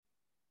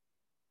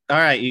All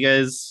right, you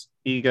guys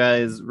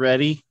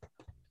ready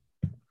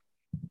to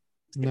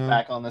get No.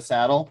 back on the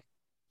saddle?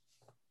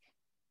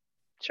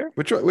 Sure.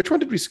 Which one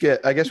did we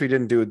skip? I guess we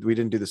didn't do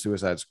the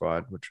Suicide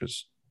Squad, which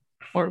was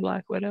Or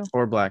Black Widow.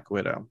 Or Black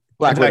Widow.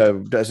 Black In fact- Widow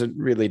doesn't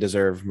really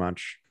deserve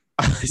much.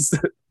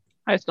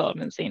 I still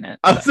haven't seen it.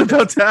 I was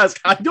about to ask.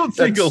 I don't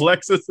think That's-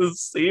 Alexis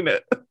has seen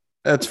it.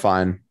 That's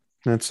fine.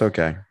 That's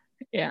okay.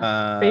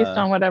 Yeah. Based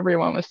on what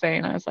everyone was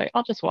saying, I was like,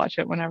 I'll just watch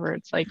it whenever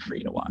it's like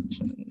free to watch.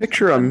 And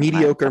Picture a doesn't matter.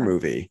 mediocre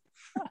movie.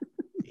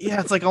 yeah,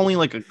 it's like only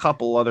like a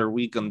couple other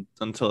week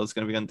until it's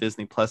going to be on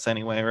Disney Plus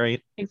anyway,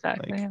 right?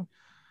 Exactly. Like-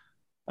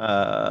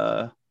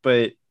 Yeah.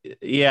 But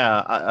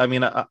yeah, I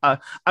mean, I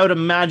would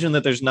imagine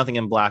that there's nothing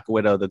in Black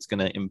Widow that's going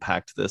to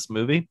impact this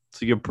movie,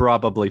 so you're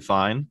probably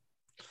fine.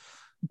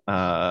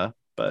 But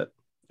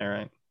all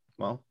right,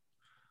 well,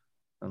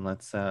 then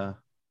let's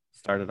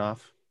start it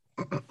off.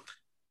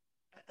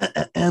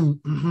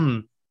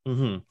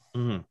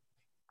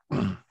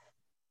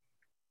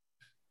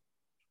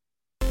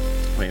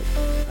 Wait,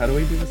 how do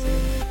we do this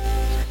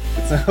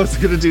again?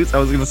 I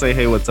was gonna say,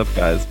 hey, what's up,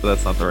 guys? But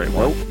that's not the right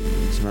one. Nope,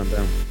 it's not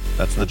them.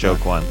 That's the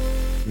joke one.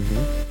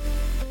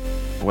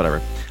 Mm-hmm. Whatever.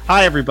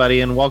 Hi,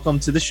 everybody, and welcome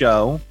to the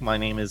show. My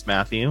name is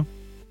Matthew,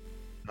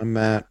 I'm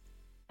Matt.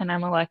 And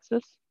I'm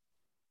Alexis.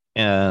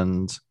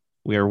 and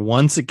we are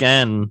once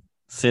again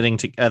sitting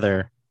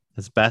together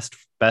as best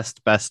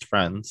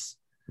friends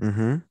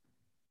Mm-hmm.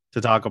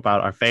 to talk about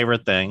our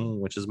favorite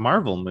thing, which is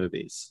Marvel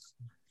movies.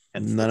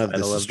 And None of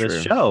this is true.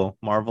 show,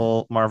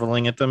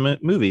 marveling at the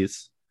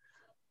movies.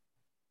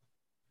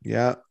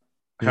 Yeah.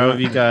 How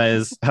have you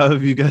guys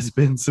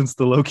been since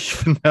the Loki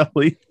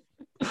finale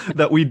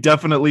that we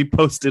definitely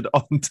posted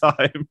on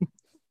time?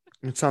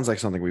 It sounds like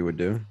something we would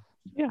do.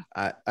 Yeah.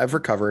 I've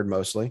recovered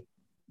mostly.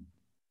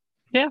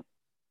 Yeah,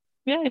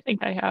 I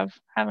think I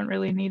haven't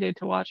really needed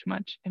to watch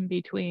much in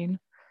between.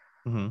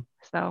 Mm-hmm.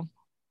 So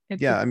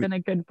it's Yeah, just I mean- been a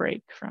good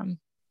break from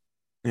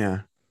Yeah.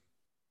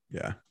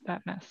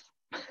 that mess.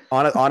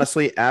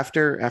 Honestly,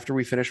 after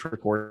we finished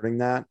recording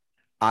that,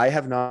 I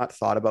have not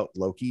thought about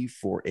Loki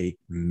for a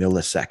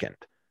millisecond.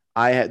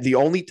 The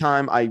only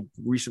time I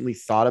recently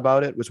thought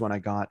about it was when I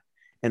got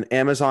an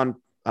Amazon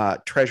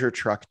treasure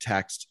truck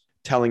text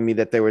telling me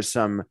that there was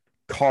some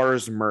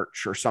Cars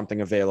merch or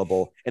something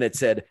available, and it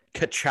said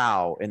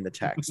 "Ka-chow" in the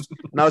text,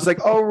 and I was like,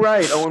 "Oh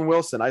right, Owen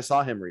Wilson. I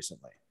saw him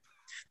recently."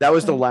 That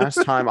was the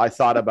last time I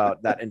thought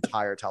about that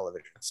entire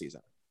television season.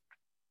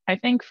 I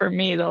think for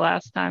me, the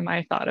last time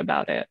I thought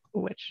about it,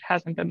 which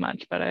hasn't been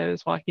much, but I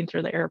was walking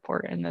through the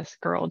airport and this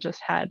girl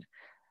just had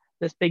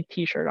this big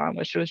t-shirt on,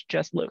 which was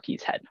just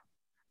Loki's head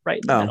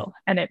right in the middle.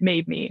 And it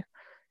made me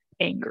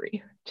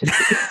angry to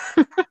see.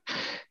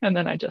 And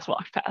then I just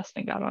walked past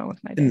and got on with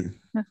my day.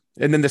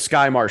 And then the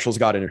Sky Marshals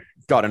got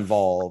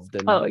involved.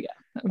 And Oh, yeah.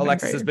 That'd been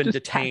Alexis great. has been Just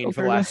detained tackled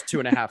for the her. last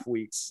 2.5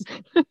 weeks.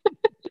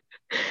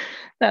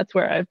 That's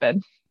where I've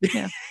been.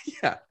 Yeah.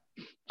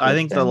 I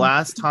think the been-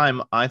 last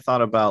time I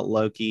thought about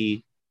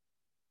Loki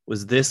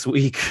was this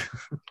week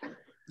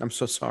I'm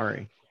so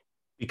sorry.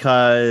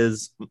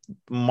 because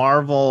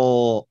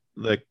Marvel,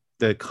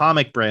 the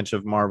comic branch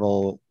of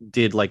Marvel,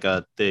 did like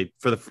maybe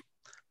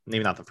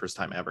not the first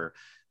time ever.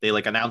 They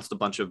like announced a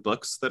bunch of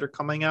books that are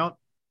coming out.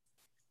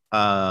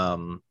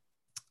 And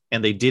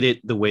they did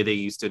it the way they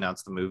used to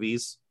announce the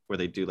movies, where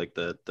they do like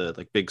the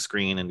like big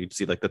screen and you'd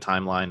see like the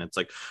timeline. It's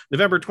like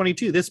November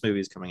 22, this movie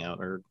is coming out,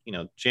 or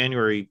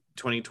January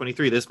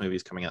 2023, this movie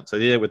is coming out. So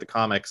they did it with the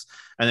comics,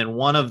 and then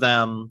one of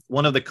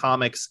the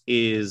comics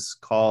is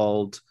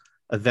called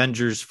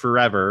Avengers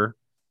Forever,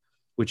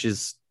 which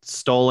is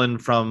stolen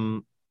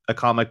from a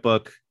comic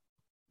book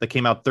that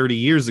came out 30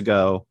 years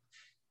ago,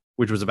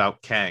 which was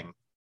about Kang.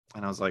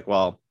 And I was like,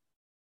 well,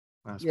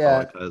 that's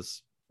probably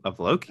because of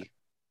Loki.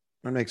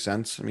 That makes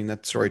sense. I mean,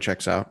 that story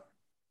checks out.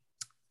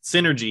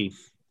 Synergy.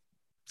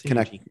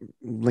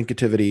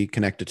 Linkativity,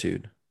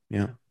 connectitude.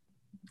 Yeah.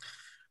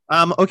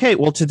 Okay,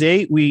 well,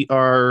 today we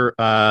are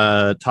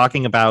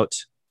talking about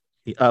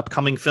the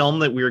upcoming film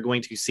that we are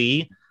going to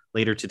see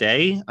later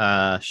today,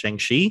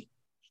 Shang-Chi.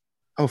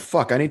 Oh,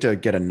 fuck. I need to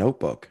get a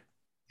notebook.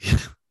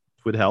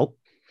 Would help.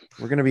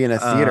 We're going to be in a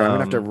theater. I'm going to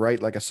have to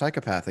write like a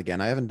psychopath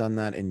again. I haven't done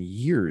that in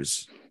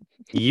years.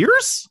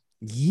 Years.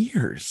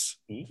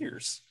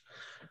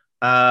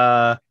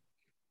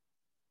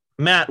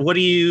 Matt, what do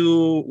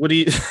you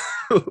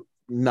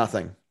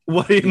Nothing.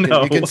 what do you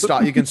know?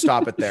 You can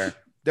stop it there.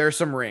 There are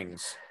some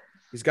rings.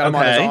 He's got them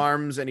on his Okay.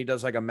 arms, and he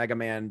does like a Mega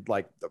Man,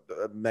 like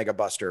a Mega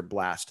Buster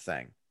blast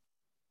thing.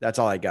 That's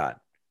all I got.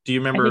 Do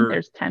you I think remember?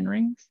 there's 10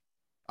 rings.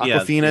 Yeah.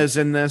 Aquafina's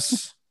in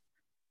this.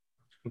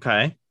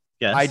 Okay.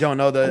 Yes. I don't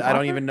know The I don't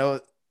water? even know.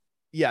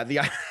 Yeah,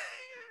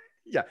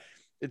 yeah.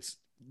 It's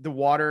the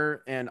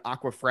water, and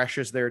Aqua Fresh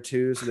is there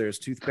too. So there's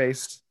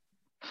toothpaste.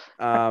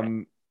 I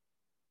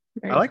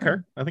Very like cool.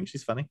 her. I think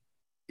she's funny.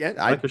 Yeah,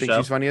 I I like the think show.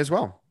 she's funny as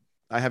well.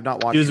 I have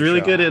not watched. She was the really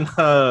show. good in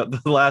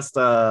the last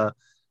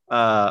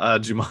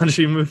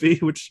Jumanji movie.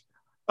 Which,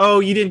 oh,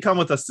 you didn't come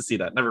with us to see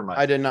that. Never mind.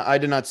 I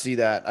did not see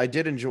that. I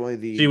did enjoy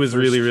the. She was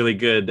first- really, really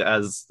good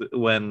as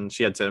when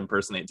she had to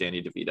impersonate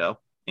Danny DeVito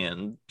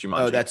in Jumanji.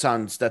 Oh, that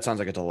sounds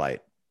like a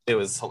delight. It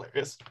was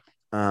hilarious.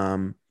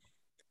 But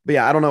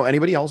yeah, I don't know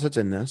anybody else that's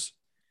in this.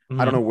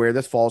 I don't know where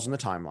this falls in the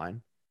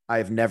timeline. I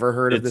have never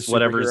heard of this.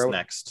 Whatever's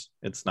next.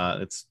 It's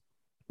not.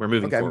 We're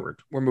moving forward.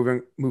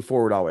 Move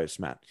forward always,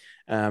 Matt.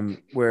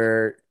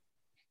 Where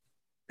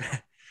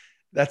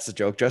that's a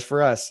joke just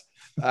for us.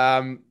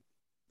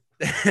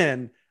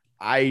 And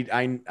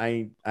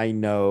I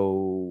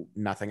know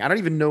nothing. I don't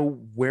even know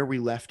where we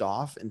left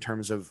off in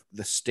terms of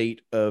the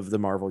state of the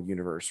Marvel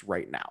universe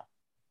right now.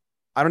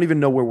 I don't even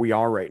know where we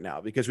are right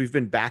now because we've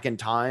been back in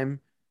time,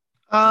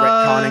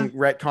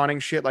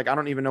 retconning shit. Like, I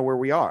don't even know where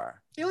we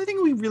are. The only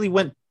thing we really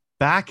went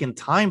back in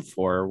time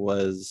for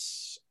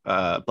was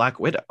Black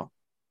Widow.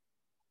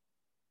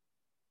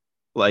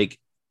 Like,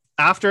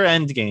 after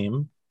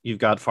Endgame, you've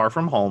got Far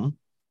From Home,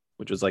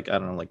 which was like, I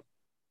don't know, like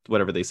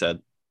whatever they said,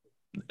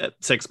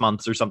 6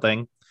 months or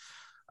something.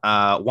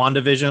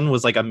 WandaVision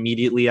was like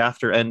immediately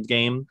after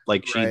Endgame,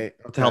 like she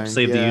helps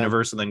save the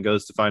universe and then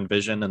goes to find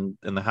Vision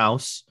in the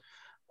house.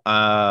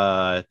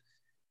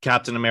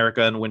 Falcon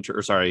and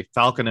Winter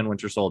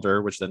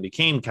Soldier, which then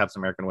became Captain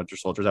America and Winter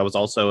Soldier. That was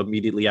also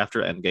immediately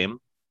after Endgame.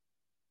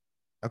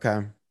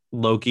 Okay.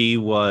 Loki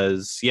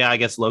was, I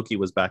guess Loki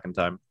was back in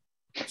time.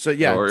 So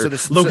yeah,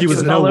 Loki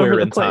was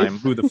nowhere in time.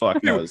 Who the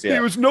fuck knows? He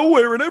was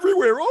nowhere and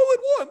everywhere all at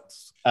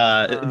once.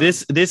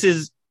 This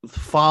is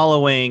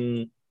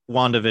following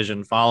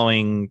WandaVision,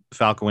 following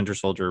Falcon Winter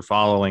Soldier,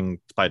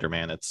 following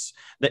Spider-Man. It's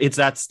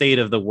that state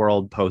of the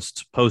world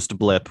post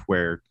blip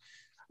where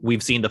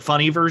we've seen the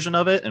funny version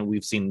of it and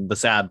we've seen the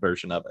sad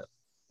version of it.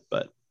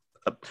 But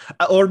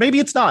or maybe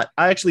it's not.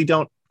 I actually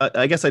don't.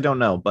 I guess I don't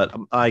know. But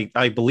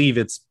I believe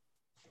it's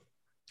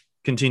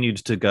continued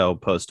to go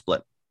post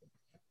blip.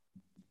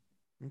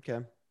 Okay.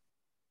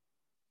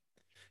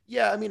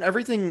 Yeah, I mean,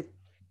 everything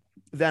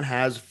that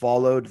has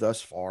followed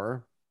thus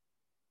far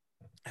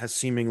has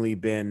seemingly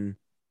been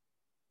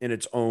in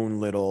its own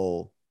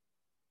little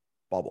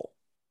bubble.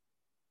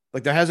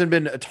 Like, there hasn't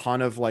been a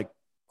ton of like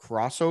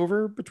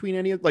crossover between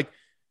any of, like,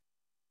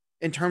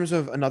 in terms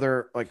of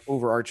another like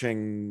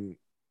overarching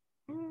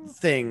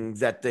thing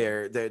that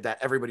that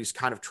everybody's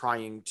kind of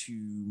trying to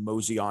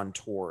mosey on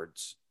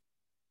towards.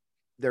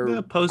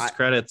 The post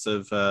credits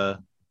of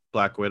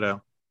Black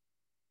Widow.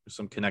 There's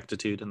some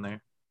connectitude in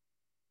there.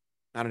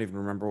 I don't even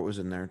remember what was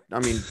in there. I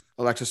mean,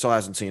 Alexa still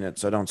hasn't seen it,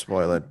 so don't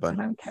spoil it. But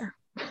I don't care.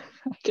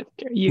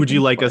 Would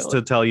you like us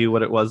to tell you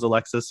what it was,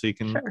 Alexa, so you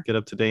can get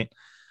up to date?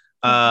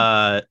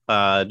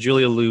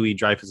 Julia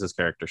Louis-Dreyfus's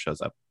character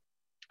shows up.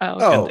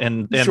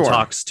 And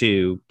talks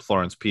to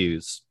Florence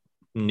Pugh's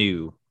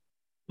new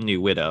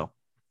widow,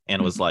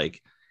 and was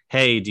like,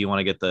 "Hey, do you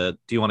want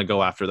to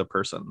go after the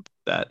person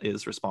that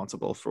is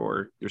responsible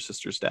for your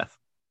sister's death?"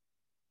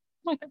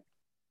 Okay.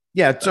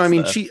 Yeah, so I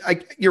mean,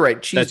 you're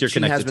right. That's your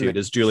connectitude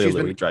is Julia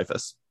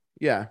Louis-Dreyfus.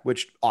 Yeah,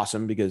 which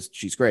awesome because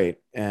she's great,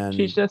 and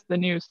she's just the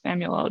new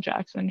Samuel L.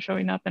 Jackson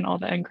showing up in all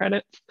the end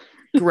credits.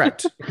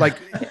 Correct. Like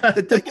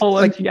to pull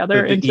them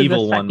together into the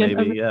evil one,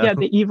 maybe.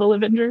 The evil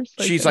Avengers.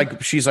 She's like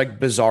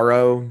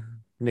Bizarro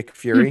Nick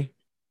Fury,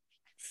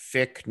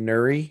 Fick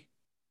Nuri.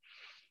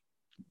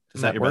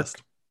 Does that work?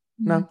 Best.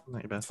 No,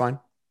 not your best. It's fine.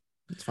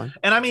 It's fine.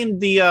 And I mean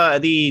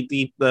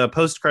the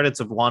post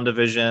credits of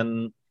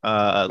WandaVision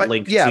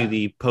linked to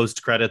the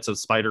post credits of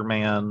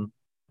Spider-Man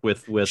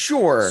with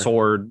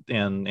Sword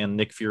and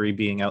Nick Fury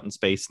being out in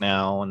space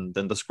now, and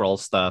then the Skrull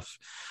stuff.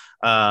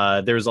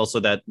 There's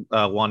also that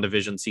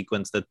WandaVision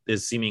sequence that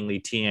is seemingly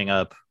teeing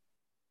up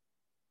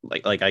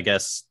like I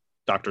guess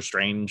Doctor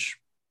Strange.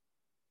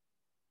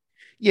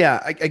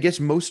 Yeah, I guess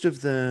most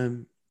of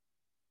the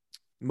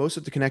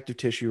connective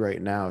tissue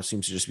right now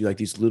seems to just be like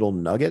these little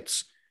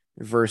nuggets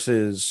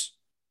versus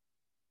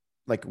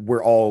like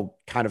we're all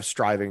kind of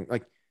striving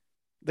like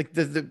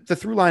the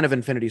through line of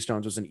Infinity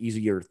Stones was an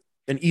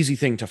easy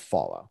thing to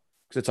follow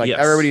because it's like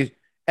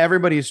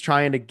everybody's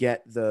trying to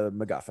get the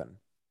MacGuffin.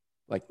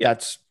 Like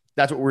that's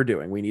what we're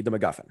doing. We need the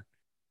MacGuffin.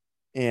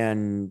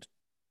 And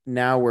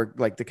now we're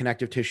like the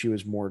connective tissue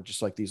is more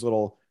just like these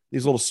little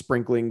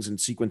sprinklings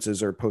and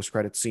sequences or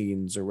post-credit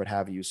scenes or what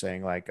have you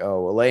saying like,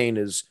 oh, Elaine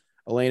is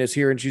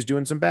here and she's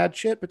doing some bad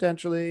shit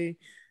potentially.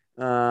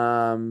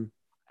 I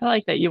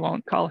like that you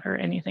won't call her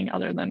anything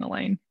other than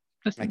Elaine.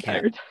 I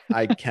can't.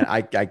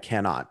 I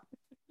cannot.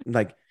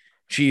 Like,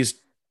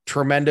 she's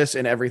tremendous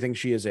in everything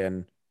she is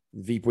in.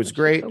 Veep was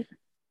great.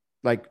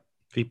 Like,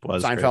 Veep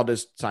was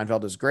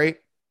Seinfeld is great.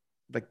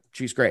 Like,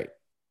 she's great.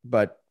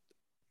 But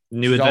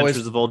New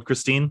Adventures of Old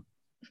Christine?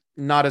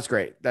 Not as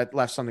great. That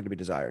left something to be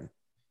desired.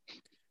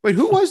 Wait,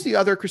 who was the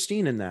other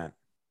Christine in that?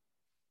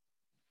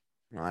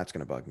 Oh, that's going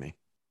to bug me.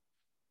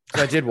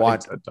 I did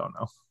watch. I don't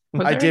know.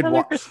 I did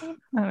watch.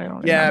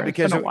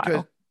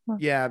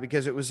 Yeah,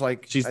 because it was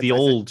like she's the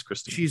old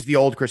Christine. She's the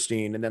old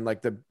Christine, and then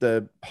like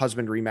the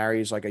husband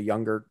remarries like a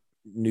younger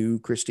new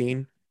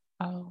Christine.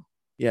 Oh,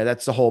 yeah,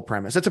 that's the whole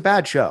premise. It's a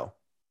bad show.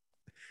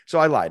 So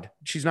I lied.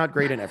 She's not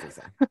great in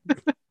everything.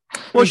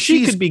 Well,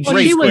 she could be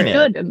great. She was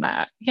good in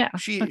that. Yeah,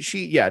 she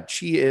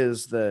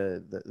is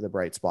the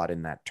bright spot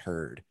in that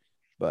turd.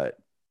 But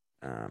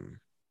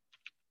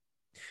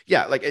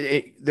yeah, like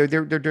there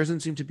doesn't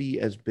seem to be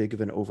as big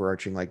of an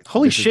overarching like.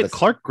 Holy this is shit, the-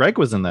 Clark Gregg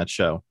was in that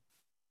show.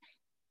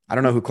 I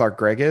don't know who Clark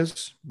Gregg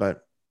is,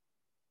 but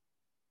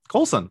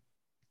Coulson.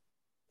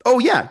 oh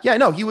yeah,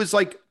 no, he was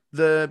like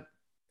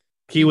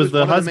He was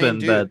the one of the main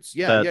husband that dudes.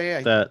 Yeah.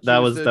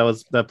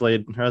 that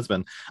played her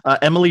husband.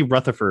 Emily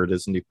Rutherford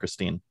is new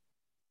Christine.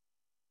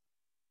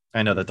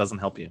 I know that doesn't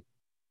help you.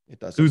 It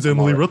does. Who's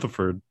Emily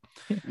Rutherford?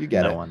 You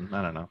get no it. one.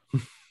 I don't know.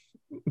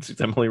 She's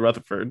Emily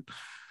Rutherford.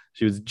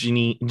 She was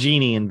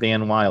Jeannie in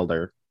Van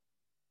Wilder.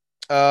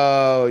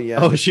 Oh yeah.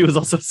 Oh, she was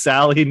also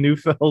Sally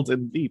Neufeld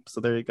in Veep.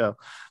 So there you go.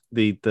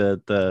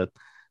 The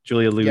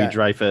Julia Louis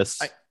Dreyfus.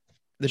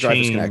 The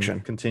Dreyfus connection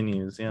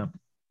continues. Yeah.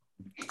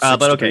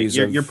 But okay,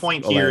 your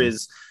point here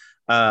is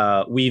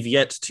we've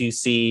yet to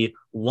see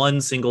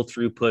one single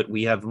throughput.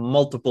 We have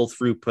multiple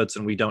throughputs,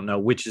 and we don't know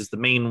which is the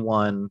main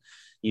one.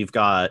 You've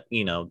got,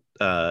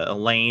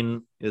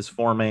 Elaine is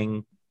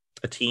forming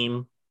a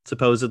team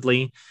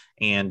supposedly,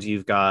 and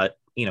you've got,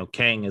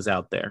 Kang is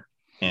out there,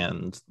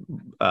 and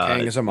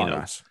Kang is among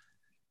us.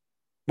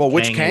 Well,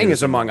 which Kang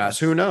is among us?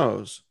 Who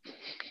knows?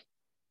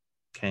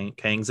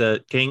 Kang's a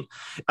King.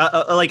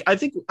 I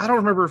think I don't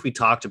remember if we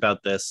talked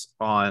about this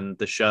on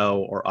the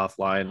show or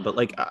offline, but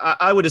like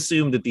I would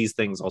assume that these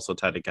things also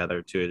tie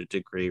together to a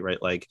degree,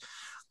 right? Like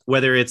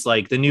whether it's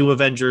like the new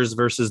Avengers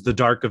versus the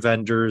Dark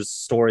Avengers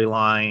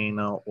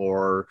storyline,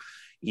 or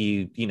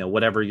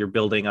whatever you're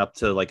building up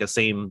to, like a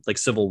same like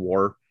Civil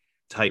War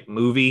type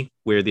movie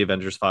where the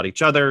Avengers fought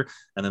each other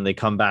and then they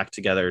come back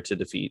together to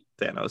defeat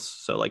Thanos.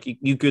 So like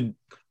you could.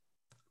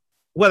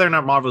 Whether or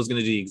not Marvel is going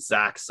to do the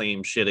exact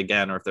same shit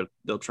again, or if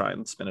they'll try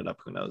and spin it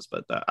up, who knows?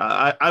 But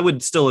I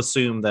would still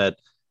assume that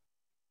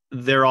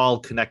they're all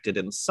connected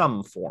in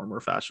some form or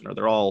fashion, or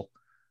they're all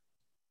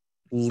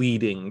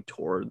leading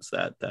towards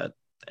that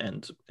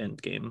end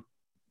game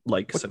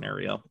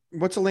scenario.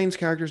 What's Elaine's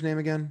character's name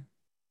again?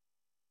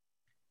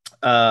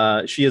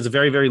 She has a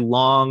very, very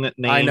long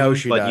name. I know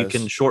she but does. You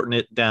can shorten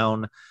it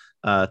down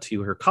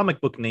to her comic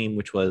book name,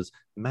 which was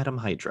Madam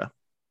Hydra.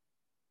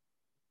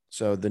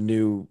 So the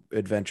new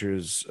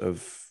adventures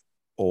of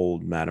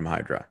old Madam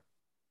Hydra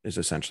is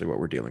essentially what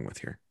we're dealing with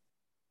here.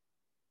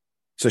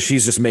 So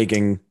she's just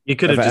making you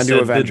could have just new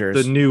said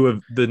Avengers.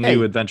 the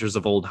new adventures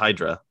of old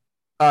Hydra.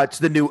 It's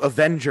the new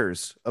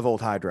Avengers of old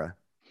Hydra.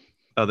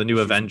 Oh, the new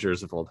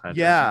Avengers of old Hydra.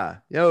 Yeah.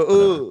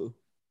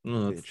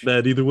 It's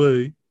bad either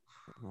way.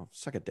 Oh,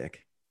 suck a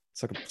dick.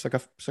 Suck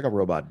a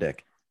robot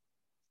dick.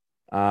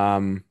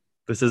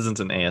 This isn't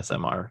an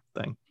ASMR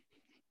thing.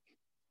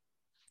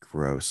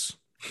 Gross.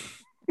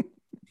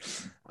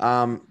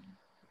 So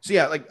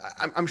yeah, like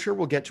I'm sure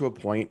we'll get to a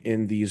point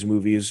in these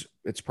movies.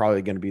 It's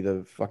probably going to be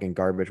the fucking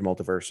garbage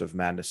multiverse of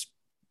madness,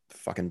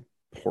 fucking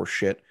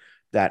horseshit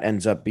that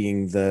ends up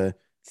being the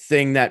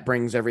thing that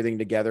brings everything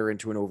together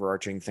into an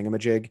overarching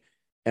thingamajig.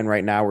 And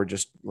right now we're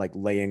just like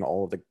laying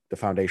all of the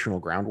foundational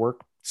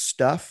groundwork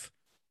stuff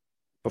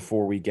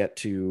before we get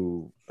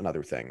to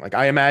another thing. Like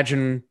I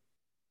imagine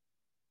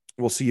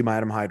we'll see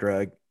Madam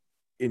Hydra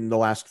in the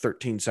last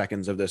 13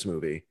 seconds of this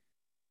movie.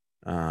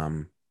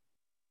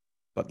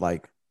 But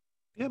like,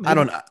 yeah, I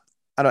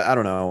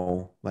don't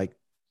know. Like,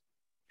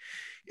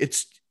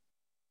 it's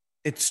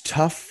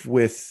tough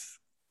with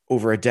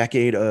over a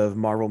decade of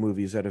Marvel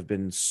movies that have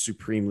been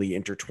supremely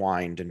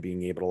intertwined and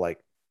being able to, like,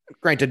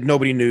 granted,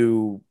 nobody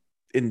knew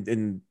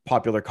in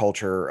popular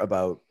culture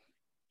about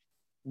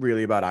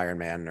Iron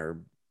Man or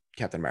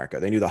Captain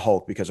America. They knew the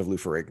Hulk because of Lou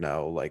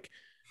Ferrigno. Like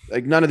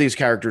none of these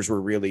characters were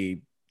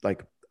really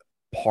like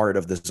part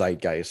of the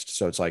zeitgeist.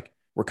 So it's like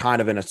we're kind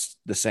of in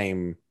the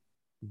same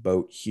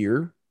boat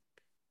here,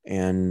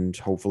 and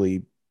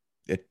hopefully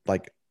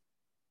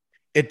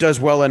it does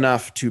well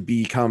enough to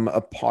become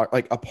a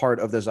part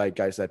of the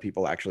zeitgeist that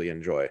people actually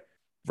enjoy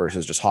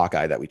versus just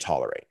Hawkeye that we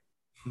tolerate.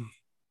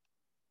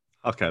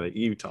 Hawkeye that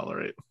you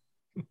tolerate.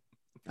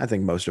 I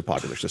think most of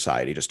popular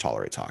society just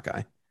tolerates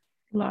Hawkeye.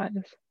 Lies.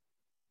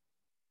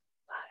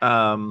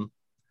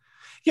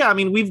 Yeah, I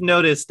mean, we've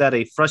noticed that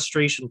a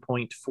frustration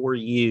point for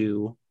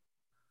you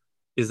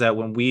is that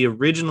when we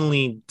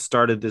originally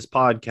started this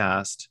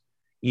podcast,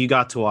 you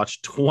got to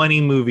watch 20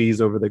 movies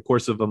over the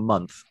course of a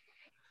month.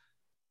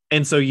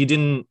 And so you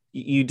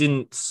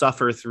didn't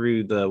suffer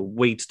through the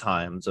wait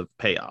times of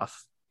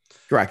payoff.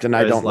 Correct. And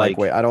whereas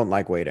I don't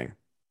like waiting.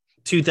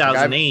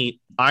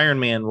 2008, Iron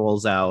Man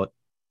rolls out,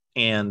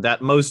 and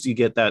that most you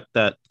get that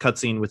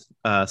cutscene with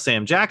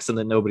Sam Jackson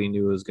that nobody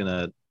knew was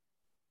gonna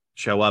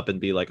show up and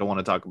be like, I want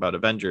to talk about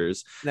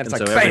Avengers. And it's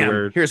like, so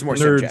bam, here's more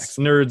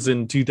nerds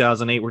in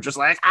 2008 were just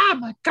like, oh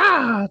my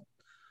god.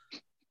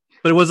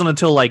 But it wasn't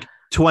until like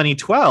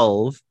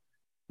 2012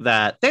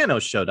 that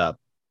Thanos showed up,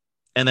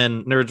 and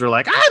then nerds were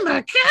like, oh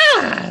my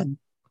god.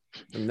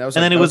 And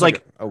then it was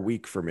like a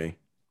week for me,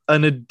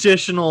 an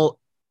additional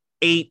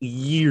 8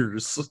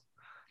 years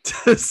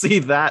to see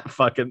that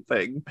fucking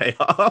thing pay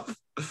off.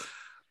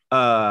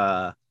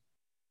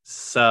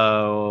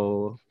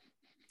 So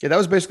yeah, that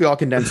was basically all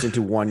condensed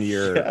into 1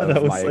 year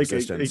of my like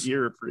existence. A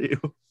year for you.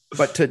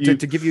 But to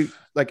give you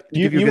like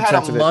you had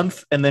a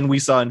month, and then we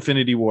saw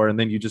Infinity War, and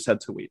then you just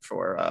had to wait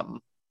for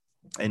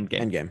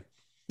Endgame. Endgame.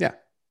 Yeah.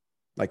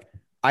 Like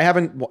I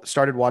haven't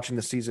started watching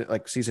the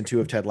season 2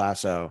 of Ted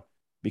Lasso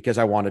because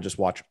I want to just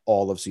watch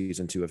all of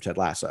season 2 of Ted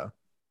Lasso.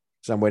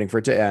 So I'm waiting for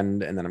it to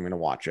end and then I'm going to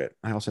watch it.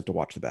 I also have to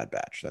watch The Bad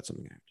Batch. That's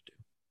something I have to do.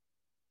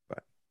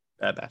 But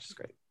Bad Batch is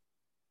great.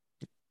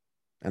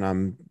 And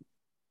I'm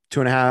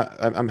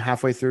 2.5. I'm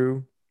halfway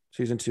through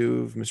season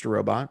 2 of Mr.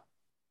 Robot.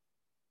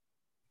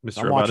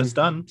 Mr. Robot is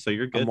done, so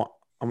you're good.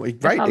 I'm I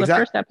right. saw the Exactly.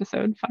 first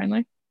episode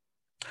finally.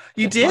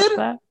 You Just watched did?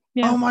 that.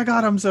 Yeah. Oh my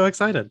god, I'm so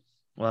excited.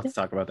 We'll have to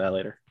talk about that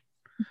later.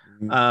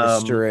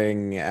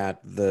 Mistering at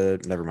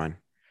the. Never mind.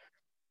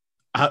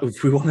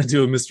 If we want to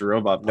do a Mr.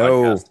 Robot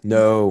No, podcast,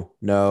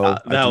 no.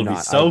 that would be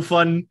so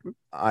fun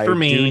for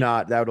me. Do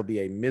not. That will be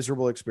a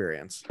miserable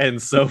experience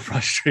and so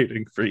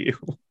frustrating for you.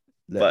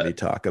 Let me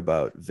talk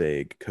about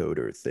vague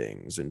coder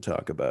things and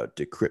talk about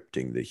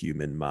decrypting the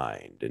human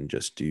mind and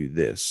just do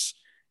this.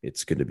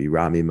 It's going to be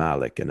Rami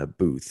Malek in a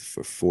booth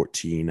for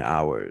 14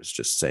 hours,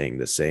 just saying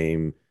the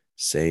same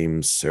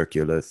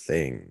circular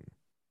thing.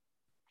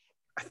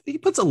 I think he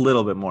puts a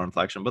little bit more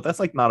inflection, but that's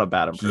like not a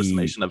bad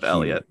impersonation of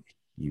Elliot.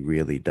 He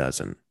really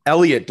doesn't.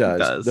 Elliot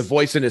does. The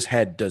voice in his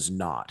head does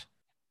not.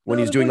 When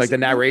he's doing like the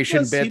narration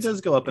bits, he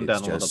does go up and down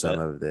a little bit. Some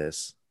of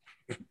this.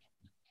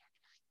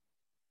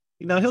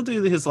 You know, he'll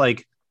do his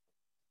like,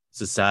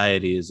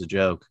 society is a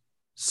joke.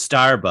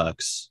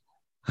 Starbucks.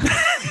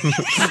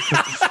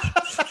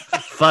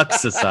 Fuck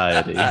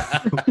society.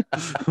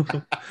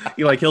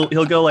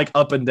 He'll go like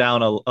up and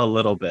down a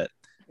little bit.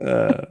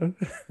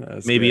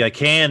 Maybe good. I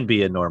can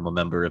be a normal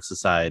member of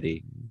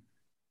society.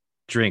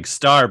 Drink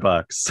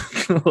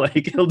Starbucks.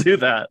 Like he'll do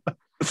that.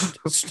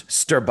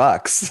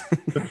 Starbucks.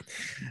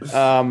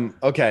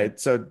 Okay,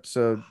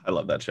 so I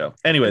love that show.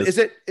 Anyways,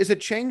 is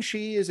it Shang-Chi?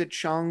 Is it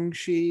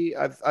Shang-Chi?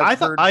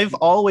 I've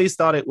always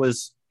thought it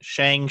was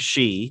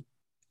Shang-Chi,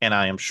 and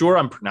I am sure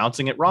I'm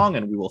pronouncing it wrong,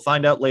 and we will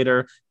find out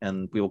later,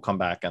 and we will come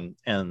back and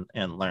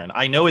learn.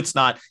 I know it's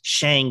not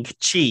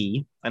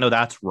Shang-Chi. I know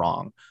that's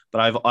wrong,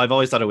 but I've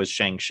always thought it was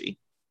Shang-Chi.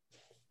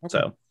 Okay.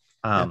 So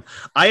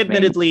I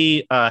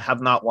admittedly have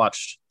not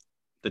watched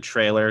the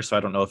trailer, so I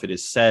don't know if it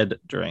is said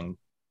during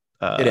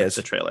it is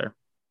the trailer.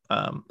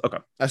 Okay.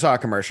 I saw a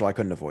commercial. I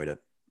couldn't avoid it.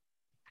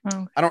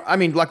 Oh.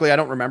 Luckily I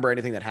don't remember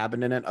anything that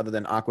happened in it other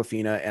than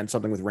Aquafina and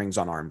something with rings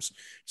on arms.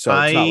 So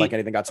it's not like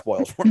anything got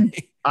spoiled for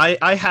me.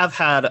 I have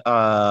had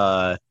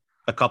a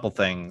couple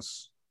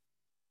things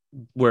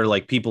where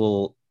like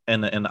people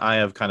and I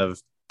have kind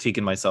of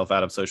taken myself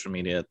out of social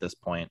media at this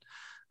point.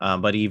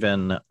 But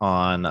even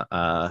on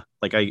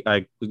like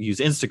I use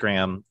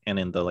Instagram, and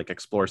in the like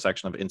explore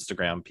section of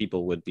Instagram,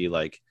 people would be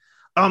like,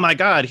 oh my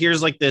God,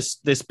 here's like this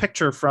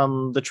picture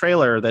from the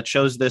trailer that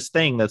shows this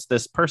thing that's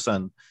this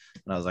person.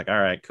 And I was like, all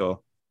right,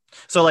 cool.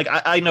 So like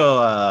I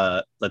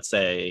know let's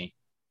say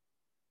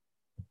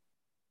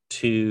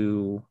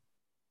two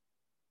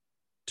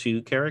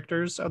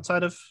characters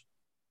outside of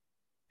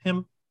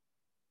him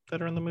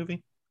that are in the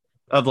movie.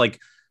 Of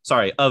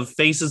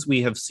faces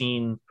we have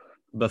seen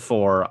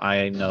before,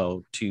 I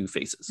know two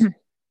faces.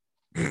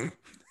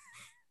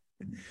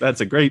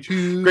 That's a great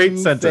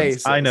sentence.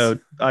 Faces. I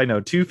know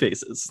two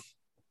faces.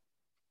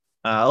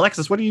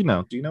 Alexis, what do you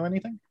know? Do you know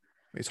anything?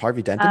 Is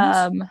Harvey Dent?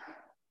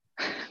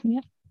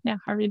 Yeah,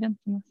 Harvey Dent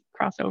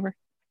crossover.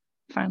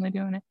 Finally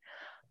doing it.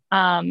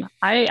 I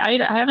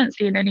haven't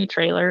seen any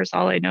trailers.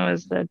 All I know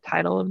is the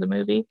title of the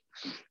movie.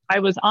 I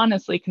was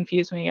honestly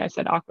confused when you guys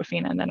said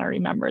Aquafina, and then I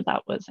remembered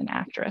that was an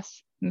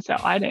actress, and so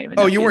I didn't even.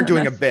 Oh, you weren't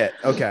doing a bit,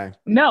 okay?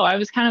 No, I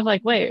was kind of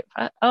like, wait,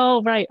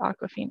 oh right,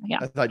 Aquafina. Yeah,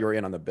 I thought you were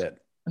in on the bit.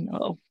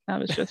 No, that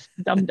was just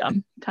dumb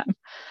time.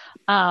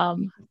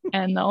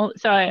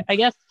 So I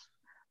guess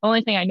the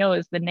only thing I know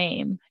is the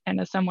name, and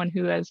as someone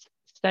who has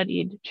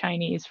studied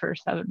Chinese for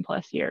 7+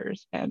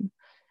 years and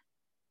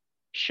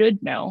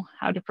should know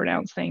how to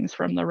pronounce things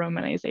from the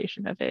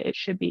romanization of it, it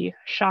should be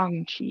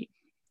Shang-Chi.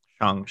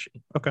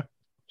 Shang-Chi. Okay.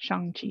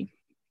 Shang-Chi.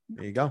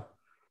 There you go.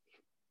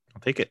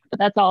 I'll take it. But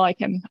that's all I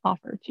can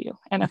offer to you.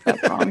 And if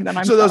that's wrong, then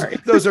I'm so sorry.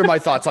 Those are my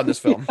thoughts on this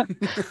film.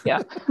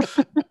 Yeah.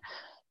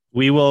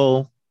 We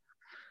will,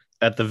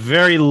 at the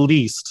very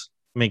least,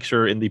 make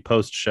sure in the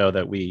post show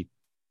that we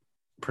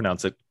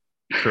pronounce it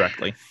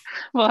correctly.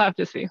 We'll have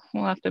to see.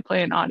 We'll have to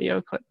play an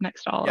audio clip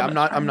next to all of it.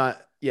 I'm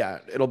not. Yeah,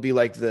 it'll be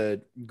like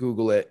the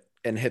Google it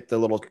and hit the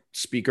little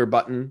speaker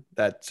button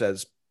that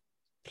says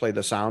play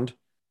the sound,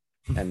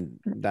 and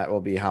that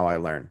will be how I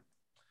learn.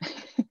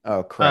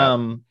 Oh crap.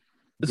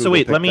 So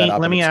wait, let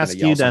me ask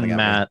you then,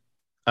 Matt.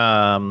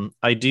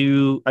 I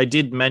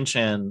did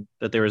mention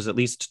that there was at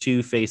least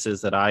two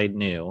faces that I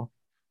knew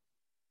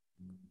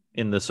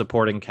in the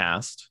supporting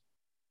cast.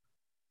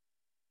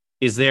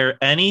 Is there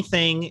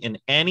anything in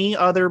any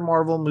other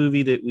Marvel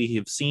movie that we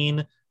have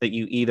seen that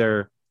you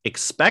either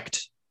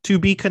expect to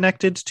be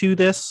connected to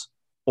this,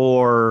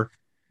 or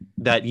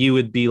that you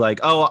would be like,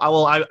 oh,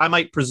 I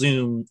might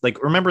presume,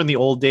 like, remember in the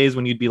old days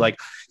when you'd be like,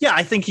 yeah,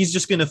 I think he's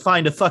just going to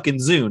find a fucking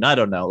Zune. I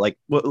don't know. Like,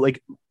 what,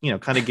 like, you know,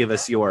 kind of give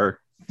us your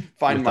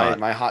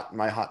my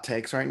hot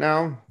takes right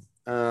now.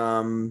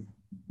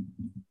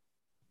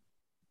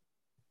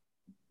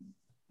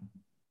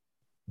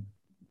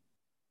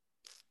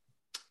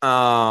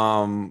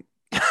 Um,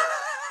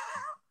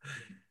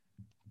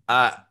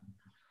 I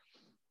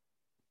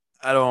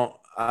I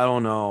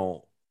don't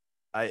know.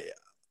 I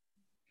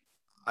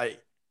I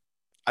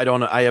I don't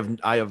know.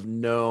 I have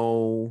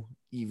no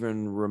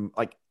even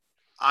like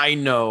I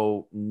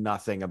know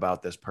nothing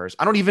about this person.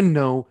 I don't even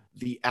know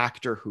the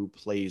actor who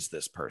plays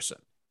this person.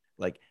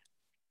 Like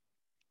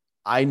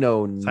I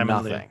know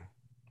Simon Liu. nothing.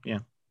 Yeah.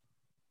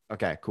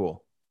 Okay,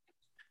 cool.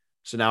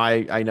 So now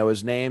I know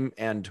his name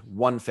and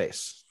one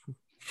face.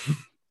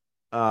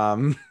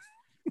 Um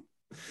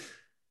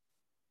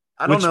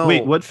I don't know.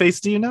 Wait, what face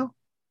do you know?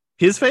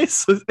 His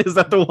face? Is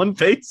that the one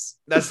face?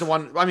 That's the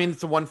one. I mean,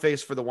 it's the one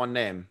face for the one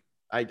name.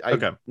 I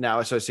Okay. now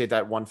associate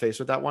that one face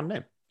with that one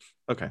name.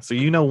 Okay, so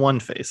you know one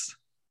face.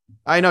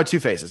 I know two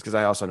faces because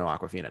I also know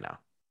Aquafina now.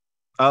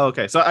 Oh,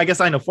 okay. So I guess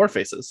I know four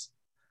faces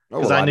Oh,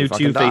 because well, I how'd knew you two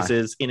fucking die?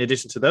 faces in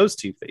addition to those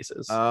two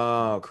faces.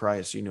 Oh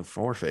Christ, you know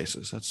four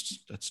faces.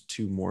 That's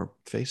two more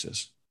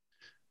faces.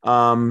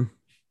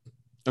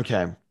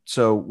 Okay.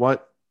 So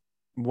what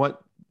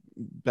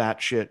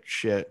batshit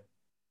shit?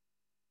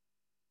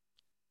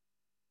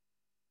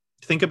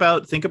 Think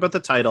about the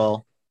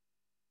title.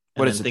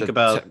 What And is then it? think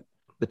about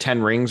The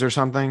 10 Rings or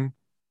something?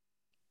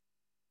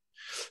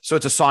 So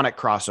it's a Sonic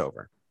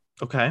crossover.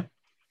 okay.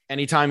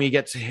 Anytime he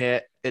gets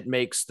hit, it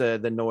makes the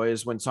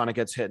noise when Sonic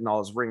gets hit and all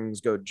his rings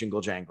go jingle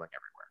jangling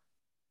everywhere.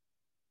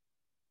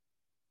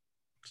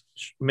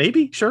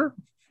 Maybe, sure.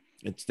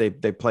 It's they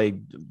play.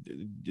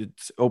 It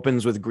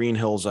opens with Green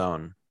Hill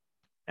Zone,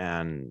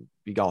 and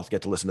you all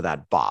get to listen to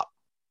that bop,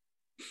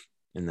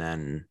 and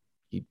then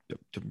he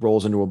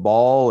rolls into a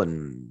ball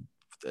and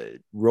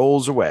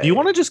rolls away. Do you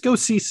want to just go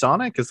see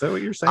Sonic? Is that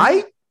what you're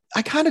saying?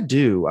 I kind of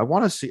do. I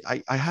want to see.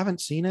 I haven't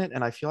seen it,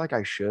 and I feel like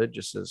I should.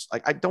 Just as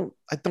like I don't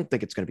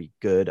think it's going to be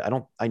good.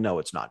 I know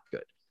it's not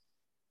good,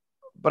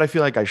 but I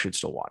feel like I should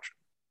still watch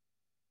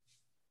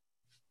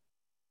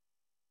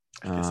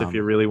it. I guess if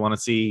you really want to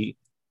see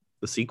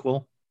the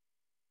sequel,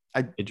 I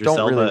Idris don't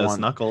Elba really as want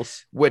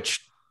Knuckles.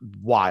 which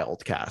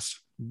wild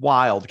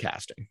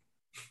casting.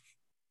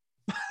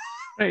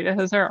 Wait,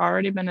 has there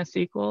already been a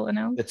sequel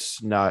announced?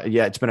 It's not.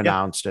 Yeah, it's been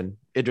announced, and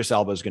Idris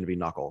Elba is going to be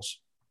Knuckles.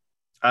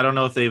 I don't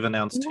know if they've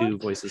announced two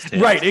What? voices.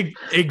 Tails. Right.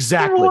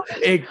 Exactly. All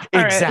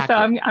Exactly. right, so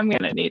I'm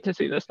gonna need to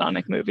see the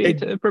Sonic movie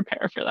to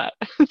prepare for that.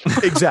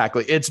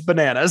 Exactly. It's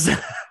bananas.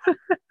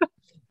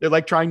 They're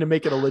like trying to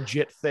make it a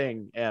legit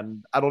thing,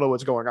 and I don't know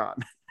what's going on.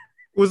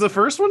 Was the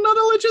first one not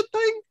a legit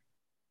thing?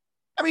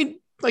 I mean,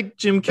 like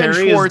Jim Ben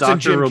Carrey Schwartz is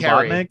and Dr. Jim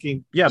Carrey.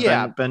 Robotnik. Yeah,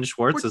 Yeah. Ben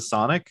Schwartz is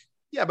Sonic.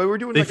 Yeah, but we're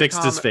doing. They like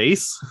fixed his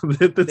face.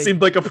 that They-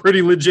 seemed like a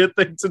pretty legit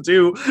thing to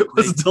do.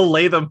 Was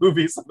delay the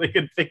movie so they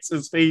could fix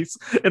his face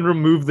and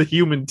remove the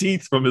human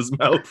teeth from his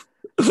mouth.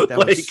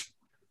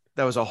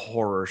 That was a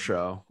horror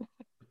show.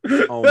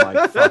 Oh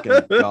my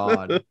fucking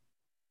god.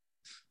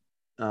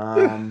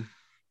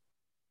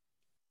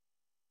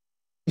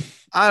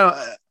 I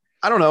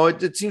don't know.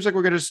 It seems like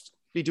we're gonna just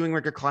be doing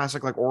like a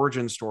classic like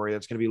origin story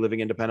that's gonna be living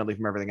independently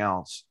from everything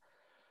else.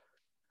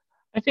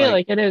 I feel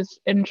like it is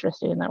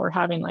interesting that we're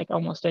having like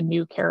almost a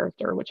new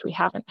character, which we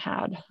haven't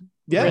had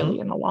Yeah. really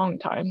in a long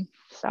time.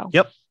 So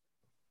Yep.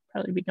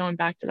 probably be going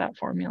back to that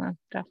formula,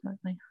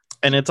 definitely.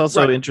 And it's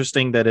also Right.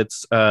 interesting that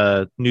it's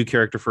a new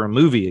character for a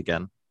movie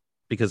again,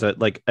 because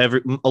like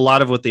a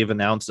lot of what they've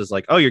announced is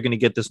like, oh, you're going to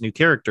get this new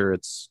character.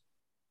 It's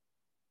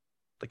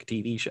like a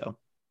TV show.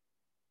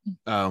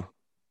 Oh,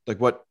 like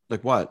what?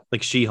 Like what?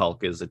 Like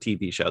She-Hulk is a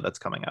TV show that's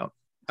coming out.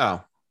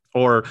 Oh,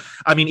 Or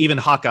I mean, even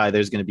Hawkeye.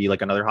 There's going to be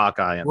like another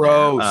Hawkeye. In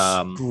gross.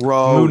 there.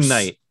 Gross. Moon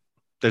Knight.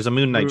 There's a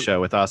Moon Knight show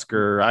with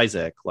Oscar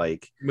Isaac.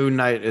 Like Moon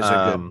Knight is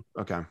a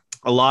good. Okay.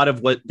 a lot of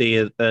what they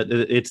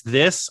it's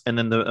this and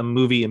then a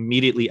movie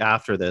immediately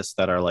after this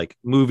that are like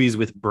movies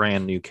with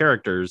brand new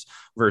characters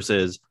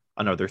versus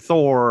another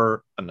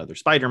Thor, another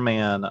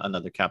Spider-Man,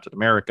 another Captain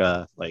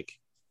America. Like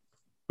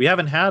we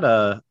haven't had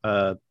a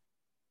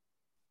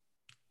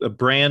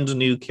brand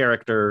new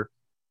character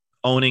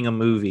owning a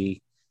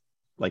movie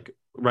like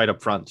right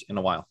up front in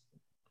a while.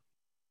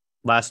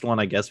 Last one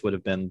I guess would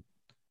have been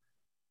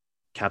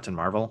Captain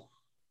Marvel.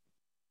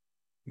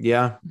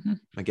 Yeah, Mhm.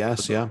 I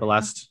guess. Yeah. The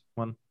last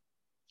one.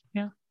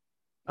 Yeah.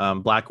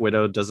 Black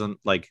Widow doesn't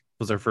like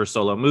was her first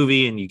solo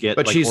movie, and you get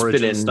But like she's been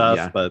origin in- stuff.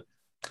 yeah. But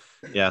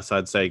yeah, so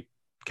I'd say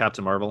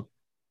Captain Marvel.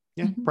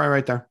 Yeah, Mhm. probably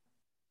right there.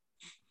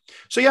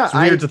 So yeah, It's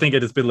weird to think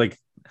it's been like,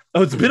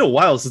 oh, it's been a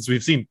while since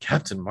we've seen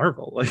Captain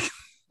Marvel. Like,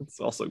 it's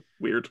also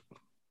weird.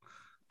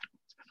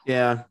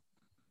 yeah,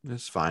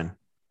 it's fine.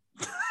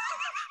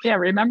 Yeah,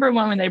 remember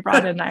when they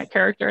brought in that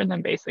character and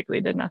then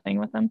basically did nothing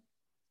with him?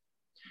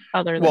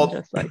 Other than Well,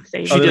 just like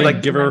saving she did, him like,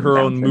 and give her then her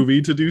own bouncing.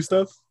 movie to do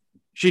stuff.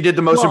 She did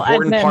the most Well, and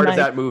important then, part of like-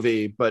 that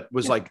movie, but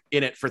was Yeah. like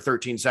in it for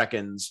 13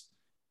 seconds.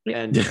 Yeah.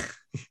 And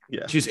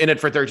Yeah. she's in it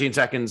for 13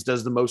 seconds,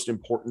 does the most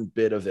important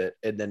bit of it,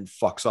 and then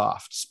fucks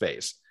off to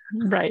space.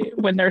 Right,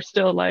 when they're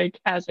still like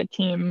as a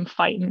team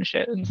fighting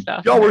shit and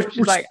stuff. Yo, And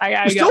she's like, I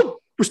gotta go.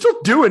 we're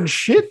still doing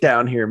shit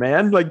down here,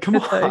 man. Like, come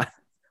It's on. like-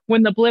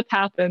 When the blip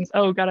happens,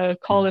 oh, gotta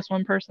call this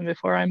one person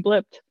before I'm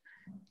blipped.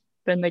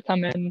 Then they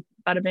come in,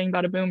 bada bing,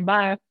 bada boom,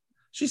 bye.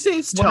 She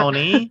saves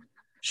Tony.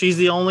 She's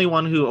the only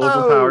one who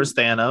overpowers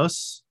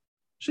Thanos.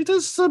 She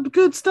does some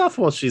good stuff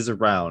while she's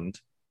around.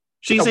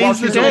 She saves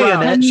the day,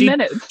 and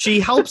she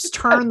helps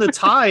turn the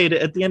tide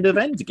at the end of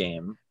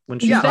Endgame when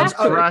she comes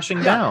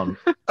crashing down.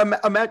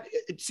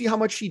 See how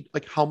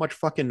much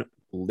fucking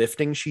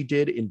lifting she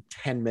did in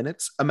 10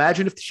 minutes.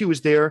 Imagine if she was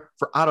there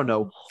for, I don't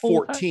know,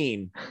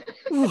 14.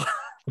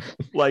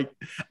 Like,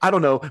 I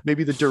don't know,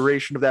 maybe the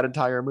duration of that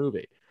entire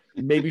movie.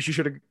 Maybe she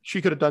could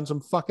have done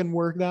some fucking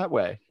work that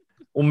way.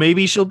 Well,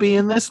 maybe she'll be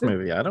in this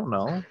movie. I don't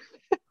know.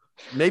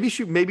 Maybe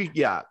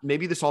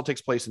this all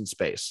takes place in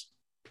space.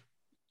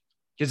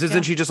 Because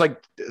isn't she just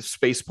like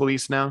space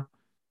police now?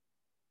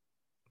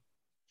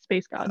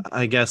 Space god.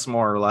 I guess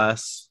more or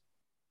less.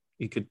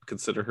 You could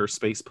consider her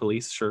space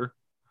police, sure.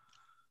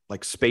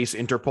 Like space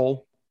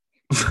Interpol.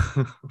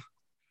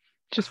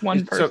 Just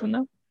one person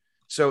though.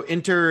 So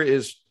Inter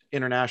is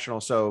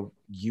international. So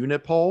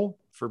Unipol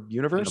for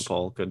universe.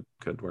 Unipol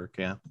could work,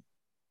 yeah.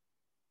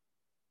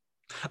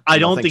 I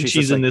don't think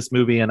she's in this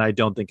movie, and I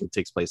don't think it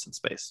takes place in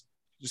space.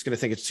 Just gonna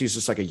think she's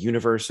just like a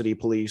university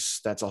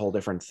police. That's a whole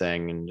different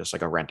thing, and just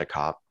like a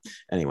rent-a-cop.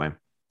 Anyway.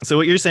 So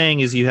what you're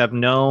saying is you have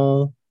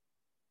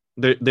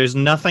there's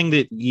nothing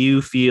that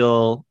you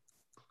feel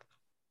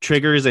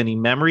triggers any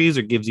memories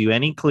or gives you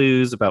any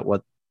clues about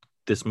what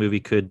this movie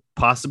could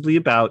possibly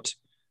about.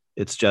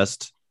 It's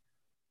just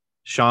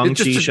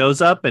Shang-Chi shows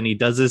up and he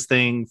does his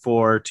thing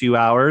for 2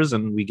 hours,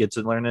 and we get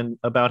to learn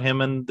about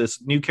him and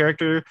this new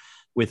character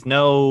with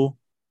no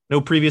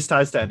previous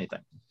ties to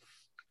anything.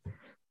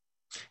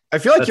 I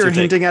feel like you're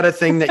hinting at a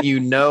thing that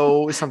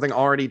something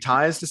already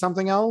ties to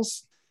something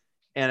else,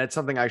 and it's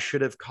something I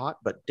should have caught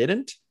but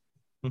didn't.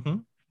 Mm-hmm.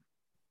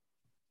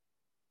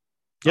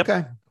 Yep.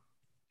 Okay.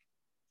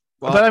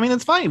 Well, but I mean,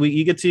 it's fine.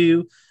 You get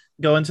to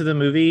go into the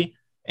movie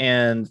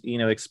and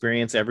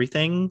experience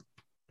everything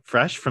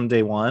fresh from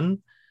day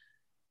one,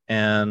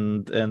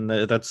 and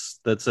that's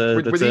what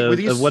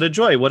a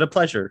joy, what a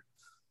pleasure.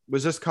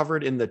 Was this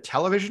covered in the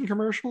television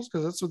commercials?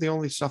 Because that's the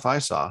only stuff I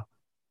saw.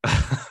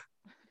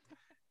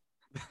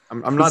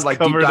 I'm not like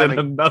covered in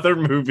another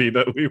movie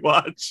that we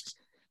watched.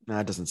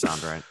 That doesn't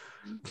sound right.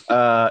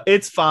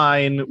 It's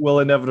fine. We'll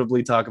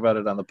inevitably talk about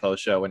it on the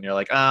post show when you're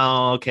like,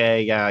 oh,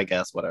 okay, yeah, I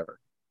guess, whatever.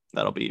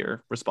 That'll be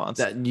your response.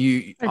 What do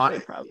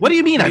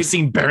you mean? I've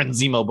seen Baron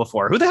Zemo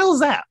before. Who the hell is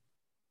that?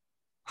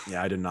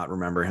 Yeah, I did not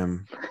remember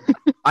him.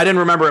 I didn't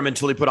remember him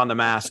until he put on the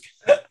mask.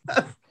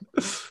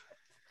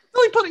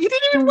 He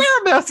didn't even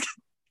wear a mask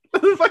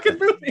in the fucking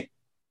movie.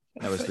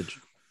 That was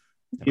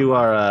You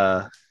are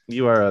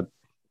a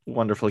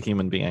wonderful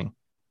human being.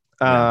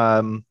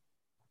 Yeah.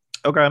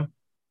 Okay.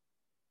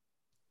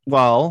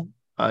 Well,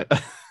 I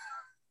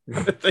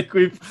think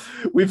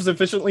we've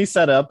sufficiently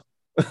set up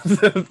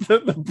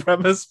the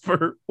premise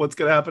for what's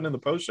going to happen in the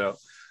post show.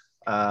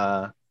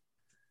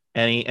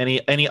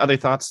 Any other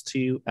thoughts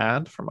to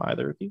add from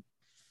either of you?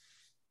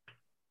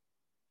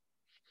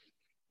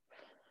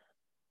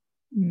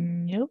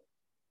 Nope.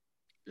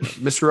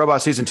 Mr.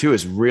 Robot season 2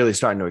 is really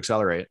starting to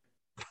accelerate.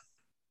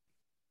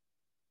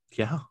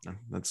 Yeah,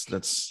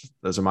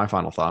 those are my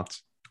final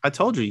thoughts. I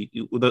told you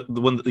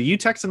when you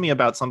texted me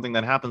about something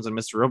that happens in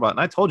Mr. Robot, and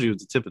I told you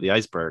it's the tip of the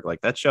iceberg.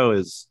 Like, that show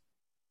is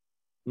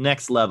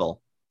next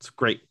level. It's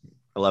great.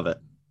 I love it.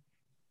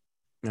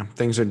 Yeah,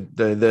 things are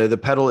the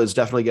pedal is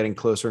definitely getting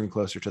closer and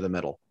closer to the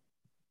middle.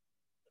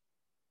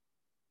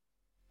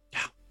 Yeah.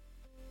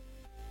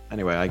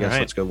 Anyway, I guess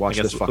let's go watch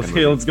this fucking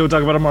movie. Let's go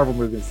talk about a Marvel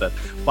movie instead.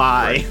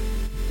 Bye.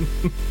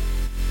 Right.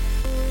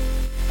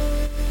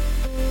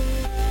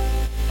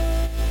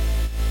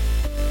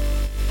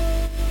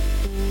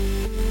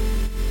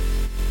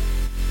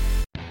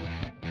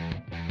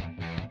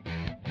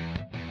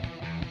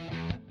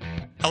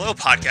 Hello,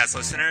 podcast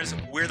listeners.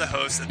 We're the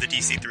hosts of the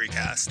DC3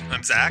 Cast.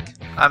 I'm Zach.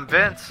 I'm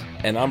Vince.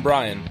 And I'm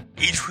Brian.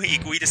 Each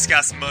week, we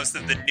discuss most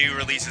of the new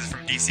releases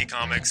from DC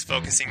Comics,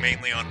 focusing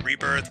mainly on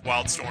Rebirth,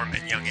 Wildstorm,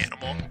 and Young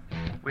Animal.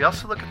 We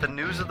also look at the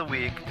news of the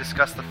week,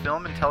 discuss the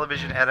film and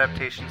television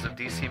adaptations of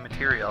DC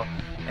material,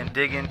 and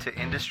dig into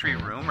industry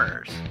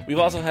rumors. We've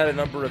also had a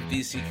number of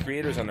DC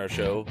creators on our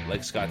show,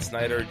 like Scott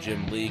Snyder,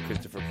 Jim Lee,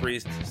 Christopher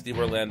Priest, Steve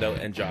Orlando,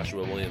 and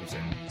Joshua Williamson.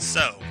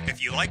 So,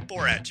 if you like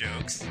Borat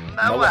jokes,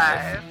 my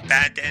wife,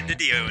 Bad Dan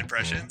DiDio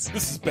impressions,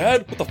 this is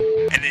bad, what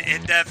the and an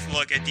in-depth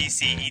look at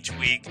DC each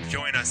week,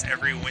 join us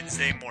every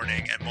Wednesday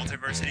morning at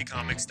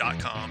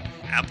multiversitycomics.com,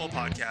 Apple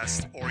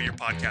Podcasts, or your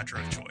podcatcher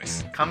of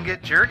choice. Come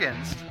get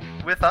Jurgens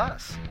with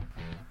us.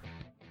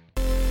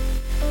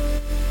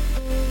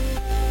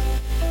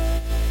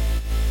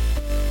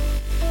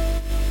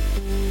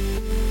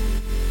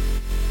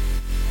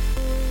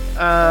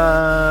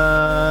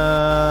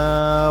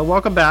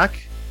 Welcome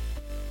back.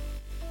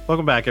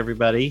 Welcome back,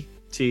 everybody,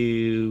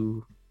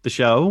 to the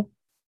show.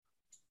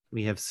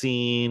 We have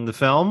seen the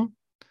film.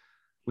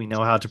 We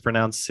know how to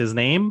pronounce his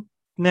name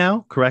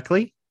now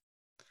correctly.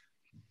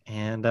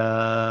 And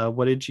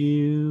what did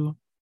you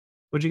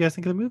guys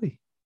think of the movie?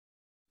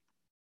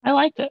 I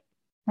liked it.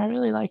 I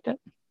really liked it.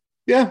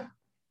 Yeah,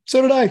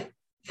 so did I.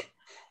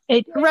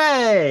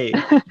 Hooray!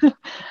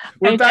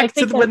 We're back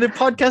to when the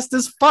podcast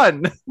is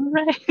fun.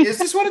 Right. Is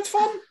this when it's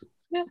fun?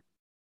 Yeah.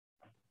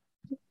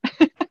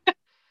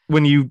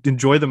 When you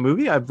enjoy the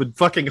movie, I would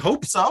fucking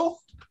hope so.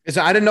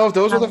 I didn't know if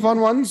those were the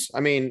fun ones. I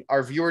mean,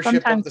 our viewership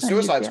of Sometimes the I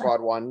Suicide do, yeah.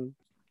 Squad one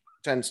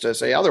tends to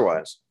say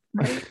otherwise.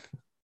 Right.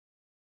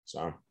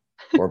 So,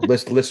 or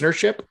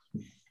listenership.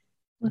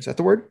 Is that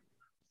the word?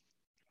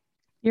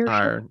 Your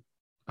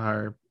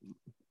Our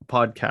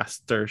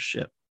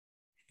podcastership.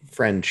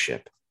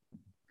 Friendship.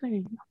 There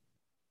you go.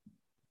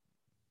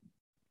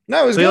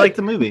 No, it was So you good. like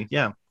the movie?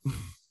 Yeah.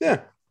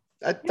 Yeah,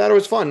 I thought it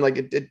was fun. Like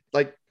it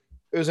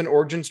was an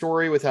origin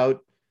story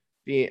without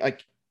being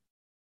like,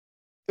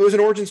 it was an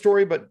origin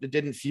story, but it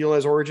didn't feel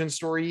as origin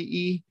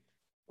story-y.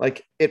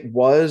 Like it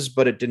was,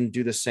 but it didn't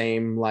do the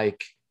same,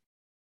 like,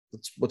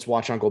 let's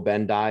watch Uncle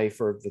Ben die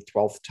for the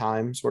 12th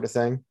time sort of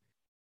thing.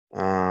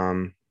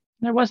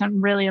 There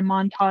wasn't really a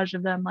montage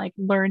of them like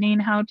learning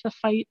how to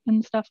fight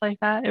and stuff like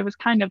that. It was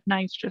kind of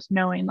nice just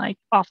knowing like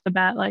off the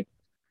bat, like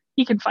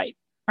he can fight.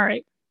 All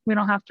right. We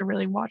don't have to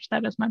really watch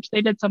that as much.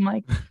 They did some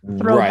like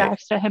throwbacks Right.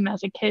 to him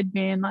as a kid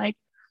being like,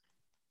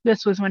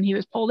 this was when he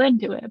was pulled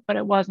into it, but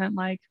it wasn't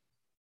like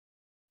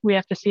we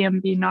have to see him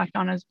be knocked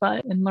on his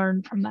butt and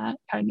learn from that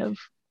kind of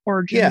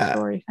origin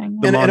story thing.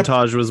 The And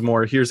montage was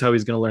more, here's how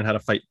he's going to learn how to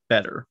fight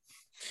better.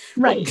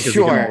 Right. Because he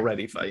Sure. can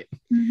already fight.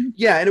 Mhm.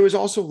 Yeah, and it was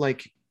also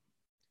like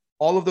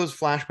all of those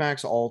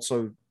flashbacks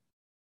also,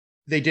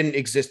 they didn't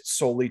exist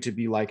solely to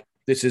be like,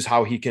 this is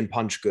how he can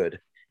punch good.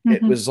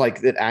 It Mhm. was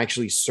like it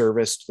actually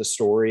serviced the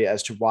story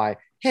as to why,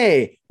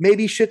 hey,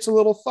 maybe shit's a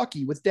little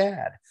fucky with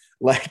dad.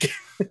 Like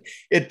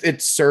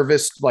it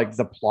serviced like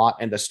the plot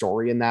and the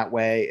story in that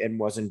way, and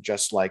wasn't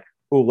just like,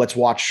 oh, let's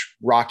watch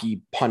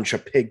Rocky punch a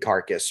pig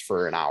carcass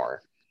for an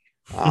hour.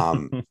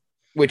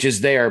 Which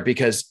is there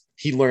because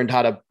he learned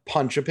how to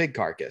punch a pig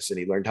carcass and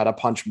he learned how to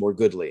punch more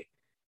goodly.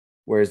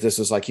 Whereas this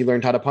is like he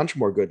learned how to punch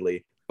more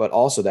goodly, but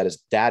also that his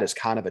dad is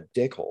kind of a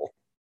dickhole.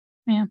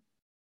 Yeah.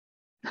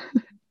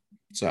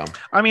 So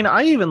I mean,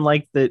 I even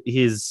like that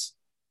his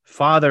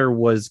father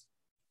was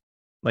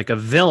like a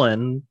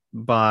villain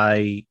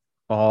by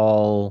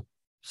all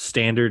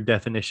standard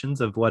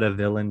definitions of what a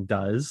villain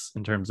does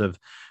in terms of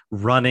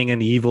running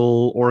an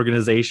evil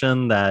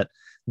organization that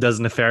does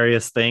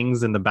nefarious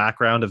things in the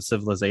background of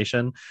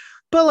civilization.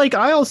 But like,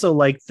 I also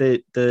like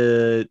that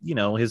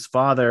his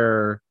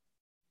father,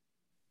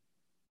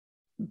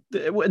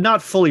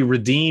 not fully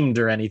redeemed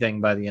or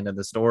anything by the end of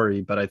the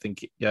story, but I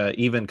think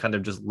even kind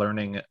of just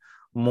learning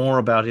more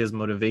about his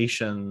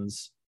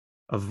motivations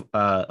of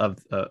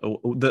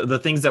the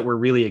things that were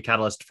really a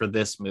catalyst for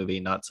this movie,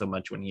 not so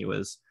much when he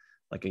was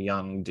like a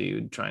young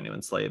dude trying to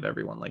enslave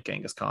everyone like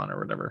Genghis Khan or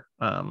whatever,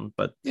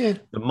 but yeah,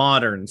 the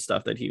modern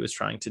stuff that he was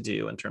trying to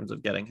do in terms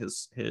of getting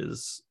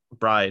his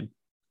bride,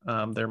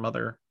 their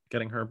mother,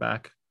 getting her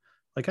back.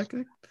 Like I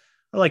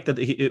like that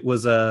it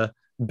was a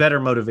better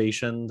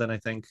motivation than I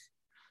think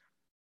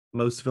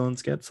most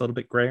villains get. It's a little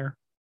bit grayer.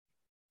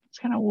 It's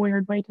kind of a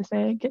weird way to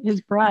say it. Get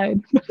his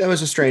bride. that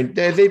was a strange.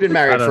 They've been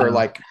married I don't for know.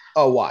 like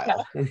a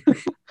while.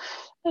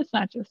 It's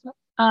not just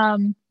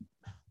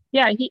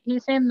yeah, he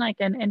seemed like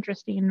an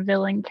interesting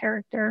villain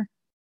character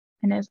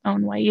in his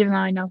own way, even though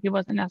I know he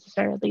wasn't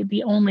necessarily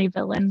the only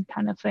villain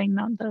kind of thing,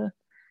 not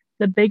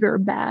the bigger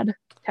bad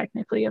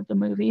technically of the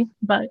movie,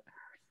 but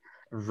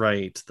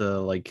Right,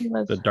 the He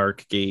was- the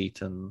Dark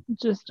Gate and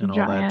just a all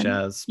that giant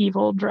jazz.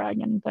 evil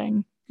dragon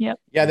thing. Yep.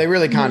 Yeah, they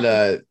really kind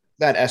of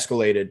that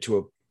escalated to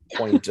a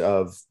point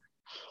of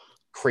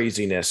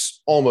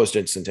craziness almost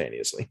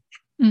instantaneously.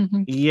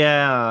 Hmm.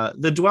 Yeah,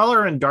 the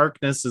Dweller in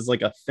Darkness is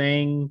like a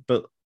thing,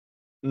 but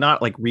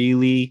not like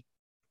really,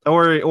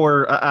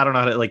 or I don't know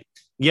how to like.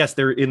 Yes,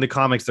 there in the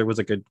comics there was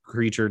like a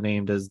creature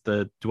named as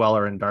the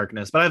Dweller in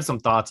Darkness, but I have some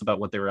thoughts about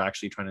what they were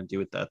actually trying to do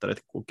with that I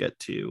think we'll get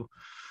to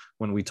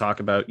when we talk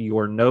about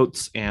your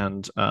notes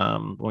and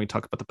when we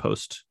talk about the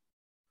post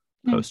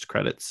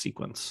credits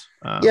sequence.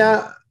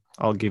 Yeah,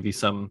 I'll give you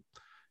some.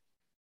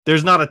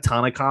 There's not a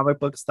ton of comic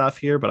book stuff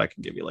here, but I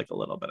can give you like a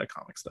little bit of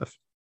comic stuff.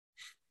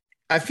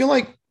 I feel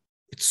like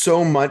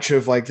so much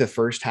of like the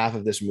first half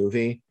of this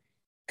movie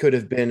could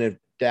have been if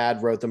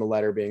dad wrote them a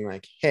letter being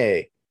like,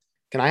 hey,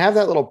 can I have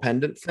that little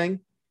pendant thing?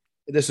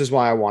 This is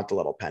why I want the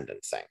little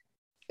pendant thing.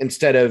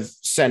 Instead of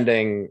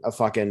sending a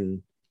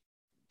fucking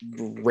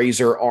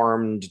razor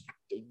armed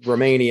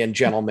Romanian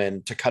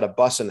gentleman to cut a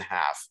bus in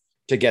half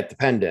to get the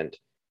pendant.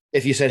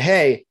 If you said,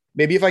 hey,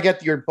 maybe if I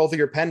get both of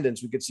your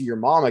pendants, we could see your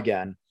mom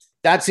again.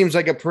 That seems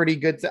like a pretty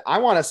good thing. I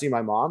want to see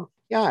my mom.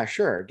 Yeah,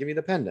 sure. Give me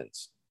the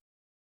pendants.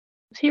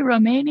 Is he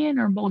Romanian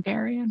or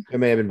Bulgarian? It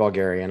may have been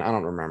Bulgarian. I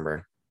don't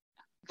remember.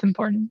 It's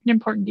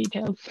important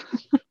details.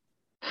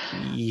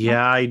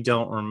 Yeah, I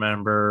don't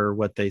remember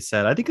what they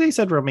said. I think they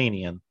said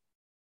Romanian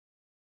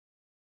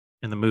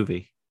in the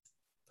movie.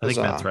 I think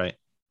that's right.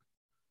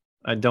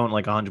 I don't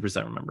like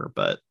 100% remember,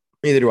 but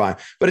neither do I.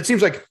 But it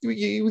seems like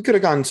we could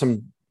have gone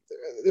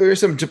there are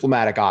some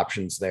diplomatic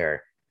options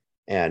there,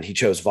 and he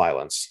chose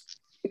violence.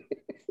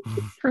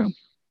 True.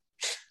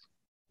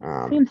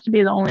 Seems to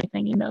be the only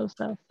thing he knows,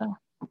 though. So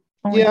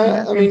only thing that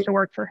I seems mean, to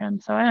work for him.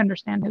 So I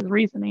understand his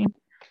reasoning.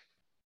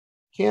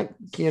 can't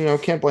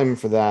blame him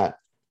for that.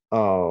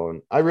 Oh,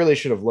 I really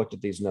should have looked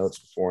at these notes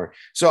before.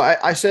 So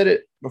I said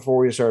it before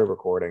we started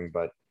recording,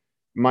 but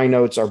my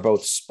notes are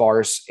both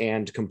sparse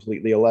and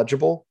completely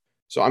illegible.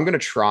 So I'm going to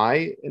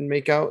try and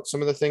make out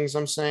some of the things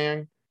I'm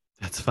saying.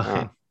 That's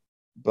fine.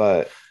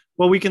 But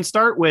well, we can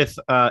start with,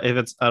 if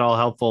it's at all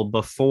helpful,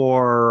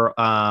 before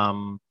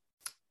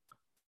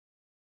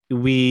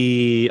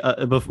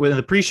before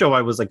the pre-show,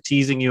 I was like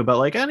teasing you about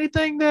like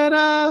anything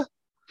that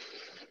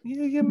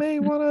you may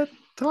want to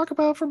talk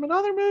about from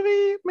another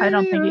movie. Maybe, I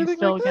don't think he's anything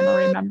still like going to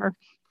that. remember.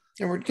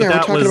 yeah, we're that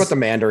talking was- about the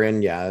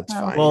Mandarin. Yeah, it's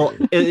Oh. fine. Well,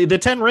 the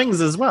 10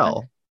 Rings as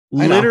well.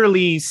 I know.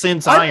 Literally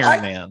since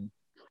Iron Man,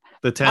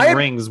 the 10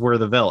 Rings were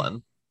the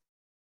villain.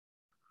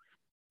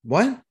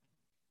 What?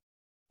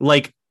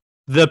 Like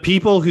the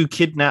people who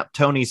kidnapped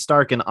Tony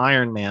Stark and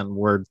Iron Man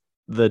were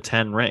the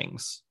 10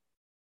 Rings.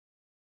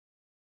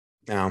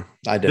 No,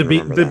 I didn't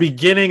remember The that.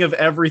 beginning of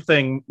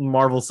everything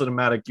Marvel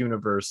Cinematic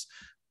Universe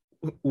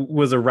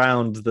was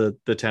around the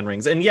 10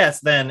 Rings. And yes,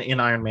 then in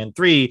Iron Man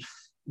 3,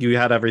 you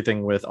had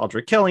everything with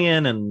Aldrich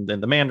Killian and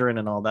the Mandarin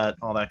and all that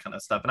kind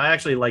of stuff. And I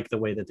actually like the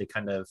way that they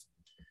kind of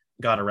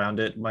got around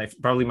it.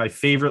 Probably my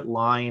favorite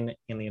line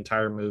in the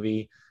entire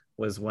movie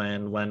was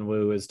when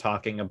Wenwu is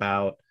talking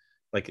about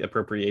like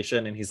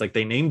appropriation, and he's like,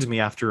 they named me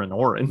after an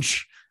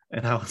orange.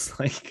 And I was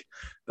like,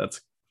 that's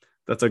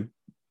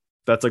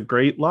a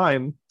great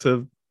line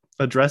to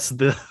address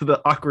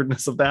the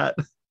awkwardness of that.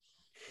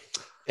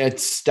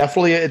 It's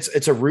definitely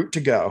it's a route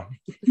to go.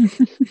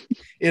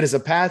 It is a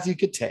path you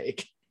could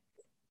take.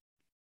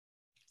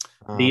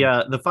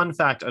 The fun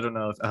fact, I don't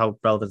know how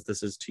relevant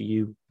this is to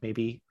you,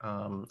 maybe.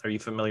 Are you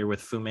familiar with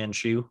Fu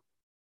Manchu?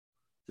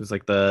 It's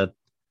like the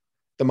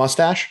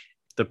mustache.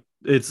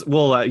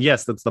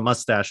 Yes, that's the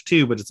mustache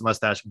too, but it's a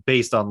mustache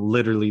based on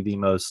literally the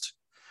most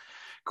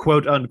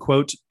quote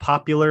unquote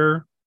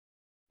popular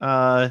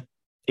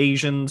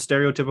Asian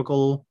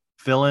stereotypical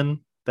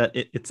villain that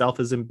it itself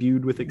is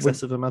imbued with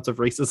excessive amounts of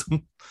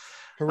racism.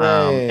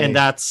 Hooray. And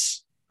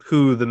that's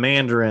who the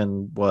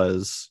Mandarin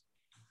was.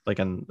 Like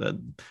in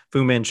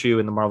Fu Manchu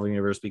in the Marvel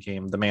Universe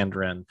became the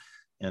Mandarin,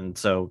 and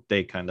so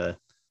they kind of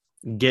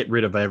get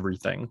rid of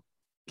everything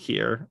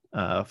here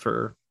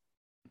for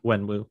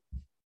Wenwu.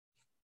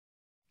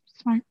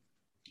 Smart.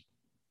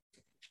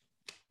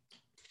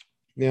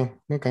 Yeah.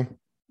 Okay.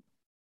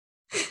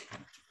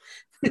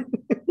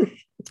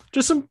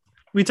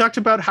 We talked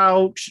about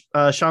how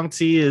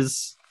Shang-Chi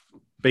is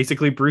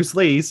basically Bruce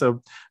Lee,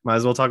 so might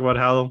as well talk about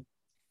how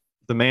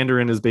the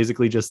Mandarin is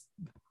basically just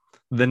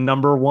the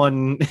number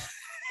one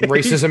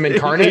Racism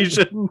incarnate.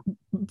 Asian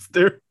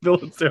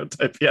villain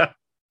stereotype. Yeah,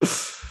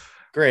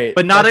 Great.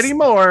 but not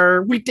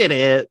anymore. We did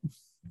it.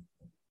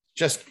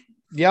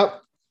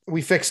 Yep,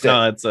 we fixed it.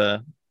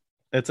 No,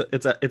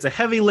 it's a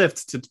heavy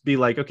lift to be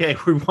like, okay,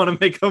 we want to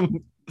make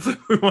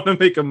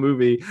a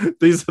movie.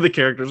 These are the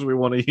characters we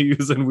want to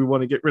use, and we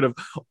want to get rid of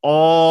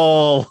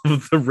all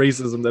of the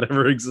racism that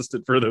ever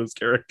existed for those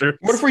characters.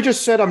 What if we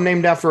just said I'm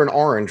named after an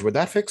orange? Would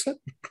that fix it?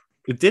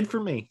 It did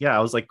for me. Yeah, I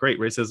was like, great,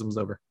 racism's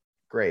over.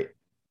 Great.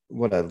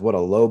 What a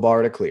low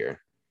bar to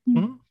clear.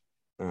 Mhm.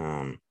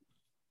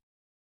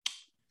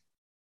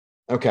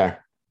 Okay.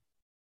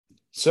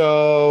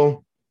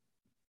 So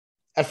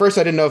at first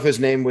I didn't know if his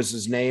name was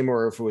his name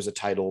or if it was a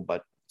title,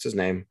 but it's his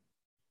name.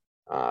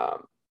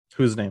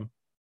 Whose name?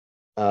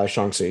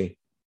 Shang-Chi.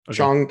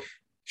 Okay.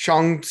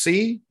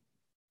 Shang-Chi?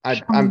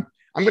 I'm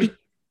gonna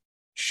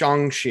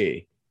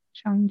Shang-Chi.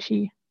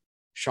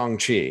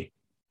 Shang-Chi.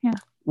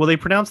 Well, they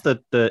pronounced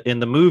the in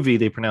the movie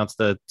they pronounced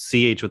the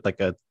CH with like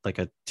a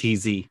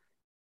TZ.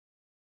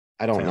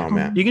 I don't know,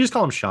 man. You can just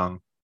call him Shang.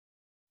 I'm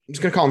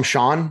just gonna call him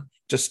Sean,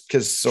 just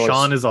because.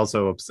 Sean is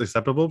also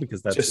acceptable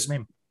because that's Just- his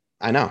name.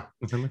 I know.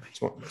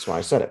 That's why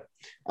I said it.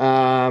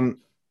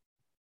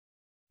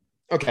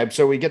 Okay,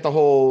 so we get the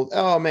whole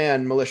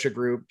militia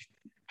group.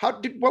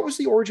 What was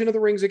the origin of the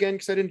rings again?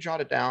 Because I didn't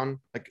jot it down.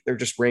 Like they're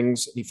just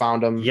rings. He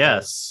found them.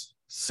 Yes.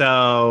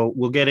 So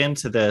we'll get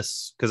into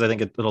this because I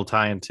think it'll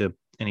tie into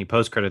any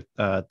post-credit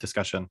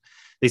discussion.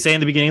 They say in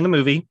the beginning of the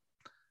movie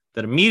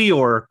that a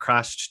meteor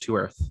crashed to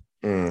Earth,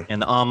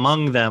 and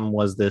among them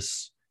was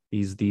these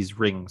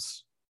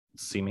rings,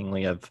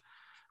 seemingly of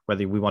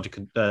whether we want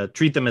to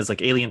treat them as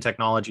like alien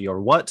technology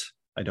or what.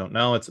 I don't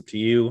know. It's up to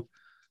you.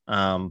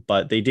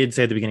 But they did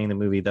say at the beginning of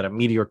the movie that a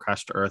meteor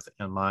crashed to Earth,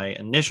 and my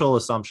initial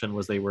assumption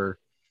was they were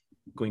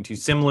going to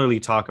similarly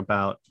talk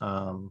about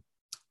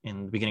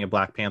in the beginning of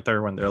Black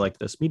Panther when they're like,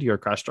 this meteor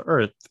crashed to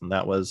Earth, and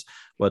that was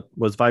what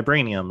was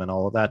vibranium and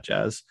all of that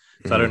jazz.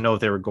 So I don't know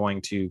if they were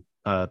going to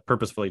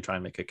purposefully try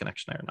and make a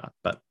connection there or not,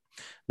 but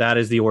that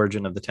is the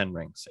origin of the 10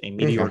 rings. A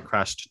meteor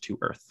crashed to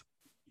Earth.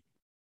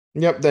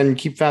 Yep. Then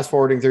keep fast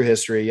forwarding through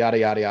history, yada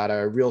yada yada.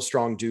 A real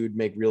strong dude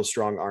make real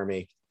strong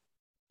army.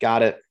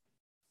 Got it.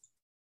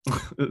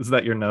 Is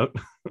that your note?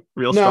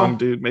 Real No. strong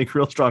dude make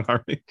real strong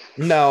army.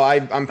 No,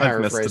 I'm I've missed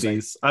paraphrasing.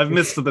 these. I've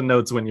missed the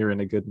notes when you're in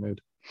a good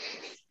mood.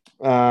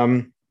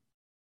 Yeah,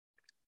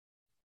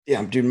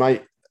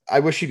 dude, I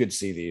wish you could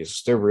see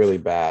these. They're really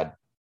bad.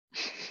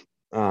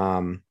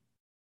 And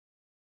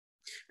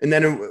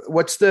then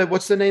what's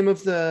the name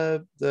of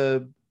the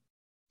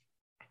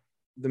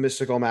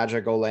mystical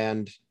magical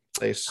land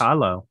place?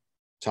 Talo.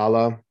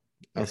 Talo.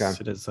 Okay. Yes,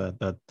 it is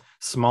the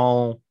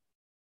small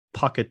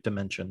pocket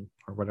dimension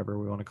or whatever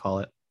we want to call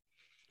it.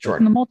 Sure.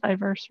 In the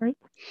multiverse, right?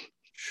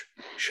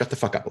 Shut the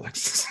fuck up,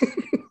 Alexis.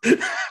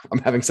 I'm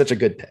having such a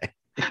good day.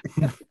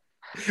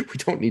 We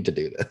don't need to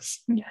do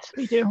this. Yes,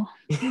 we do.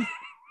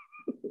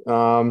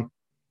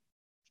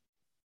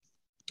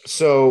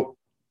 So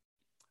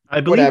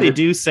I believe whatever. they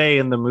do say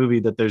in the movie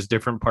that there's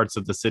different parts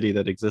of the city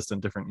that exist in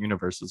different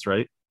universes,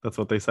 right? That's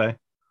what they say.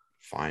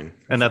 Fine.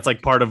 And that's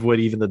like part of what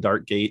even the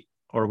Dark Gate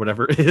or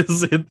whatever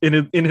is in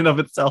and of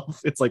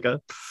itself. It's like a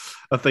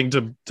thing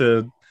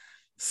to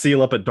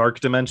seal up a dark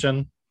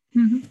dimension.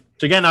 Mhm.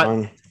 Which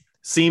again,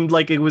 seemed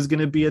like it was going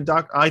to be a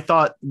doc. I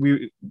thought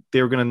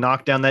they were going to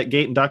knock down that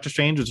gate and Doctor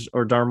Strange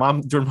or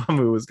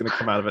Dormammu was going to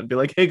come out of it and be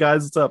like, "Hey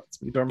guys, what's up?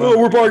 It's me, Dormammu." Oh,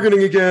 we're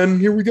bargaining again.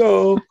 Here we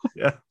go.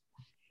 Yeah.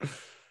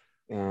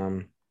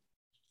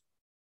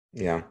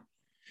 Yeah.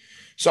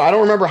 So I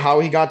don't remember how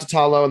he got to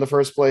Talo in the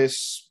first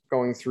place.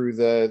 Going through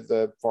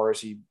the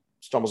forest, he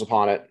stumbles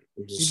upon it.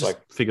 He Just just like,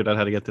 figured out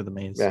how to get through the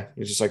maze. yeah,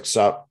 he's just like,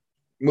 sup.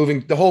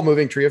 The whole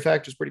moving tree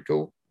effect is pretty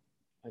cool.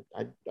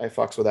 I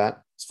fucks with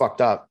that. It's fucked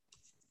up.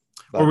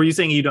 Or were you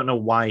saying you don't know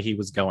why he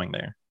was going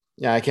there?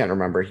 Yeah, I can't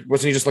remember.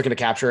 Wasn't he just looking to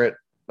capture it?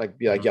 Like,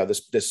 be like, yeah,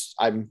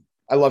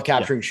 I love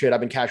capturing shit. I've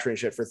been capturing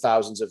shit for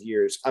thousands of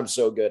years. I'm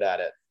so good at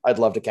it. I'd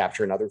love to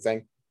capture another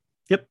thing.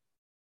 Yep.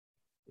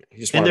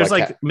 And there's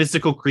like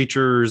mystical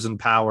creatures and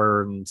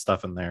power and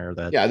stuff in there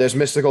that. Yeah, there's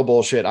mystical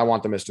bullshit. I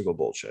want the mystical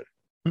bullshit.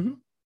 Mm-hmm.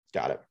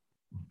 Got it.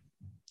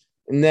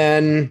 And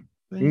then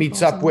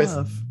meets up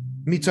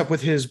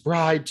with his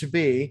bride to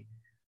be.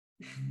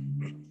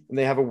 And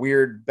they have a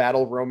weird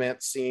battle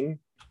romance scene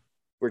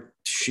where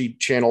she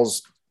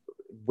channels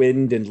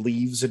wind and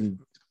leaves and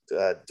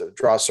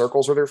draws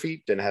circles with her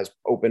feet and has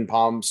open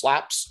palm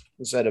slaps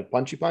instead of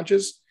punchy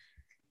punches.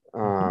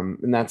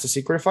 And that's the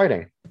secret of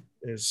fighting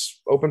is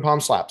open palm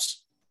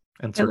slaps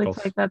and It circles.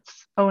 looks like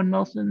that's Owen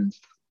Wilson's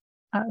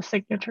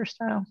signature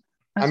style.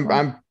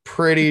 I'm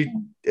pretty.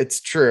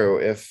 It's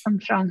true. From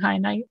Shanghai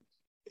Night.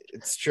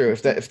 It's true.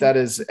 If that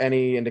is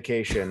any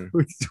indication.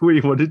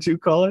 Wait, what did you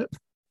call it?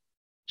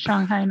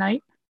 Shanghai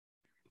Night.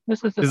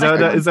 This is the Is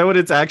second that what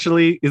it's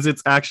actually? Is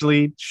it's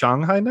actually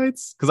Shanghai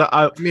Nights? Because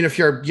I mean, if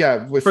you're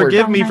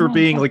forgive me for Shanghai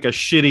being Nights. like a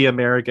shitty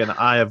American.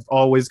 I have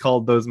always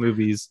called those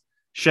movies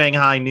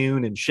Shanghai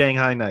Noon and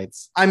Shanghai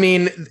Nights. I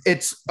mean,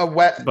 it's a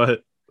wet.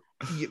 But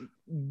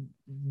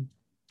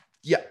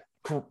yeah.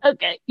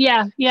 Okay.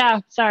 Yeah.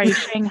 Sorry,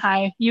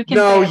 Shanghai. You can.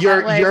 No, say it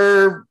that way.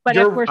 you're. But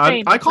you're if we're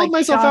saying I it's called like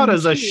myself out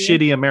as a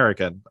Shang-Chi, shitty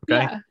American.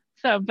 Okay. Yeah.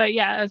 So, but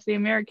yeah, as the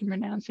American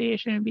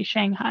pronunciation would be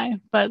Shanghai.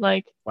 But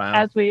like,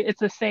 Wow. it's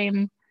the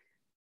same.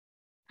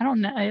 I don't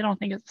know. I don't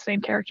think it's the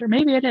same character.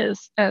 Maybe it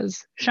is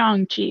as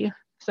Shang-Chi.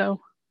 So,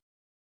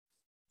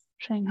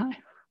 Shanghai.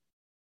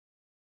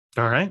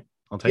 All right.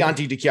 I'll take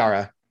Yanti de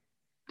Chiara.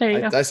 There you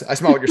go. I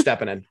smell what you're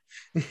stepping in.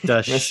 it.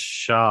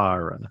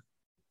 Dashara.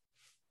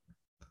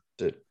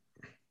 Dude.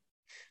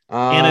 In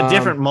a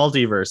different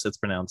multiverse, it's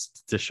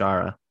pronounced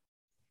Dashara.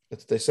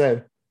 That's what they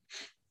say.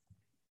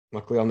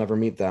 Luckily, I'll never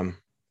meet them.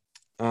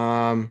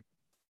 So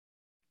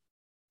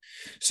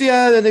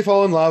yeah, then they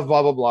fall in love,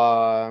 blah, blah,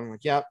 blah. I'm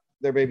like, yeah,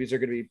 their babies are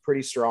going to be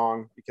pretty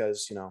strong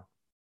because,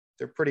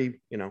 they're pretty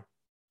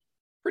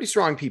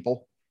strong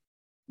people.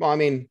 Well, I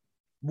mean,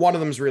 one of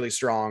them's really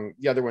strong.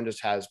 The other one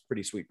just has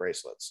pretty sweet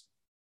bracelets.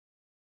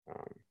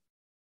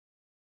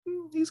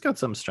 He's got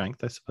some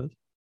strength, I suppose.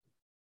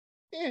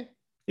 Eh,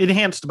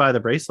 Enhanced by the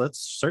bracelets,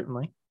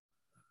 certainly.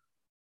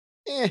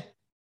 Okay.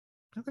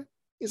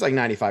 He's like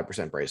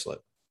 95% bracelet.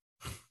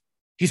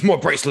 He's more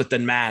bracelet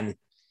than man.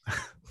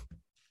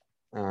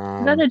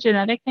 Is that a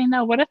genetic thing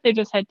though? What if they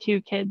just had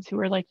two kids who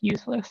were like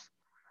useless?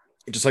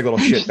 Just like little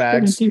shit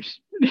bags. Just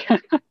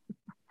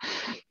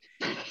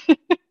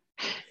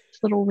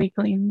little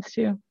weaklings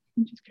too.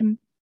 He just couldn't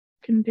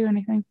do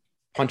anything.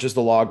 Punches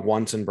the log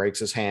once and breaks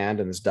his hand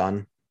and is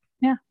done.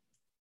 Yeah.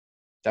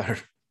 That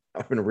would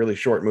have been a really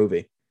short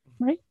movie.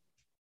 Right.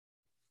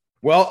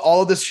 Well,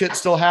 all of this shit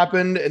still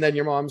happened, and then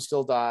your mom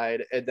still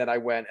died, and then I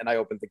went and I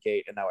opened the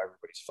gate, and now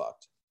everybody's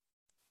fucked.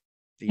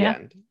 The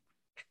end.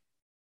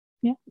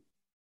 Yeah.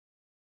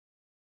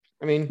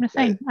 I mean, I'm just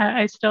saying,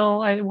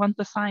 I want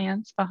the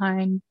science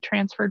behind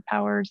transferred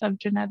powers of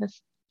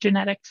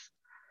genetics,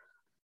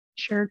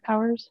 shared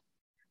powers.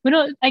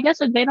 I guess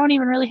they don't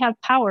even really have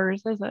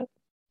powers, is it?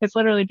 It's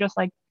literally just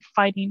like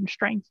fighting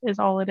strength is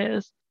all it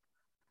is.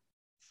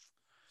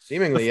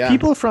 seemingly, yeah.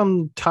 People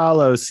from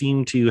Talo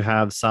seem to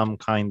have some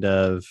kind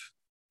of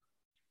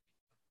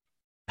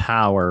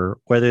power,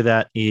 whether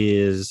that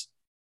is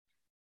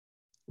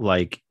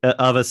like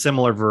of a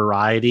similar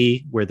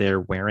variety where they're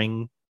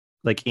wearing,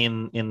 like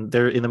in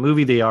the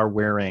movie they are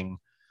wearing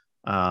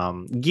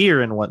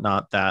gear and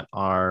whatnot that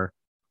are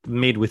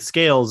made with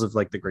scales of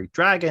like the great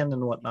dragon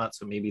and whatnot.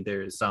 So maybe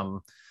there is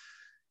some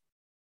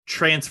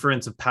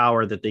transference of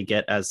power that they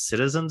get as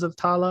citizens of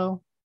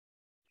Talo.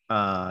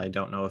 I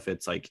don't know if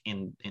it's like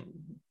in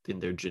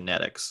their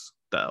genetics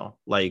though.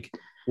 Like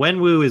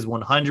Wenwu is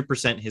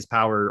 100% his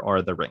power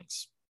are the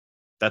rings.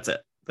 That's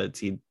it. That's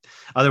he.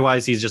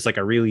 Otherwise, he's just like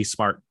a really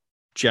smart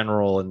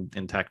general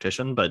and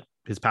tactician, but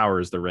his power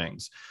is the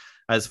rings.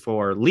 As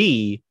for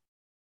Lee,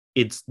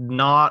 it's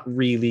not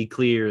really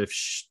clear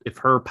if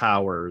her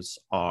powers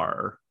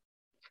are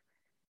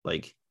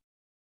like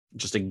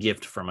just a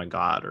gift from a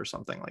god or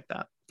something like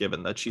that,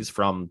 given that she's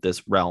from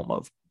this realm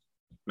of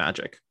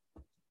magic.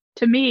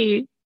 To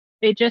me,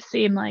 it just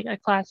seemed like a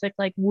classic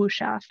like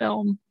wuxia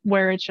film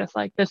where it's just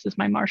like, this is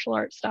my martial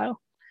arts style,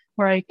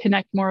 where I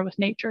connect more with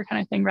nature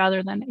kind of thing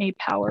rather than a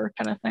power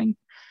kind of thing.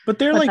 But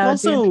they're like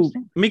also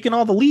making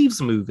all the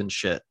leaves move and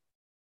shit.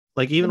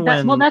 Like even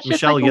when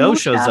Michelle Yeoh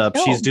shows up,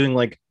 she's doing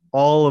like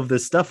all of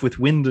this stuff with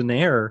wind and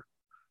air.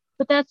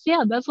 But that's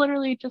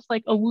literally just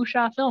like a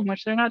wuxia film,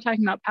 which they're not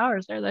talking about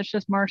powers there. That's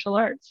just martial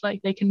arts.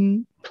 Like they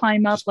can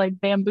climb up like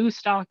bamboo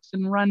stalks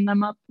and run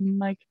them up and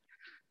like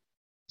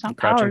it's not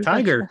Crouching powers.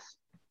 Tiger.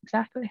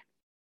 Exactly.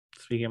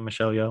 Speaking of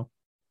Michelle Yeoh.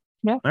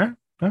 Yeah. All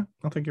right.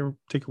 I'll take your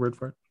word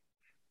for it.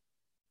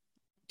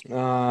 So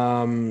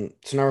now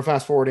we're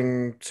fast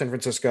forwarding San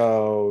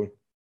Francisco.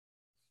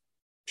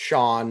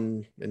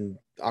 Sean and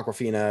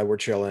Aquafina, we're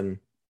chilling,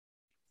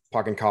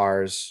 parking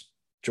cars,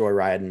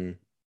 joyriding,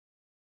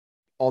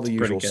 all the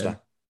usual stuff.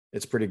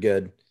 It's pretty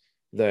good.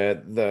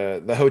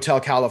 The Hotel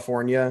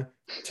California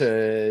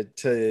to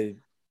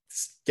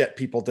get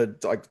people to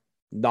like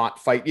not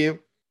fight you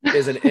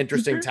is an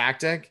interesting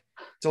tactic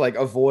to like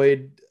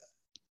avoid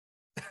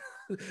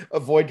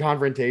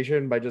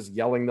confrontation by just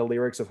yelling the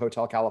lyrics of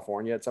Hotel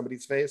California at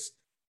somebody's face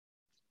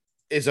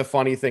is a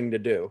funny thing to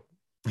do.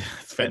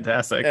 It's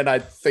fantastic. And I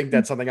think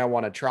that's something I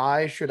want to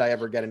try should I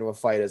ever get into a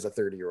fight as a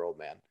 30-year-old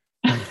man.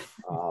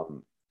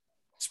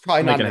 It's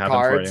probably not in the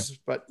cards,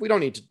 but we don't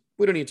need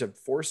to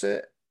force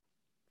it.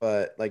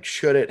 But like,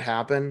 should it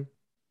happen,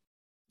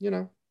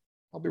 I'll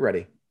be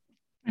ready.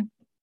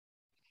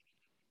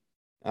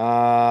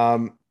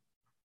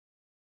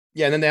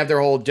 Yeah, and then they have their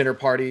whole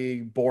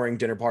boring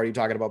dinner party,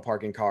 talking about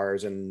parking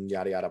cars and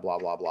yada yada blah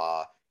blah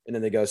blah. And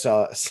then they go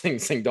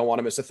sing "Don't Want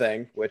to Miss a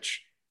Thing,"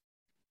 which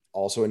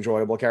also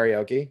enjoyable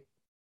karaoke.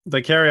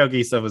 The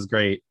karaoke stuff was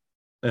great,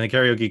 and the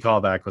karaoke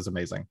callback was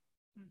amazing.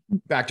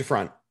 Back to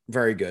front,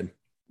 very good.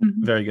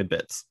 Very good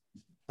bits.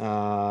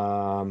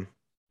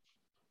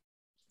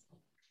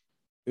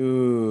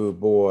 Ooh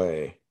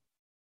boy.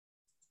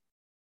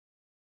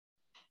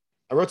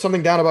 I wrote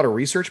something down about a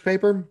research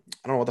paper.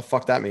 I don't know what the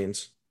fuck that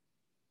means.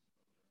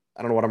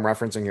 I don't know what I'm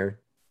referencing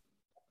here.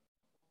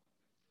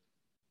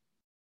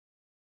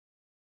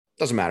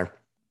 Doesn't matter.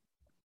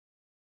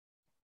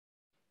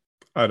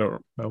 I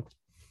don't know.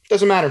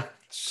 Doesn't matter.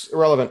 It's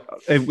irrelevant.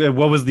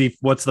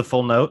 What's the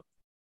full note?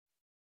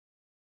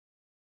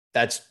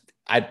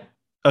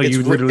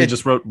 You literally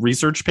just wrote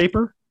research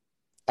paper?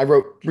 I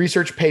wrote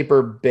research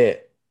paper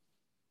bit.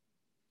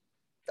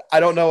 I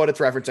don't know what it's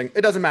referencing.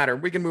 It doesn't matter.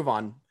 We can move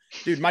on.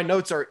 Dude, my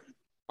notes are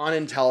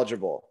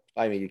unintelligible.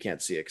 I mean, you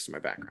can't see it because of my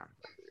background.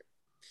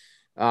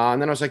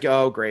 And then I was like,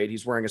 oh, great.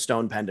 He's wearing a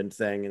stone pendant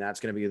thing, and that's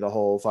going to be the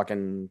whole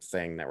fucking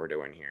thing that we're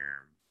doing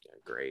here. Yeah,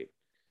 great.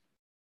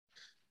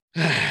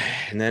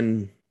 And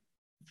then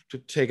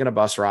taking a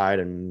bus ride,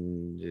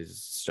 and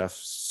his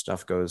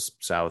stuff goes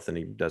south, and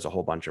he does a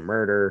whole bunch of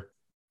murder.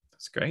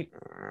 That's great.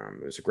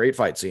 It was a great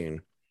fight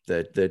scene.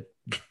 The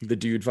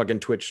dude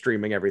fucking Twitch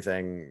streaming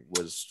everything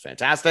was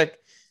fantastic.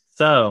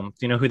 So,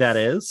 do you know who that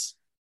is?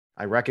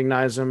 I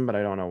recognize him, but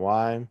I don't know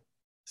why.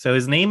 So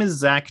his name is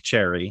Zach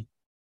Cherry.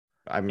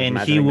 I'm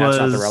imagining that's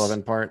not the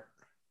relevant part.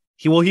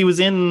 He was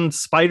in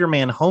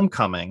Spider-Man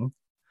Homecoming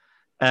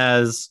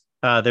as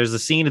there's a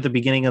scene at the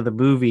beginning of the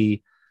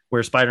movie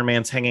where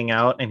Spider-Man's hanging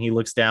out and he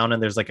looks down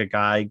and there's like a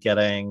guy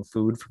getting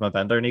food from a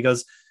vendor and he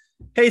goes,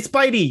 "Hey,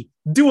 Spidey,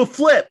 do a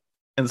flip."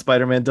 And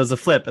Spider-Man does a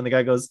flip and the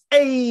guy goes,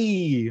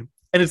 "Hey."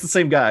 And it's the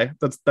same guy.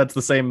 That's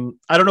the same.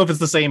 I don't know if it's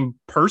the same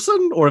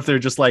person or if they're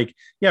just like,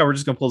 yeah, we're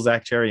just going to pull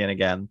Zach Cherry in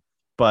again.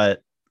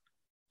 But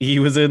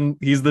he's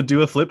the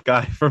do a flip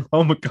guy from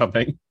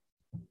Homecoming.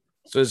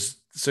 So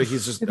he's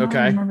just okay.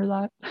 I remember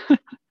that.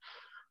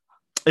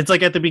 It's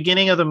like at the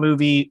beginning of the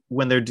movie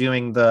when they're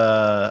doing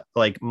the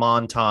like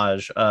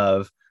montage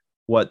of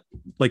what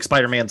like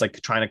Spider-Man's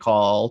like trying to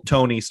call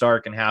Tony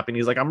Stark and Happy. And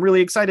he's like, I'm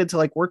really excited to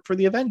like work for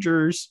the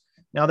Avengers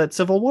now that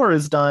Civil War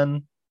is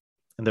done.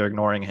 And they're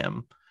ignoring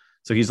him.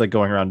 So he's like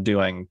going around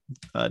doing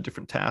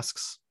different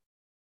tasks,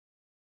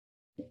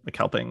 like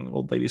helping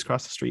old ladies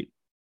cross the street.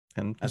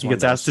 And he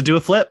gets asked to do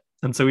a flip.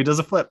 And so he does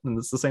a flip and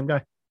it's the same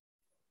guy.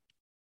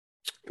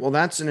 Well,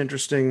 that's an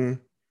interesting.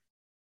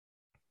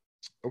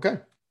 Okay.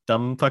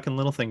 Dumb fucking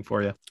little thing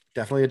for you.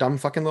 Definitely a dumb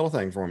fucking little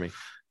thing for me.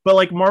 But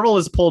like Marvel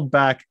has pulled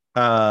back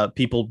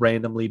people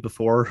randomly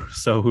before.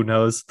 So who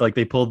knows? Like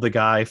they pulled the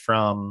guy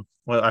from,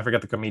 well, I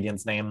forgot the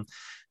comedian's name.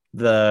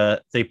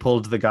 They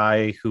pulled the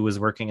guy who was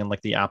working in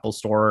like the Apple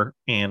store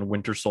and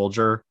Winter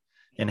Soldier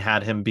and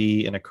had him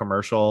be in a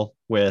commercial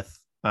with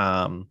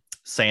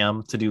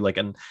Sam to do like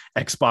an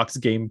Xbox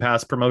Game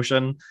Pass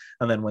promotion,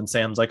 and then when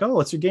Sam's like, "Oh,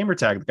 what's your gamer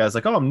tag?" the guy's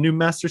like, "Oh, I'm New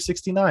Master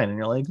 69," and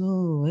you're like,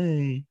 "Oh,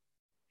 hey." You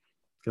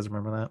guys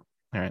remember that?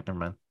 All right, never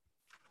mind.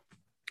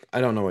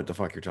 I don't know what the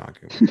fuck you're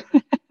talking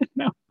about.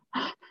 No.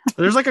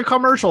 There's like a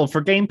commercial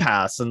for Game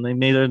Pass, and they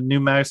made a New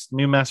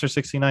Master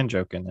 69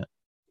 joke in it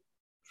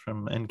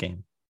from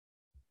Endgame.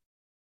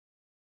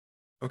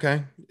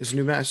 Okay. Is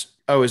New Master?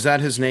 Oh, is that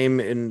his name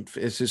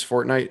is his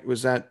Fortnite?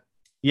 Was that?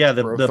 Yeah,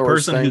 the Thor's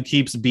person who thing?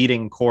 keeps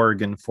beating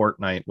Korg in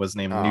Fortnite was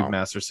named Oh. New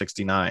Master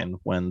 69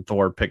 when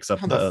Thor picks up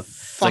How the fuck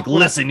it's like, would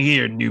I- listen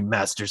here, New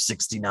Master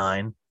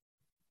 69.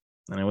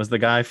 And it was the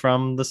guy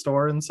from the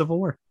store in Civil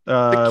War.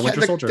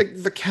 Winter Soldier.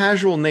 The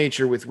casual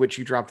nature with which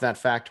you dropped that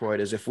factoid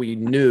is if we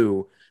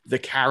knew the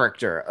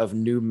character of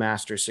New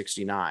Master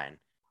 69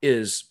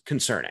 is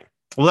concerning.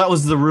 Well, that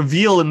was the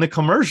reveal in the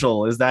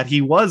commercial, is that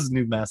he was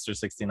New Master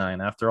 69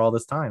 after all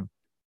this time.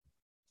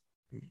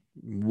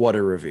 What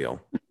a reveal.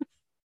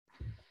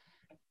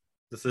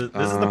 This is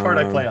the part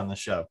I play on the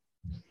show.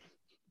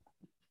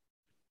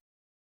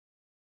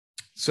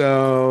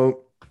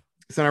 So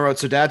then I wrote,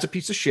 so dad's a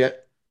piece of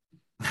shit.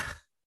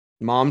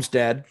 Mom's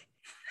dead.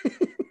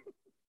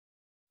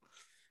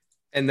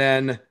 And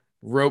then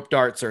rope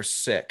darts are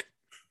sick.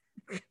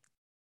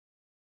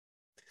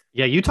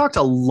 Yeah, you talked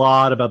a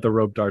lot about the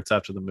rope darts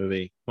after the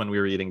movie when we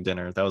were eating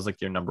dinner. That was like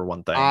your number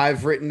one thing.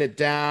 I've written it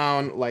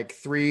down like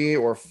 3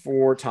 or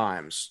 4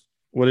 times.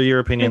 What are your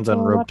opinions on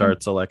Cool rope weapon.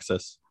 darts,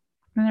 Alexis?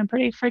 And they're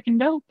pretty freaking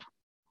dope.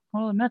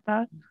 I'll admit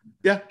that.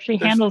 Yeah. She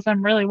there's- handles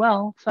them really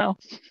well. So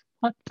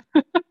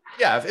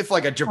Yeah, if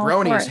like a for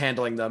jabroni is it.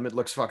 handling them, it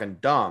looks fucking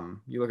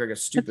dumb. You look like a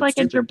stupid, it's like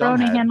a stupid jabroni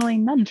dumbhead.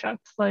 handling nunchucks.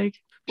 Like,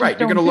 just Right,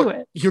 you're don't gonna do look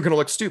it. you're gonna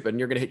look stupid and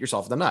you're gonna hit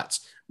yourself in the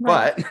nuts.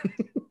 Right. But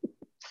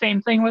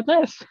Same thing with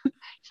this,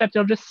 except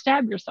you'll just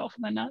stab yourself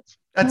in the nuts.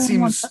 that No one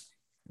wants seems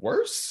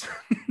worse.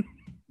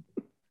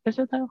 Is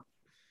it though?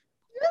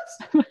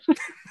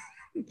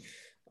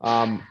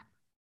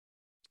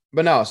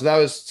 But no,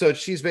 so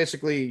she's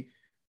basically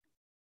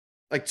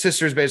like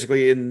sister's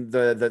basically in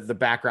the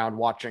background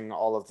watching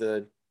all of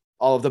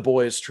the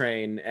boys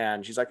train,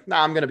 and she's like,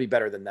 nah, I'm gonna be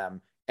better than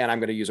them, and I'm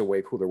gonna use a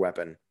way cooler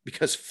weapon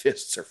because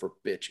fists are for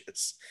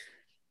bitches.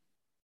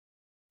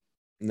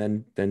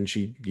 And then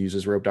she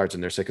uses rope darts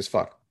and they're sick as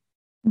fuck.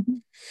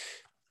 Mhm.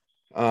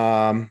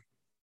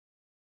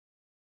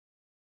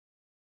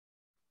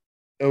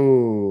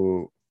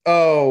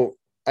 Oh,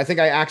 I think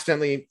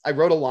I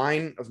wrote a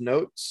line of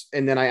notes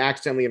and then I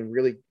accidentally in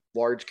really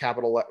large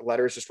capital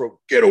letters just wrote,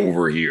 "Get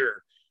over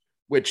here,"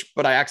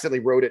 but I accidentally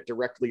wrote it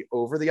directly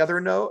over the other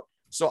note.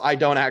 So I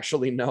don't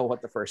actually know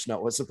what the first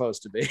note was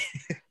supposed to be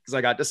because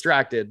I got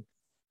distracted.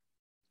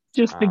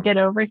 Just to Um, get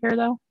over here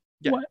though.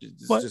 Yeah. What?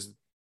 It's What? just,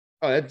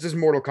 it's just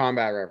Mortal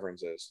Kombat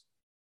references.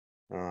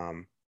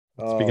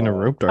 Speaking of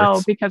rope Oh,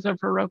 darts, because of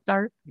her rope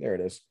dart there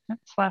it is.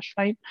 /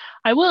 fight.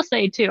 I will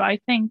say too, I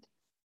think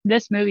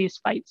this movie's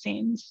fight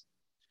scenes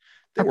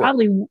They are were,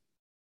 probably,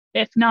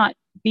 if not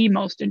the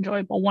most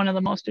enjoyable, one of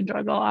the most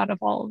enjoyable out of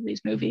all of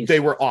these movies. they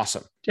were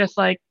awesome. Just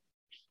like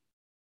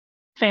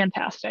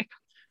fantastic.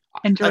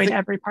 I Enjoyed think-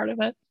 every part of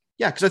it.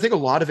 Yeah, because I think a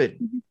lot of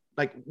it, Mhm.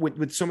 like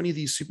with so many of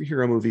these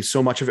superhero movies,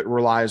 so much of it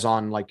relies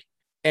on like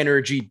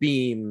energy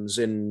beams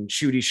and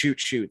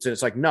shoots. And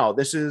it's like, no,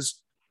 this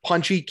is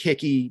punchy,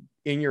 kicky,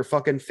 in your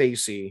fucking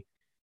facey.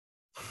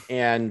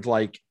 And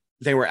like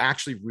they were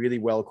actually really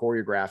well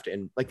choreographed.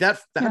 And like that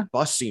Yeah.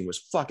 bus scene was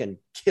fucking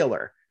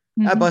killer.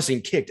 That Mhm. bus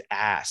scene kicked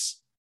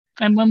ass.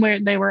 And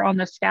when they were on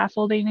the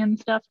scaffolding and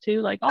stuff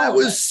too, like That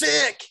was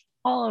sick.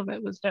 all of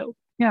it was dope.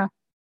 Yeah.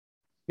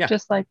 Yeah.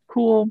 Just like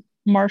cool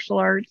martial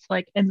arts,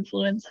 like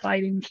influence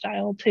fighting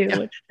style too, Yeah.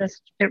 which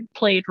just it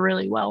played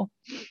really well.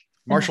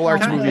 Martial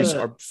arts Kinda- movies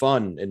are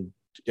fun and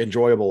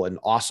enjoyable and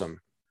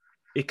awesome.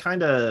 it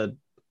kind of,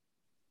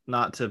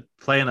 not to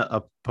play an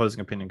opposing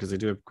opinion because I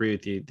do agree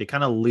with you, they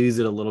kind of lose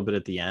it a little bit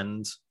at the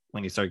end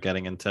when you start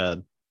getting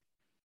into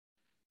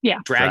Yeah.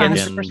 Dragons.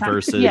 dragon 100%.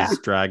 versus Yeah.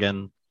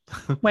 dragon.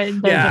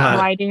 When they're Yeah.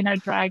 just riding a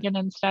dragon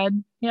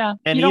instead. Yeah.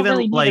 And you don't even,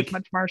 really need like- as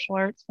much martial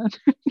arts.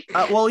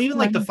 Well, even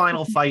like the Right.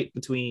 final fight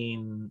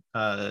between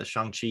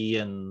Shang-Chi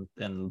and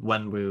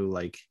Wenwu,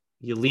 like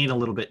you lean a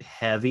little bit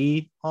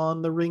heavy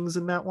on the rings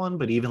in that one,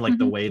 but even like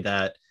the Mhm. way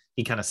that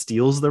he kind of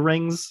steals the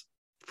rings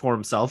for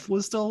himself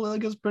was still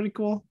like was pretty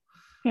cool.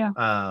 Yeah.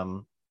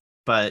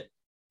 But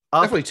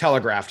up Definitely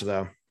telegraphed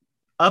though.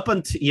 up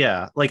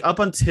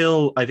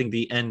until I think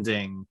the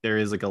ending, there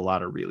is like a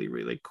lot of really,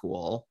 really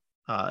cool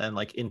and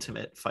like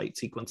intimate fight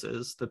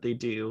sequences that they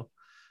do,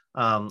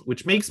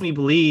 which makes me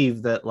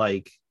believe that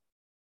like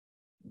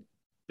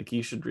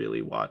you should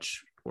really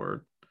watch,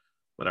 or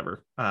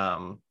whatever.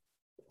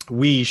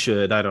 We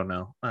should, I don't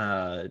know.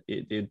 I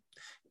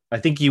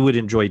think you would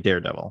enjoy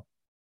Daredevil,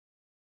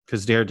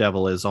 because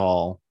Daredevil is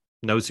all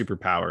no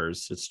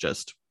superpowers. It's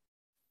just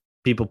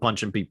people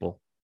punching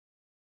people.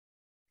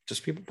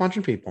 Just people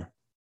punching people.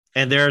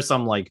 And there are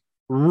some like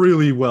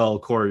really well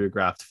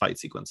choreographed fight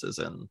sequences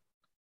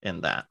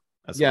in that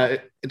as Yeah, well.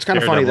 it's kind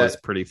of funny Daredevil is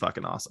that pretty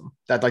fucking awesome.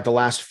 like the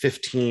last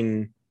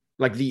 15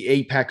 like the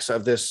apex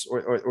of this,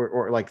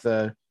 or like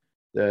the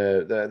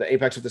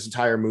apex of this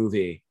entire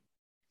movie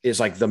is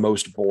like the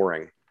most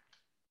boring.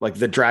 Like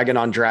the dragon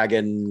on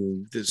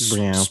dragon, this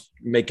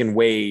making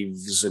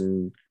waves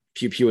and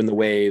pew pew in the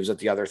waves at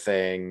the other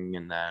thing,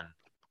 and then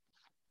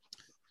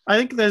I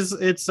think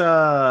it's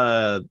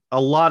a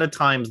lot of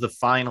times the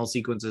final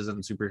sequences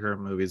in superhero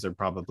movies are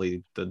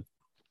probably the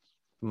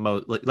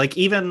most like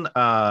even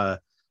I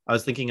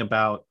was thinking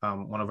about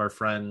one of our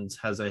friends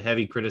has a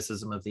heavy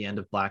criticism of the end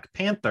of Black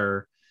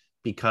Panther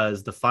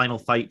because the final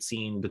fight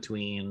scene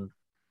between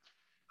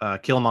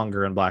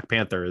Killmonger and Black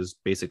Panther is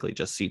basically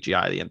just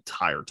CGI the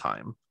entire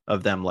time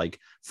of them like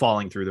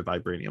falling through the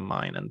vibranium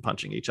mine and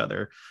punching each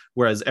other.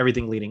 Whereas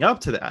everything leading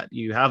up to that,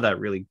 you have that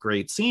really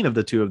great scene of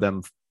the two of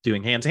them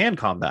doing hand-to-hand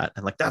combat,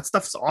 and like that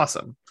stuff's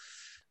awesome.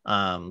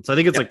 So I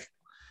think it's like,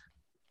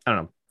 I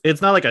don't know,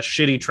 it's not like a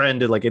shitty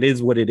trend. Like it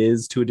is what it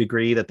is to a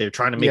degree that they're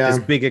trying to make this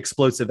big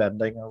explosive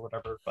ending or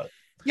whatever. But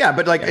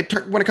like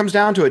when it comes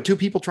down to it, two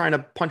people trying to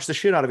punch the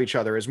shit out of each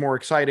other is more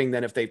exciting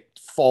than if they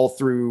fall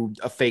through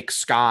a fake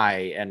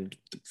sky and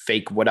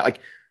fake what like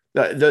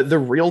the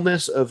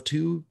realness of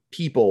two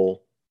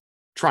people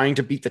trying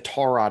to beat the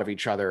tar out of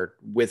each other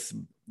with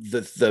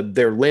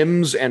their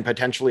limbs and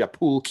potentially a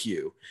pool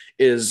cue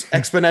is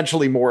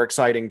exponentially more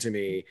exciting to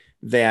me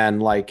than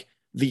like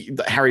the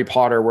Harry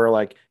Potter where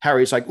like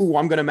Harry's like, "Ooh,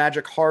 I'm gonna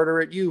magic harder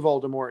at you,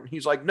 Voldemort," and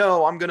he's like,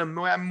 "No, I'm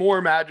gonna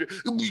more magic."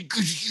 It's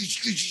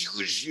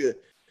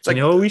like,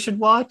 you know what we should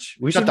watch?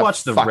 We should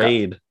watch The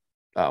Raid.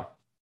 Oh,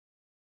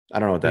 I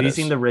don't know what that is. Have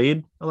you seen The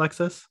Raid,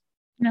 Alexis?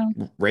 No.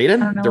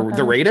 Raiden?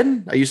 The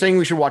Raiden? Are you saying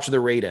we should watch The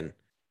Raiden?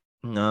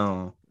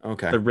 No.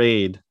 Okay. The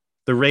Raid.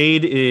 The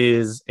Raid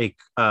is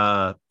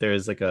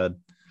there's like a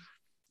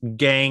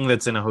gang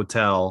that's in a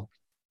hotel,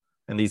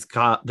 and this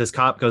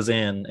cop goes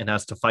in and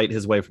has to fight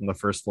his way from the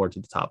first floor to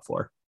the top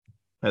floor.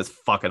 That's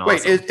fucking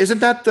awesome. Wait,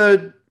 isn't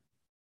that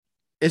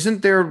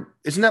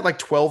like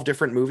 12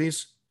 different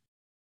movies?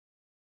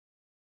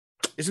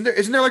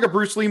 Isn't there like a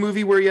Bruce Lee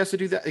movie where he has to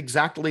do that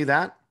exactly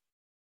that?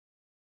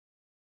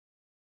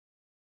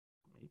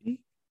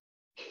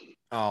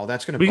 Oh,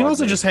 that's gonna. We can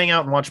also just hang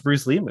out and watch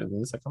Bruce Lee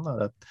movies. Like I'm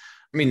not. I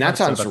mean, that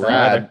sounds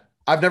rad.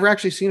 I've never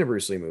actually seen a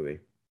Bruce Lee movie.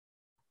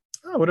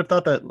 I would have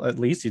thought that at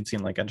least you'd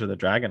seen like Enter the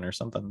Dragon or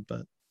something,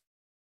 but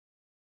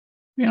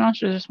you can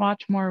also just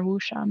watch more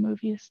wuxia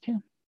movies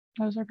too.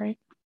 Those are great.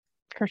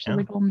 Curse of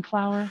the Golden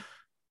Flower.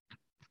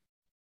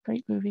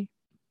 Great movie.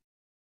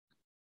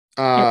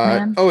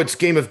 It's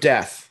Game of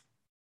Death.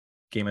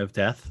 Game of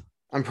Death.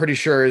 I'm pretty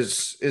sure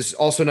is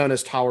also known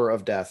as Tower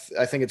of Death.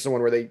 I think it's the one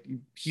where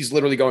he's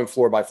literally going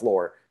floor by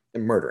floor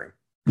and murdering,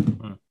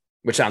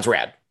 which sounds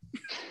rad.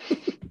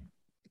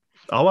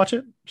 I'll watch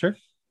it. Sure.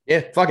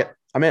 Yeah, fuck it.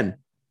 I'm in.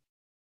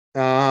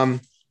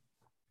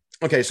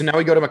 Okay, so now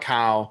we go to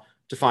Macau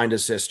to find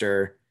his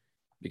sister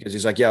because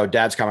he's like, "Yo,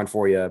 Dad's coming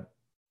for you.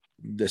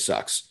 This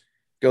sucks."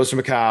 Goes to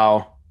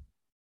Macau.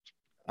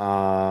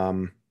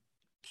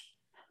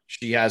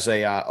 She has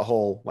a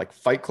whole like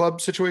Fight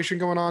Club situation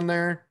going on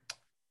there.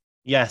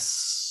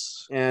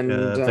 Yes, and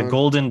the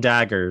Golden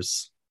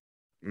Daggers.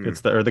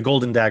 It's the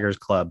Golden Daggers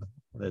Club.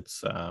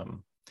 It's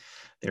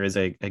there is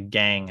a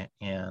gang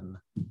in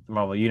the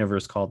Marvel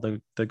Universe called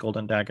the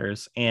Golden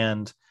Daggers,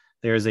 and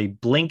there's a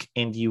blink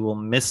and you will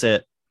miss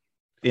it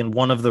in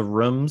one of the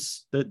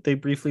rooms that they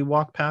briefly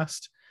walk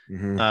past.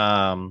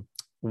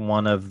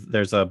 Mm-hmm.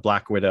 There's a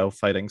Black Widow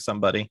fighting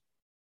somebody.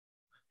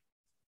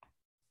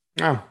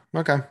 Oh,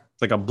 okay.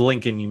 It's like a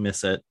blink and you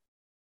miss it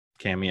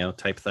cameo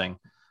type thing.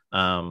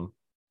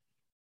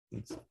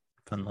 It's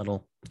fun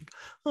little.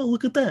 Oh,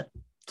 look at that!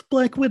 It's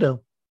Black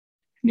Widow.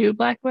 New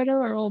Black Widow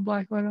or old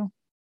Black Widow?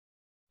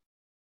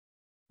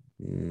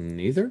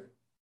 Neither.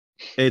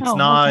 It's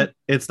not. Okay.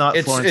 It's not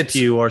Florence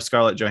Pugh or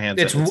Scarlett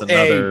Johansson.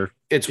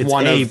 It's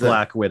one of the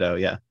Black Widow.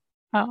 Yeah.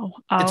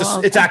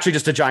 It's actually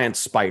just a giant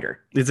spider.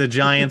 It's a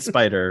giant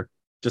spider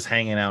just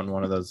hanging out in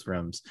one of those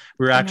rooms.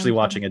 We were actually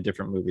watching a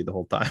different movie the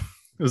whole time.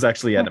 It was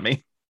actually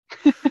Enemy.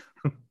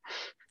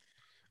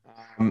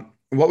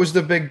 What was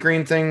the big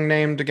green thing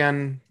named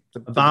again?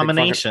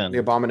 Abomination. The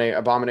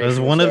Abomination. It was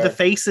one of the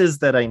faces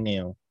that I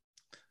knew.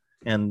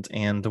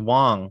 And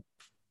Wong,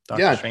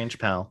 Doctor Strange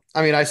pal.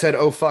 I mean, I said,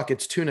 "Oh fuck,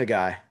 it's Tuna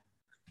Guy."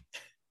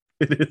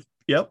 It is.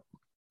 Yep,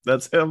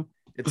 that's him.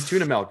 It's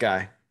Tuna Melt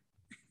Guy.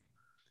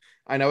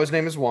 I know his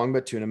name is Wong,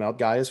 but Tuna Melt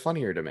Guy is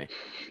funnier to me.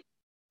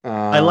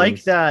 I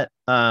like that.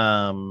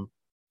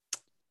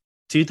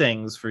 Two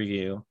things for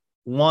you.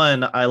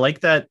 One, I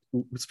like that.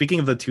 Speaking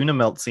of the tuna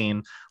melt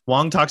scene,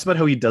 Wong talks about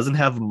how he doesn't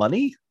have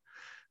money,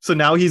 so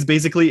now he's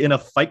basically in a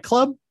fight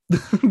club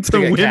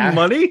to win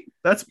money.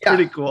 That's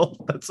pretty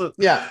cool.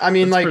 I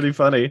mean, like, pretty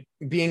funny.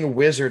 Being a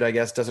wizard, I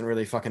guess, doesn't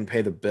really fucking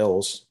pay the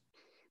bills.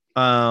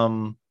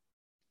 The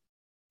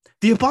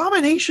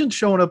Abomination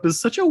showing up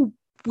is such a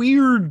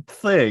weird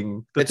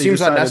thing that it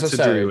seems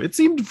unnecessary. To do. It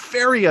seemed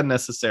very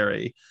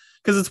unnecessary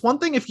because it's one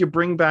thing if you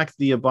bring back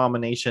the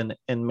Abomination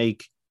and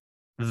make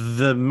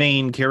the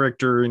main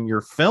character in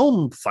your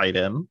film fight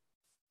him,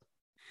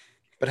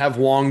 But have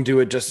Wong do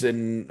it just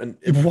in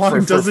If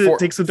Wong does it, it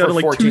takes him down to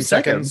like 14 2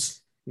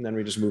 seconds. And then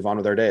we just move on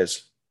with our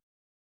days.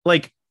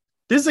 Like,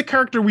 this is a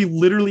character we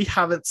literally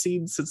haven't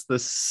seen since the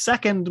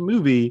second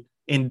movie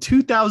in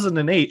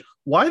 2008.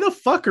 Why the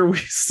fuck are we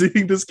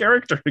seeing this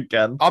character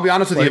again? I'll be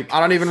honest with you. I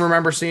don't even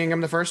remember seeing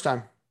him the first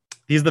time.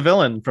 He's the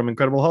villain from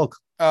Incredible Hulk.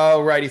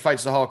 Oh, right. He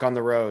fights the Hulk on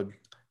the road.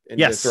 And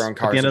Yes, they're throwing at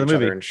cars the end at of each the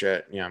other movie. and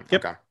shit. Yeah.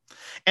 Yep. Okay.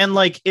 And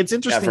like, it's Yeah, I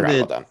interesting forgot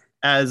that about that.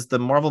 as the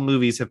Marvel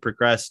movies have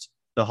progressed,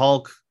 the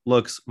Hulk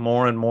looks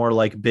more and more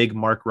like big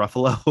Mark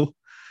Ruffalo.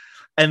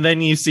 And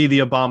then you see the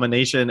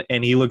Abomination,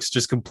 and he looks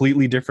just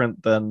completely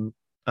different than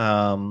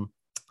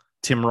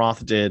Tim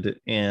Roth did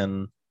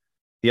in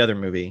the other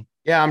movie.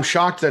 Yeah, I'm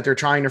shocked that they're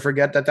trying to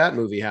forget that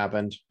movie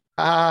happened.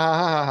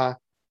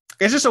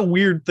 It's just a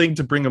weird thing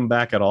to bring him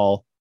back at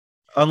all,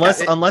 unless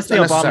it's the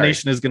unnecessary.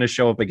 Abomination is going to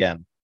show up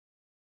again.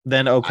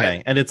 Then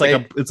okay, and it's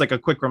like a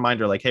quick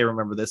reminder, like, hey,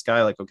 remember this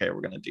guy? Like, okay,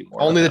 we're going to do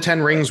more. Only the with him.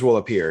 10 rings will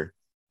appear.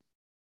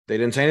 They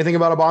didn't say anything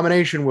about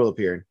Abomination will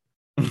appear.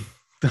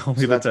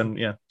 Only the 10,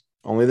 yeah.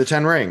 Only the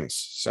 10 rings.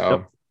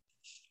 So,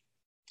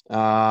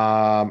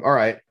 all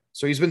right.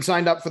 So he's been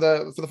signed up for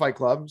the Fight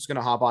Club. He's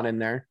gonna hop on in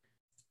there,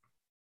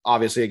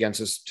 obviously against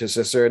his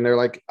sister, and they're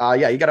like,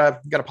 yeah, you gotta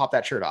pop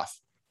that shirt off.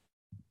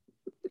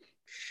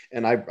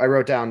 And I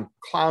wrote down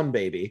Clown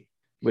Baby,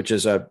 which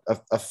is a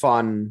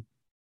fun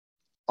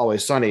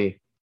Always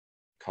Sunny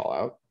call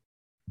out.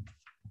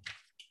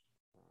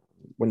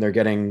 When they're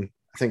getting,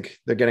 I think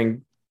they're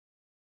getting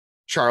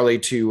Charlie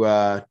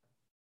to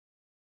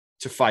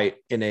fight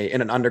in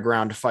an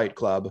underground fight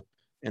club,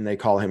 and they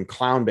call him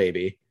Clown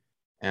Baby.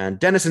 And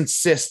Dennis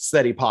insists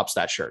that he pops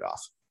that shirt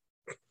off.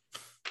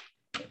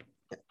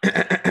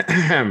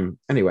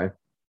 Anyway.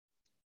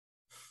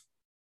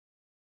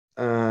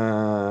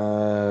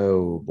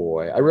 Oh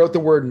boy. I wrote the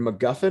word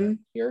MacGuffin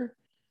here,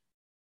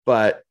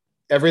 but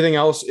everything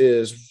else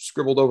is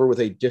scribbled over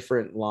with a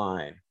different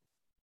line.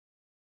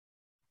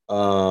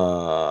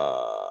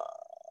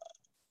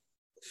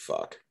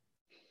 Fuck.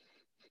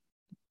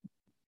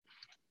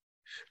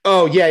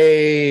 Oh,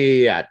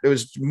 yeah. It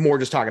was more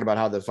just talking about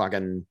how the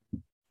fucking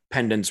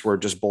pendants were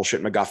just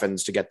bullshit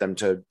MacGuffins to get them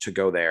to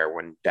go there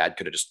when Dad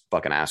could have just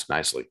fucking asked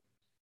nicely.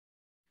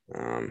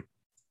 I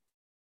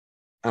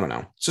don't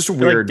know. It's just a I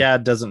feel weird. like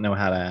Dad doesn't know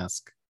how to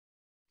ask.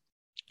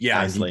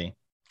 Yeah, Nicely.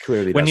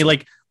 clearly. When doesn't. you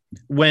like,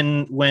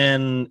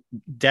 when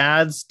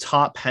Dad's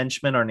top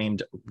henchmen are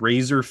named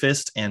Razor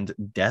Fist and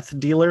Death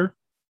Dealer,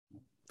 I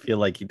feel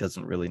like he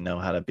doesn't really know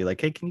how to be like,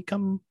 hey, can you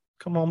come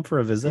home for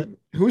a visit?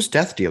 Who's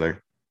Death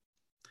Dealer?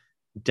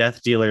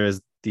 Death Dealer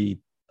is the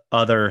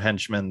other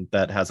henchman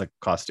that has a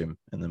costume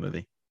in the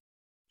movie.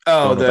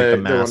 Oh, one with, like, the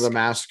the one with the mask.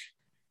 mask.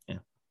 Yeah.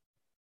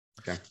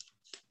 Okay.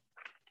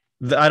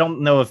 I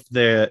don't know if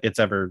it's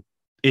ever.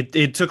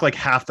 It took like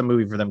half the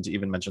movie for them to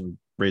even mention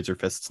Razor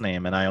Fist's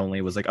name, and I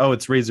only was like, oh,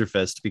 it's Razor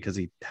Fist because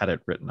he had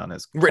it written on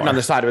his Written car. on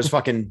the side of his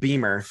fucking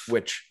Beamer.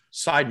 Which,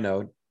 side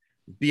note,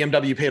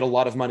 BMW paid a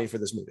lot of money for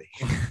this movie.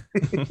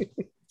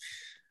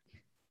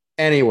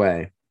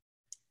 Anyway,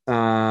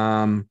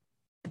 all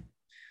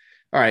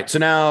right, so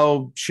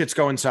now shit's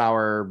going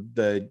sour.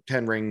 The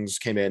 10 rings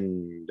came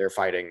in, they're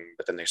fighting,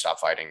 but then they stop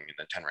fighting, and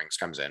then 10 rings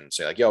comes in and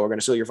say, like, yo, we're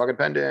gonna steal your fucking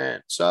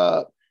pendant. What's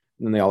up?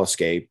 And then they all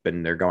escape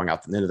and they're going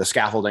out into the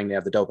scaffolding. They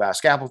have the dope ass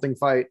scaffolding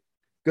fight.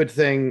 Good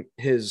thing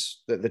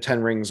the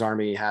 10 rings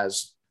army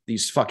has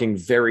these fucking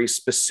very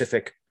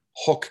specific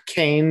hook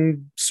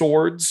cane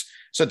swords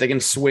so that they can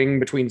swing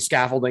between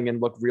scaffolding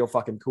and look real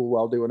fucking cool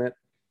while doing it.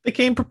 They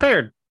came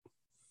prepared.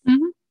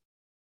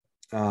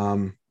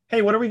 Mm-hmm.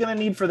 Hey, what are we gonna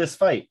need for this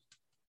fight?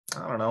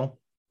 I don't know.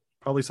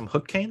 Probably some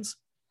hook canes.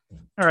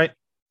 All right,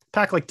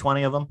 pack like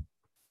 20 of them.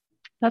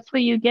 That's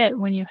what you get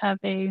when you have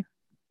a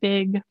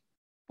big,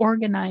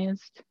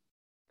 organized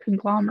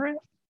conglomerate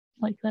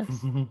like this.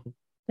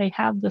 They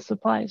have the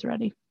supplies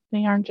ready.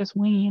 They aren't just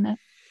winging it.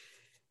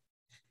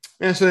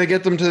 Yeah, so they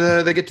get to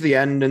the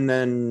end, and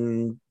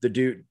then the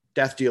dude,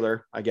 Death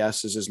Dealer, I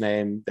guess is his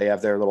name. They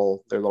have their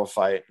little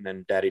fight, and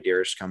then Daddy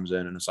Dearest comes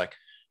in and it's like,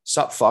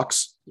 sup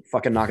fucks,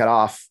 fucking knock it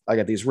off. I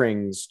got these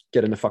rings.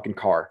 Get in the fucking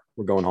car.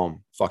 We're going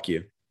home. Fuck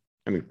you.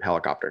 I mean,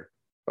 helicopter,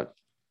 but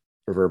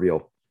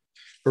proverbial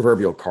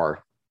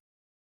car.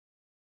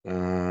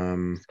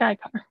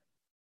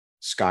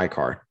 Sky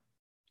car.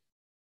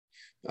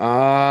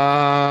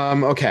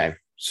 Okay.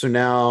 So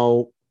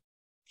now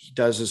he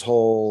does his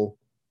whole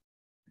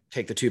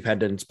take the 2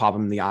 pendants, pop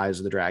them in the eyes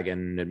of the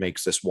dragon. It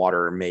makes this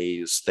water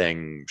maze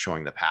thing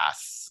showing the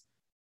path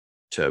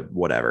to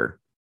whatever.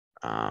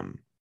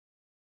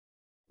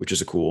 Which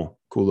is a cool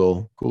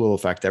little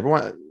effect.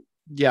 Everyone,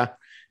 yeah.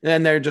 And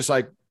then they're just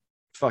like,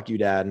 fuck you,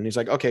 Dad. And he's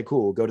like, okay,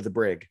 cool. Go to the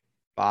brig.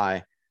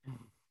 Bye.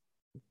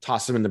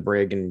 Toss him in the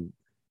brig, and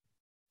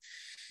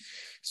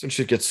some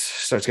shit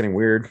starts getting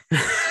weird.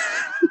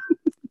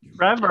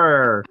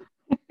 Trevor.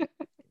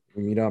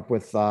 We meet up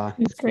with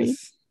He's great.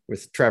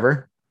 with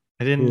Trevor.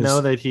 I didn't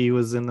know that he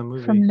was in the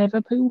movie. From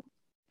Liverpool.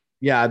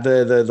 Yeah,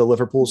 the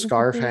Liverpool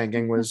scarf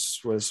hanging was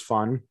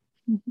fun.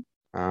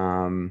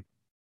 Mm-hmm.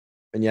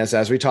 And yes,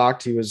 as we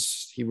talked, he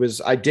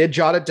was I did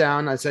jot it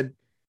down. I said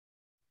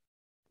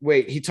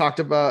wait, he talked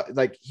about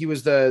like he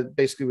was the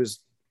basically was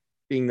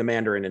being the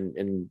Mandarin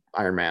in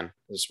Iron Man.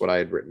 Is what I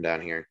had written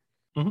down here.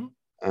 Mhm.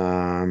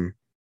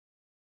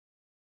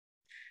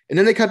 And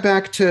then they cut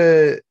back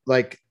to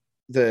like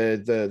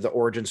the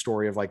origin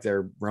story of like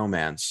their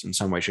romance in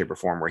some way, shape, or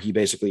form, where he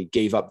basically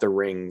gave up the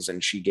rings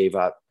and she gave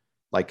up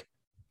like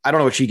I don't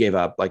know what she gave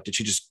up. Like, did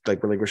she just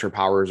like relinquish her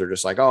powers or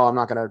just like, oh, I'm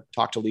not gonna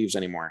talk to leaves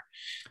anymore.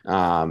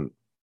 I'll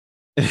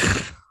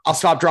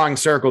stop drawing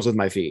circles with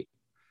my feet.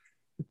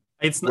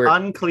 It's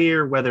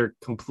unclear whether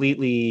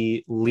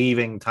completely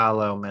leaving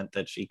Talo meant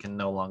that she can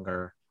no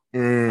longer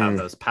have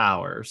those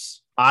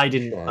powers. I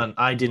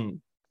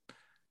didn't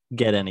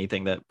get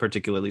anything that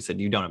particularly said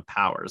you don't have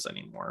powers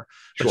anymore.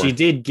 But she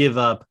did give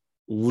up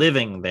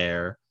living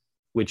there,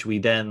 which we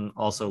then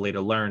also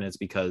later learn is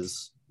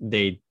because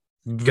they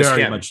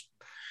very much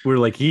were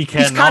like, he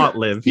cannot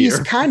live here. He's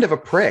kind of a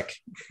prick,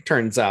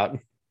 turns out.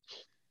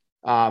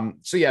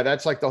 So yeah,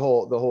 that's like the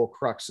whole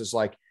crux is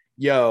like,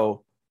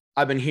 yo,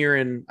 I've been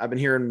hearing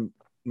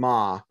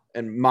Ma,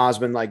 and Ma's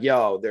been like,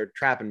 yo, they're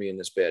trapping me in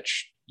this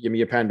bitch. Give me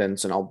your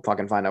pendants and I'll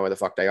fucking find out where the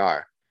fuck they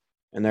are.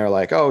 And they're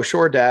like, oh,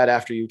 sure, Dad,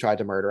 after you tried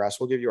to murder us,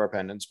 we'll give you our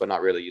pendants, but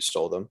not really, you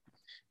stole them.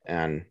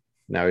 And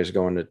now he's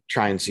going to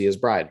try and see his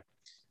bride.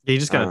 He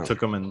just kind of took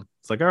them and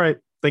it's like, all right,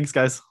 thanks,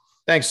 guys.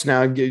 Thanks.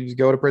 Now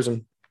go to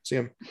prison. See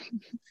him.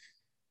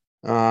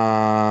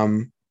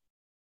 So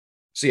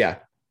yeah,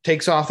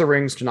 takes off the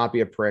rings to not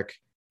be a prick,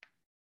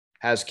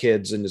 has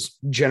kids and is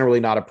generally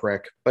not a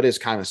prick, but is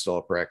kind of still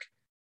a prick.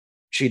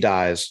 She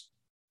dies.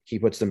 He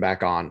puts them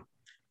back on,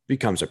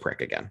 becomes a prick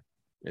again.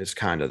 Is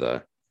kind of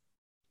the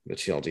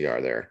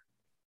TLDR there.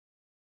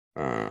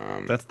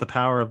 That's the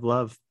power of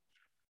love.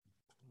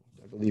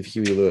 I believe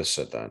Huey Lewis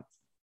said that.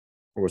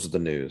 Or was it the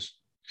news?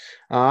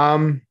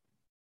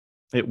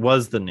 It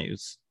was the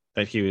news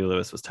that Huey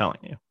Lewis was telling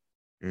you.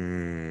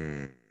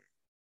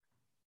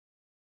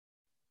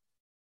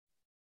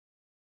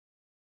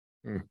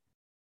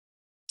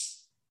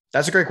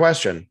 That's a great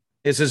question.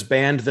 Is his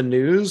band the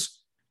news,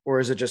 or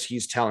is it just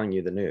he's telling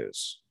you the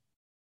news?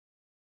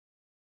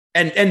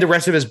 And the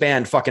rest of his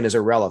band fucking is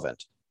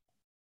irrelevant.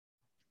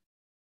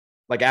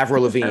 Like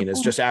Avril Lavigne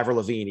is just Avril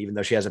Lavigne, even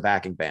though she has a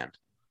backing band.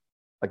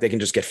 Like they can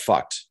just get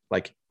fucked.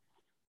 Like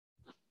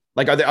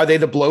are they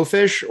the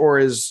Blowfish, or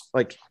is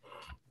like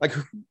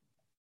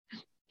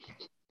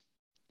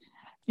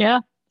yeah.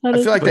 I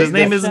feel like his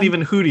name isn't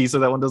even Hootie, so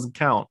that one doesn't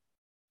count.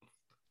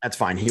 That's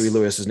fine. Huey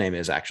Lewis's name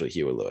is actually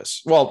Huey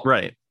Lewis. Well,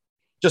 right.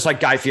 Just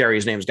like Guy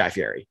Fieri's name is Guy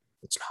Fieri.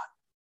 It's not.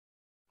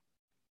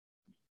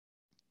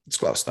 It's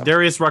close though.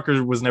 Darius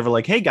Rucker was never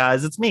like, "Hey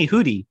guys, it's me,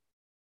 Hootie."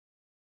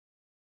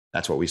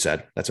 That's what we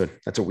said. That's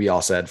what we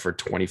all said for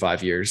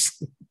 25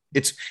 years.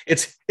 It's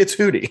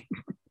Hootie.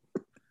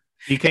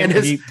 He came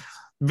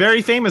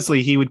very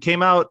famously. He would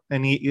came out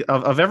and he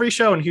of every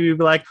show, and he would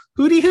be like,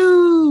 "Hootie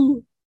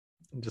hoo,"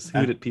 and just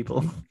hoot at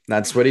people.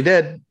 That's what he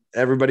did.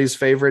 Everybody's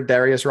favorite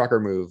Darius Rucker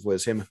move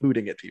was him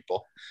hooting at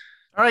people.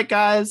 All right,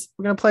 guys,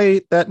 we're gonna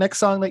play that next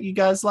song that you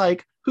guys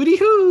like, Hootie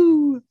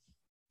hoo.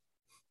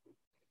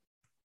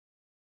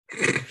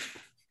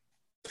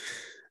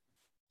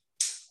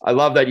 I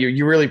love that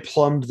you really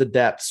plumbed the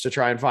depths to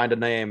try and find a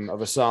name of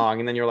a song,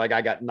 and then you're like,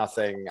 I got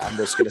nothing. I'm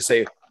just gonna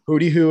say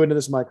Hootie Hoo into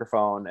this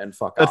microphone and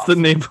fuck That's off. The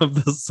name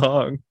of the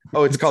song.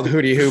 Oh, it's called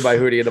Hootie Hoo by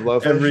Hootie and the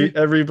Blowfish.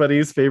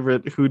 Everybody's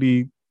favorite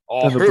Hootie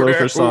and the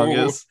Blowfish song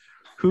is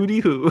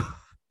Hootie Hoo.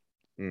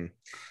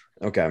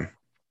 Okay.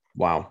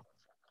 Wow.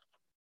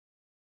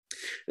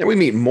 Then we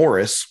meet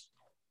Morris.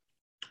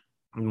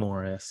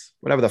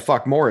 Whatever the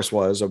fuck Morris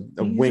was, a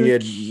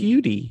winged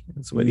cutie.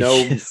 That's what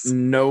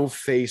no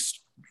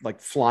faced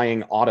like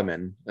flying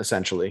ottoman,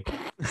 essentially.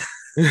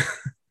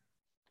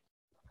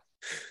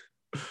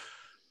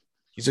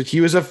 He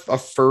was a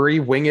furry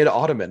winged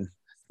ottoman.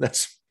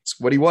 That's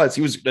what he was.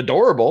 He was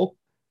adorable,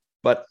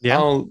 but yeah.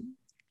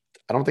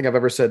 I don't think I've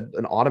ever said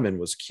an ottoman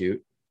was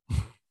cute.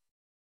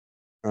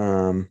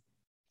 And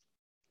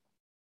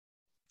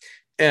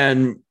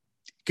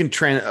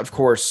of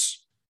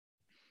course,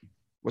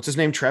 what's his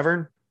name?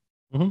 Trevor.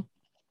 Mm-hmm.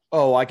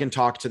 Oh, I can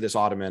talk to this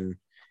ottoman,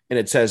 and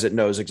it says it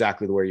knows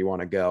exactly where you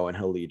want to go, and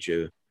he'll lead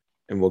you,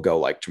 and we'll go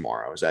like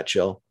tomorrow. Is that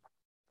chill?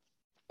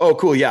 Oh,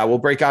 cool. Yeah, we'll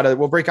break out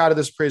of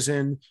this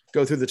prison,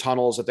 go through the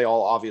tunnels that they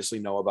all obviously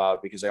know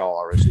about because they all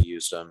already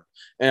used them,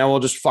 and we'll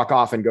just fuck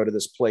off and go to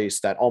this place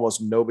that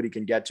almost nobody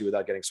can get to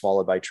without getting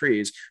swallowed by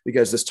trees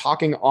because this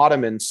talking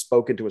ottoman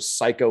spoke into a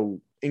psycho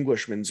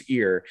Englishman's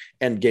ear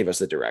and gave us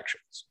the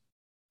directions.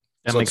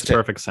 That makes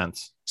perfect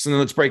sense. So then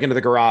let's break into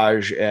the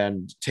garage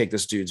and take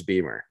this dude's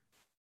Beamer.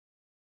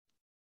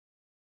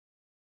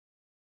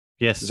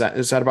 Yes.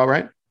 Is that about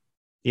right?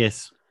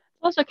 Yes.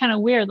 It's also kind of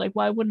weird. Like,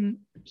 why wouldn't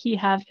he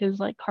have his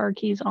like car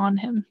keys on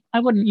him? I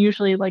wouldn't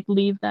usually like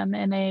leave them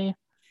in a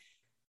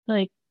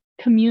like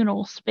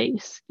communal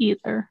space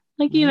either.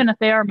 Like, even if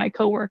they are my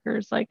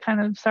coworkers, like,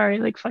 kind of sorry,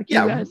 like, fuck you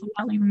guys. I'm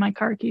not leaving my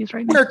car keys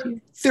right next to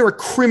you. They're a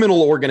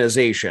criminal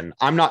organization.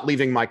 I'm not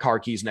leaving my car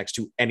keys next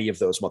to any of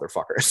those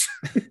motherfuckers.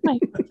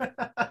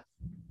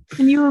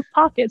 And you have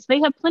pockets. They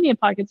have plenty of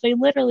pockets. They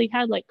literally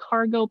had like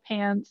cargo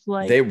pants,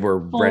 like They were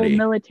full ready.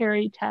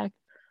 military tech,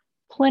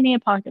 plenty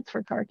of pockets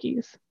for car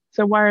keys.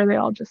 So why are they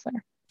all just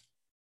there?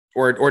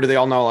 Or do they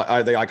all know?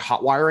 Are they like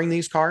hot wiring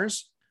these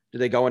cars? Do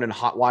they go in and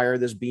hot wire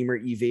this Beamer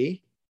EV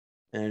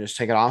and just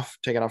take it off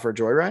for a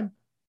joyride?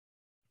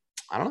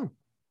 I don't know.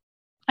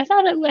 I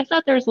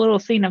thought there was a little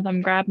scene of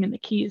them grabbing the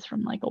keys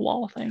from like a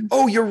wall thing.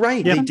 Oh, you're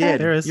right. Yeah, They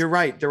did. there is. You're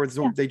right.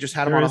 They just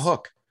had them There on a is.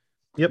 hook.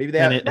 Yep. Maybe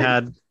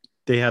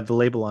they had the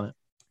label on it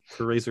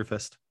for Razor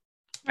Fist.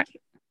 Right.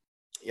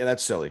 Yeah,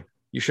 that's silly.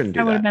 You shouldn't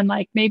I do would have that. been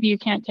like, maybe you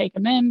can't take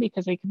them in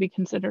because they could be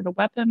considered a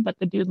weapon, but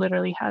the dude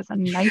literally has a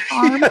knife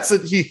arm.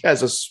 He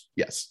has a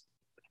yes.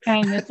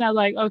 And it's not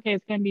like, okay,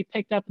 it's going to be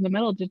picked up in the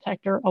metal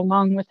detector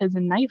along with his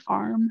knife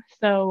arm.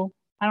 So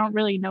I don't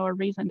really know a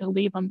reason to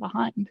leave him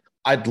behind.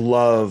 I'd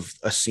love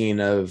a scene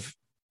of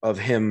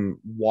him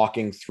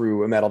walking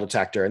through a metal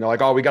detector, and they're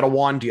like, "Oh, we got to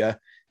wand you,"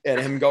 and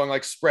him going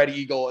like spread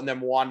eagle, and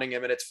then wanding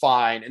him, and it's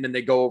fine. And then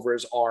they go over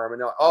his arm, and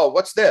they're like, "Oh,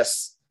 what's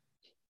this?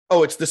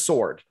 Oh, it's the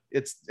sword.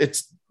 It's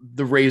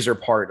the razor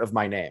part of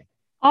my name."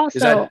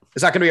 Also,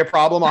 Is that going to be a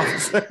problem,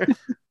 officer?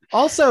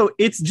 Also,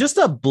 it's just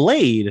a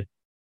blade.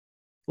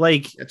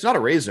 Like It's not a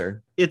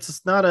razor.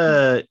 it's not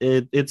a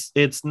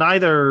it's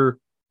neither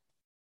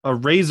a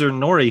razor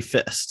nor a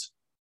fist.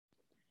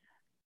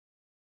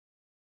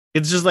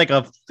 It's just like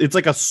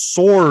a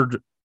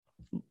sword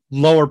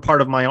lower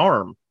part of my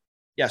arm.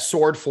 Yeah,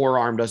 sword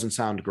forearm doesn't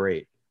sound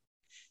great.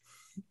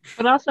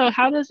 but also,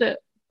 how does it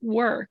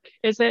work?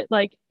 Is it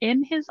like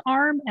in his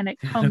arm and it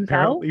comes out?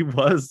 Apparently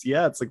was.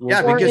 Yeah, it's like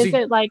Yeah, Or because is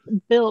it like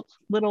built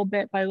little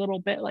bit by little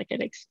bit, like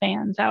it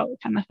expands out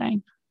kind of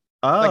thing?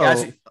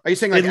 Like, are you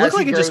saying like it looked as he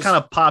like it just grows-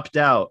 kind of popped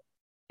out.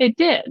 It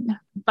did,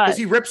 but because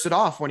he rips it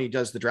off when he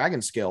does the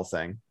dragon scale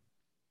thing?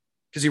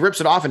 Because he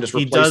rips it off and just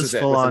He replaces does it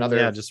full with on, another.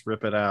 yeah, just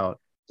rip it out.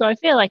 so I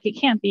feel like it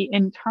can't be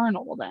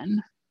internal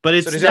then. But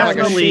it's So does he have like a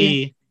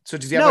definitely So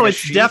does he have no, like a it's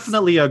sheath?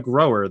 definitely a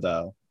grower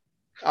though.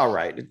 All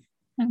right.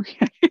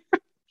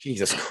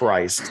 Jesus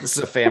Christ. This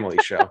is a family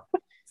show.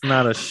 It's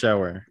not a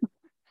shower.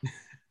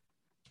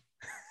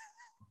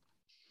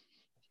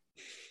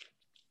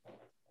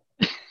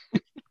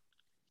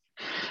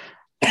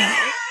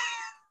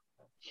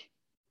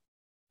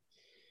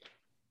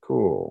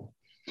 Cool.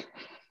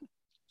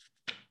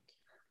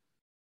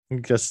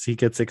 Just he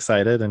gets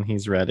excited and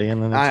he's ready,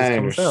 and then it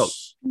just comes out.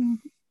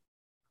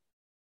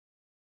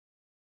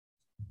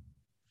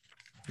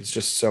 He's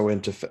just so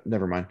into.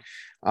 Never mind.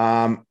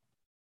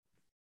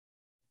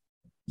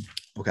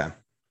 Okay.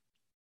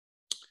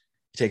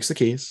 He takes the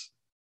keys,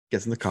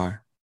 gets in the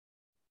car.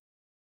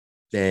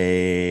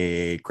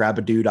 They grab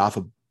a dude off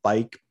a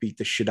bike, beat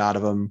the shit out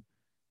of him,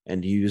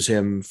 and use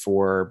him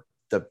for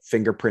the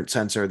fingerprint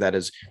sensor that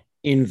is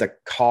in the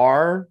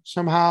car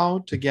somehow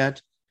to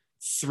get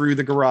through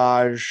the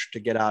garage to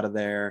get out of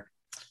there.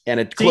 And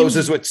it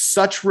closes with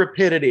such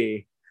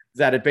rapidity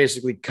that it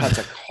basically cuts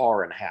a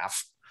car in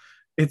half.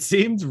 It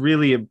seems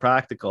really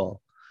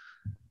impractical,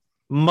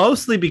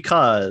 mostly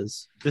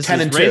because this 10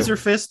 is and 2. Razor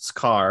Fist's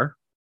car,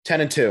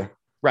 10 and 2.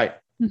 Right.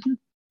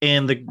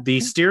 and the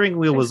steering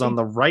wheel was on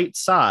the right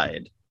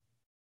side,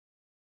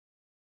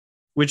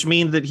 which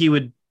means that he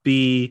would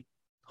be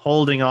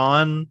holding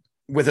on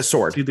With a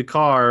sword. to the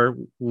car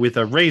with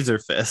a razor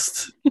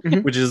fist,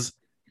 Mhm. which is,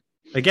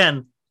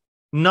 again,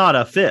 not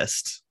a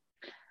fist.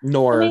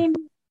 Nor I mean,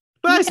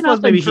 But You I can suppose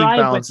also maybe he drive with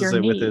balances your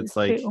it with knees, its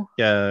like, too.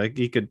 yeah,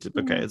 he could.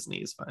 Okay, Yeah. his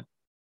knees fine.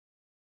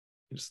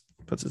 He just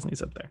puts his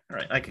knees up there. All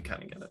right, I could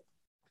kind of get it.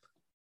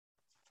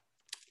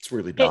 it's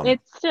really dumb.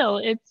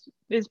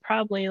 it's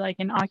probably like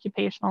an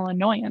occupational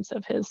annoyance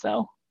of his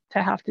though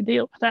to have to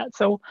deal with that.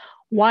 So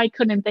why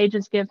couldn't they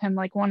just give him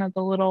like one of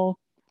the little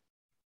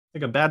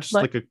Like a badge,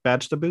 Like- like a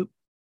badge to boot.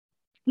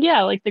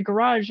 like the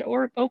garage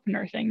or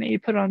opener thing that you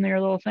put on their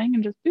little thing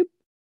and just boop.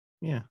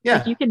 Yeah. yeah.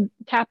 Like you can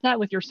tap that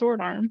with your sword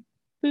arm.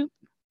 Boop.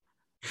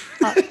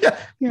 Yeah.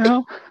 You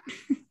know?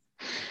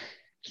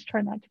 Just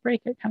try not to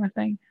break it kind of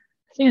thing.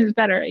 Seems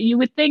better. You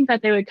would think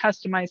that they would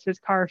customize his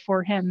car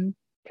for him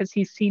because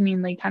he's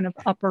seemingly kind of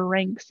upper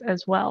ranks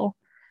as well.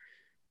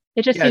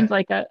 It just Yeah. seems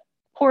like a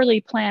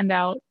poorly planned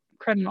out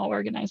criminal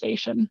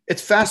organization.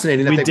 It's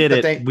fascinating that We they, did that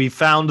it. They, We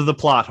found the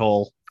plot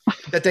hole.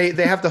 that they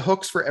have the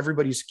hooks for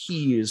everybody's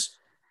keys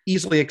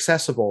easily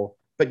accessible,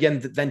 but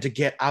then to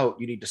get out,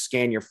 you need to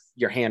scan your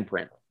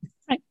handprint.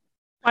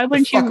 Why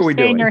wouldn't fuck you are we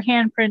scan doing? your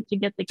handprint to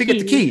get the To get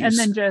the keys and keys.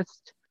 then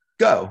just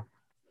Go.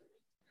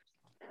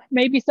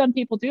 maybe some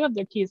people do have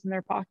their keys in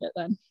their pocket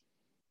then.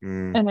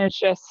 Mm. And it's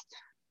just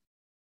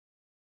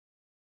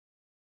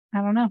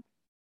I don't know.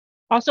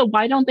 Also,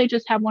 why don't they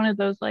just have one of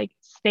those like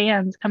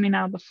stands coming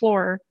out of the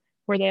floor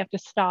where they have to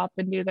stop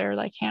and do their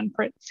like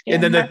handprint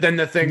scan? And then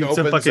the thing Need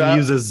to opens fucking up.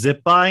 use a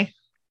zip by.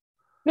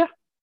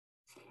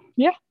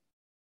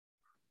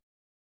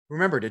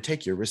 Remember to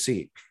take your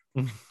receipt.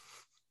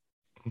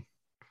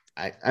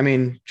 I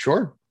mean,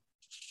 sure.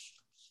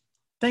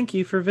 Thank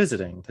you for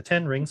visiting the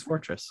Ten Rings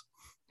Fortress.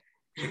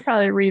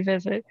 Probably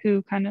revisit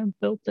who kind of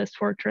built this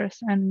fortress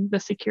and the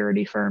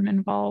security firm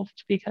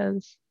involved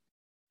because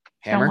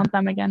I don't Hammer. want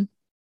them again.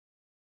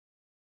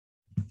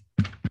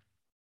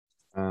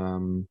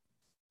 Did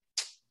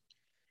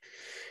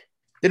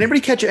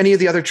anybody catch any of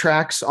the other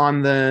tracks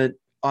on the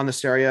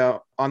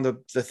stereo on the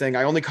thing?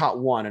 I only caught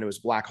one, and it was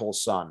Black Hole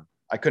Sun.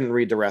 I couldn't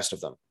read the rest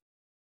of them.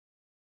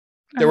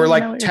 There were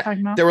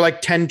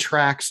like 10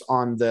 tracks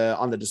on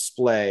the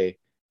display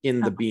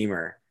in the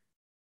Beamer.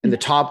 And the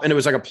top, and it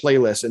was like a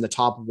playlist, and the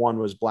top one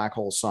was Black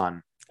Hole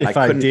Sun. If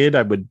I did,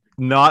 I would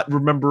not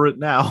remember it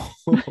now.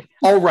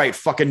 All right,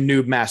 fucking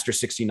Noob Master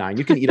 69.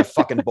 You can eat a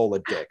fucking bowl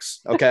of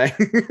dicks, okay?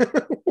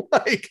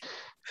 Like,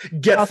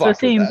 get also fucked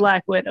seeing with that.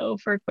 Black Widow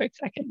for a quick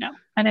second. No,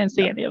 I didn't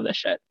see any of this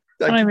shit.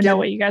 I don't even know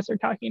what you guys are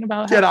talking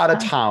about. Get out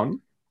of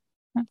town.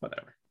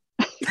 Whatever.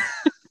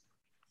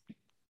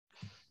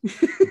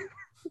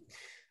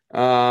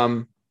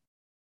 And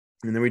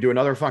then we do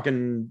another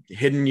fucking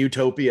Hidden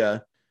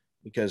Utopia,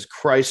 because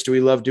Christ, do we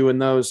love doing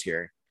those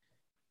here.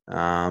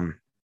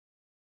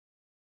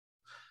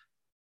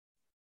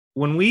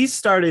 When we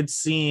started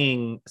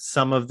seeing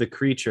some of the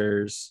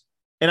creatures,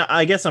 and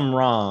I guess I'm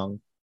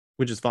wrong,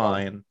 which is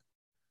fine.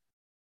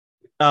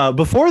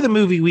 Before the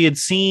movie, we had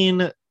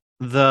seen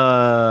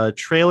the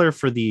trailer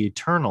for the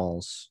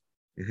Eternals,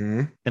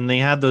 and they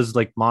had those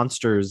like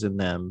monsters in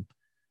them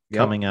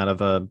coming out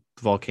of a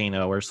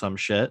volcano or some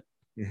shit.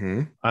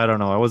 I don't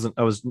know.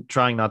 I was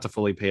trying not to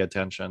fully pay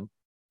attention.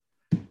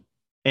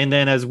 And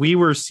then as we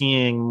were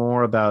seeing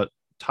more about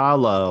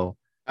Talo,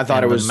 I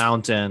thought it was the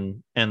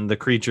mountain and the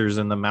creatures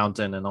in the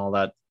mountain and all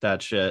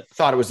that shit.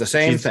 Thought it was the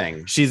same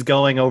thing. She's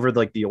going over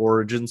like the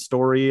origin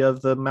story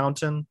of the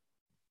mountain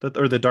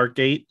or the Dark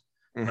Gate.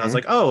 And I was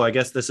like, oh, I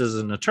guess this is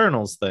an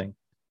Eternals thing.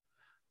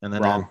 And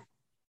then wrong.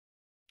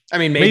 I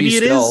mean, maybe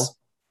it still. is.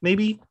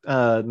 Maybe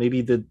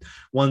the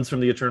ones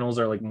from the Eternals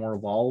are like more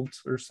evolved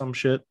or some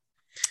shit.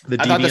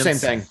 I thought the same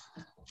thing.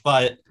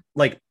 But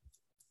like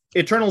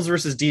Eternals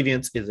versus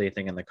Deviants is a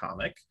thing in the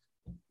comic.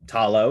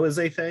 Talo is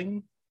a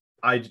thing.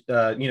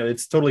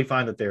 It's totally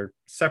fine that they're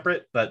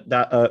separate, but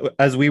that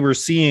as we were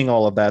seeing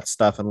all of that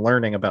stuff and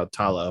learning about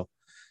Talo,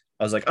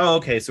 I was like, oh,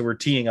 okay, so we're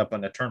teeing up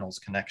an Eternals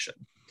connection.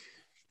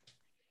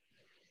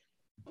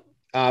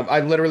 I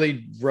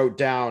literally wrote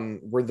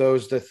down, were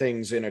those the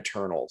things in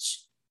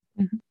Eternals?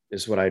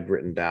 Is what I'd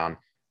written down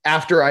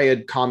after I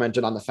had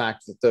commented on the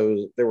fact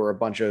that there were a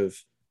bunch of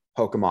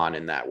Pokemon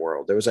in that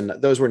world. Those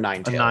were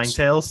Ninetales.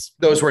 Ninetales?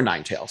 Those were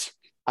Ninetales.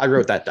 I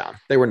wrote that down.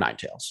 They were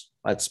Ninetales.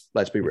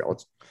 Let's be real.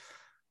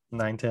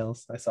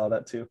 Ninetales. I saw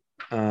that too.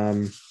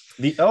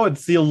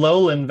 It's the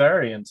Alolan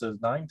variant of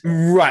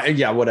Ninetales. Right.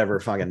 Yeah,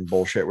 whatever fucking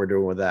bullshit we're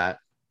doing with that.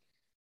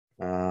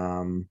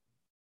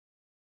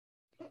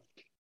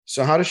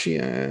 So how does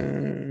she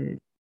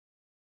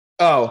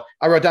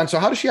I wrote down, so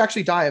how does she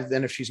actually die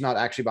if she's not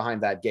actually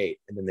behind that gate?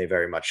 And then they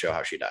very much show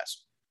how she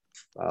dies.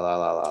 La la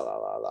la la la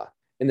la la.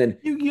 And then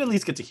you at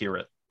least get to hear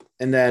it.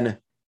 And then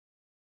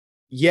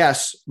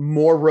yes,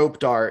 more rope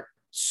dart,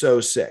 so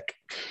sick.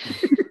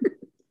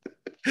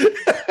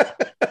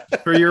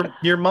 For your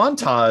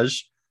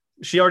montage,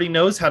 she already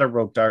knows how to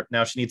rope dart.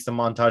 Now she needs the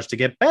montage to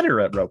get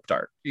better at rope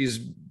dart. She's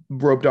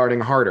rope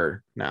darting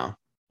harder now.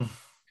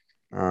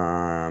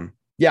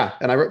 Yeah,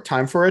 and I wrote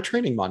time for a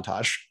training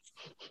montage.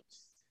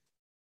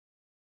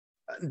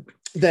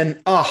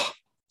 Then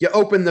you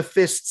open the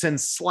fists and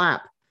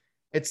slap.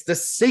 It's the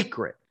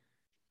secret.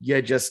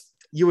 You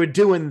were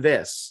doing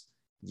this.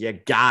 You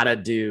gotta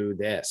do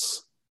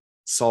this.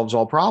 Solves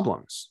all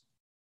problems.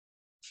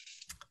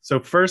 So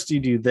first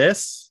you do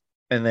this,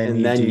 and then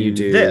you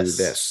do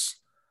this.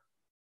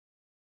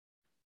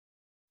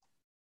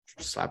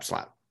 Slap,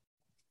 slap.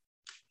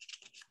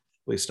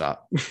 Please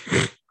stop.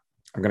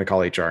 I'm gonna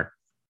call HR.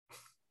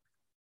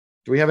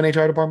 Do we have an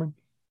HR department?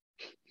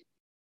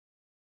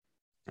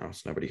 Oh,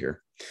 there's nobody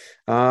here.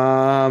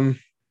 Can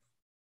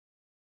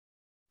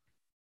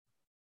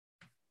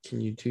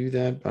you do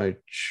that by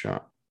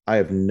shot? I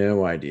have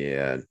no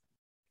idea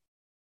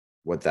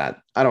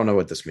I don't know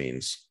what this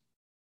means.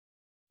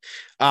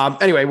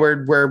 Anyway,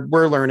 we're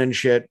learning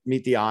shit.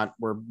 Meet the aunt.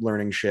 We're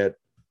learning shit.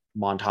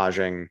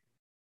 Montaging.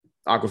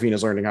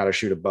 Awkwafina's learning how to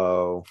shoot a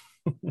bow.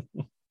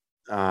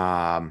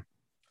 I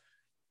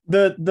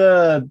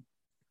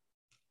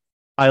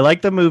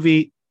like the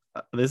movie.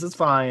 This is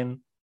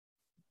fine.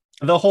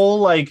 The whole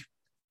like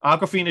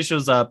Awkwafina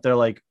shows up. They're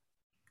like,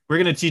 we're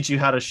going to teach you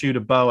how to shoot a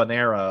bow and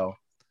arrow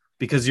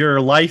because your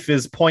life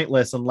is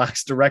pointless and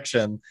lacks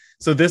direction.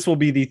 So this will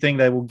be the thing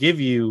that will give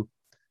you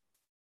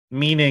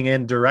meaning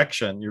and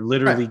direction. You're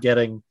literally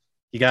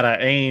you got to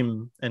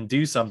aim and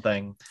do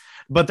something.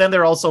 But then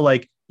they're also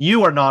like,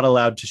 you are not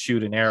allowed to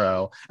shoot an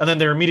arrow. And then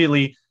they're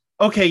immediately,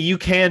 okay, you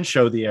can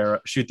shoot the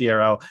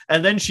arrow.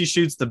 And then she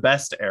shoots the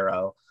best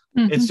arrow.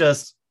 It's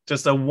just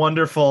a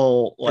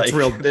wonderful, like,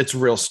 it's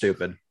real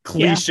stupid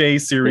cliche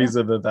series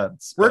of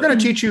events. We're going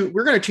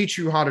to teach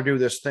you how to do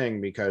this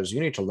thing because you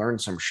need to learn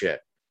some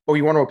shit. Oh,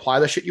 you want to apply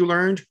the shit you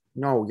learned?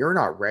 No, you're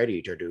not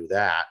ready to do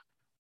that.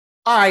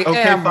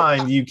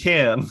 Fine, you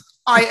can.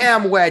 I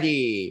am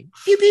ready.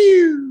 Pew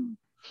pew.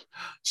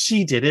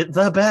 She did it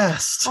the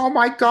best. Oh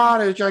my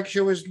god, it's like she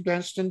was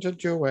destined to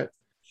do it.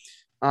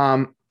 So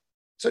I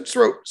just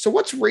wrote, so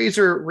what's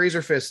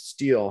Razor Fist's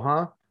deal,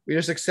 huh? We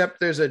just accept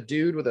there's a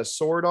dude with a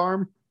sword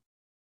arm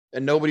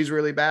and nobody's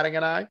really batting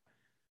an eye.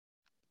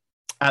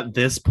 At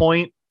this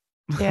point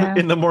Yeah.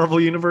 in the Marvel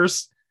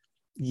universe,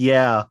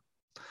 yeah.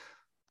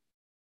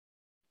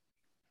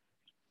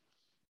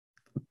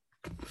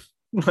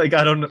 Like,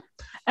 I don't know.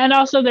 And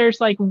also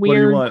there's like do you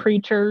weird want?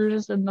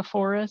 creatures in the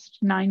forest,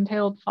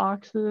 nine-tailed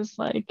foxes,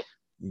 like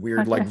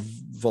Weird, Okay. like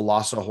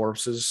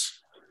velocihorses.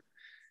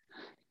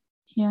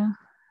 yeah.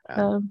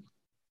 Yeah.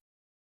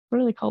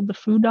 What are they called? The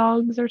foo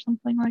dogs or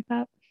something like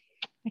that?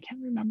 I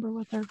can't remember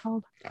what they're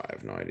called. I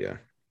have no idea.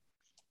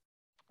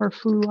 Or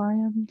foo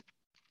lions.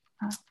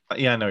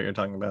 Yeah, I know what you're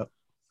talking about.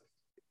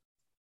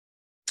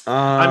 Um,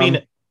 I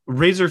mean,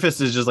 Razor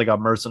Fist is just like a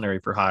mercenary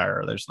for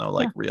hire. There's no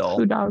like Yeah, real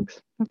Foo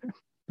dogs. Okay.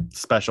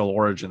 special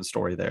origin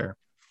story there.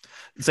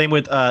 Same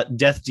with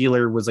Death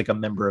Dealer was like a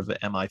member of the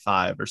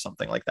MI5 or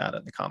something like that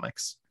in the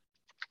comics.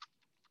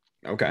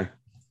 okay.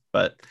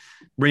 But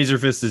Razor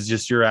Fist is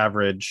just your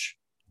average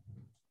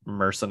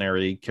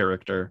mercenary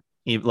character,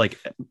 like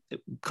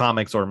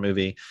comics or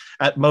movie.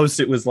 At most,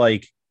 it was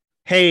like,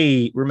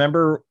 hey,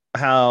 remember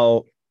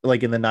how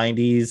like in the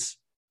 90s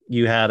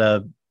you had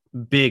a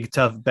big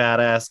tough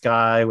badass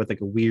guy with like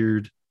a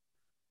weird,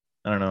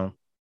 I don't know,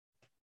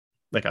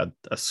 like a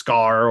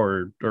scar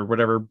or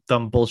whatever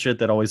dumb bullshit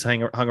that always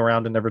hung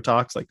around and never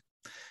talks. Like,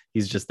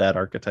 he's just that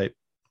archetype,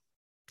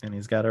 and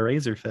he's got a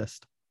razor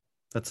fist.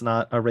 That's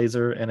not a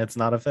razor, and it's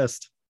not a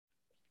fist.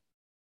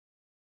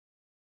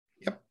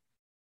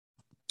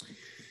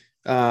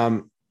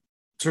 So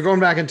we're going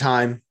back in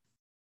time,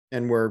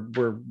 and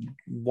we're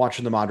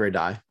watching the Madre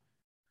die.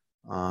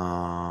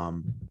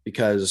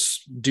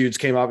 Because dudes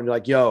came up and they're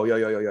like, yo,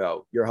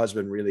 your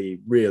husband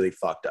really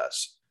fucked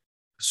us.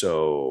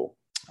 So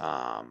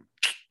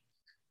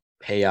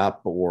pay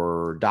up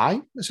or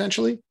die,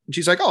 essentially. And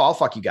she's like, oh, I'll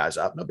fuck you guys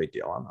up. No big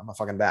deal. I'm a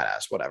fucking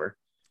badass, whatever.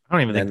 I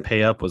don't even think And-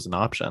 pay up was an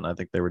option. I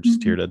think they were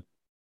just here to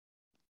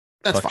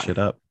That's fuck fine. shit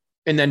up.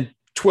 And then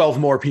 12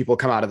 more people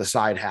come out of the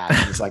side hatch.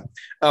 And it's like,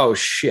 oh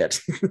shit.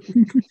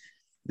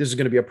 This is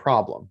going to be a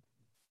problem.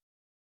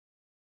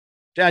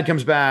 Dad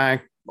comes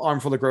back, arm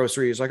full of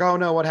groceries, like, oh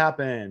no, what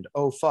happened?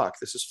 Oh fuck,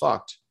 this is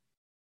fucked.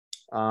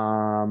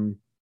 And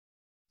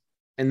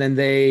then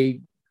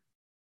they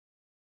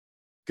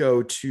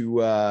go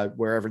to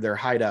wherever their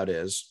hideout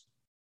is.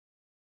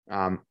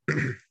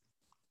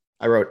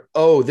 I wrote,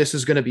 oh, this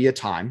is going to be a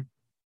time.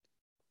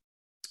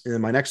 And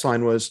then my next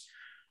line was,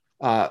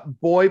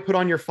 boy, put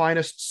on your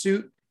finest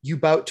suit. You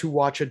bout to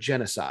watch a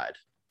genocide.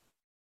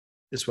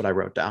 Is what I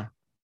wrote down.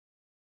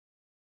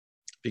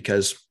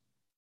 Because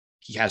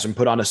he has him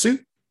put on a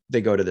suit.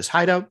 They go to this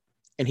hideout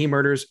and he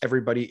murders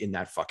everybody in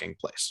that fucking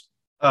place.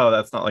 Oh,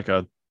 that's not like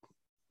a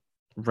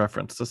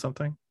reference to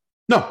something.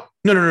 No.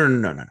 It's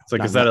like,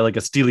 Not- is that like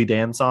a Steely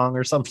Dan song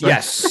or something?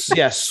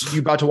 Yes.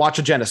 You about to watch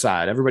a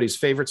genocide. Everybody's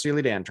favorite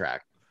Steely Dan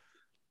track.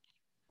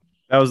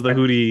 That was the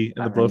Hootie and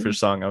the Not really. Blowfish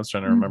song I was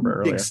trying to remember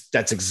earlier.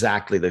 That's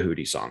exactly the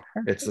Hootie song.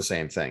 It's the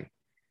same thing.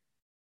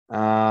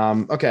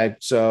 Okay,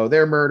 so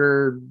they're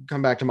murdered,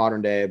 come back to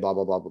modern day, blah,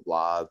 blah, blah,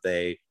 blah,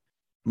 blah.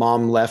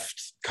 Mom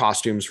left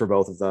costumes for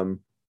both of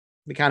them.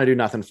 They kind of do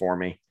nothing for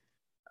me.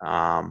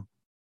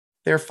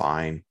 They're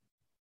fine.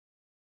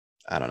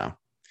 I don't know.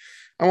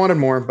 I wanted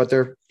more, but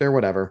they're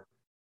whatever.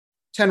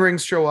 10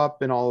 Rings show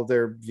up in all of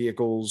their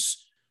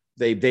vehicles.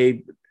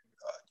 They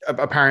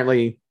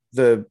apparently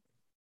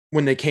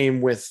when they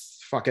came with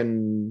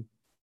fucking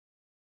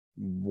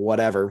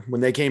whatever, when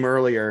they came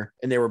earlier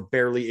and they were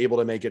barely able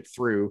to make it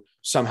through,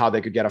 somehow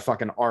they could get a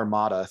fucking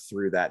armada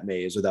through that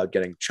maze without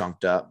getting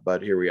chunked up.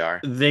 But here we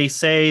are. They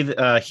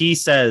say, he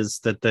says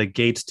that the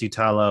gates to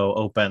Talo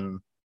open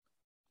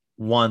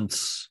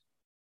once.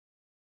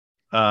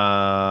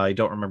 I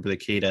don't remember the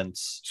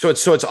cadence. So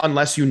it's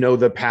unless you know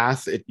the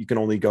path, you can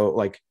only go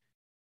like.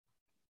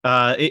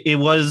 It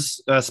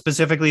was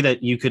specifically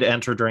that you could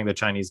enter during the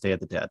Chinese Day of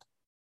the Dead.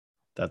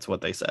 That's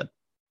what they said.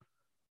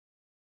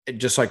 It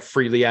just like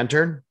freely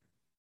entered.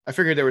 I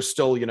figured there was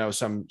still,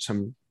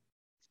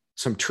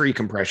 some tree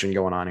compression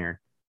going on here.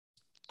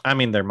 I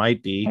mean, there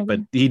might be, Maybe. but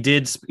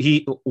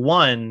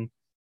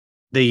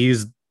they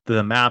used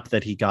the map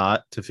that he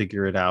got to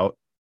figure it out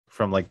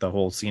from like the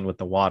whole scene with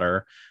the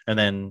water. And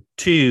then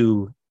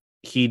 2,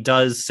 he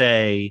does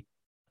say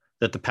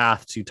that the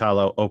path to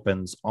Talo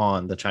opens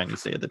on the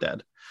Chinese Day of the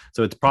Dead.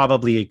 So it's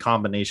probably a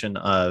combination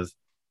of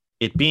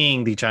it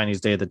being the Chinese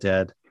Day of the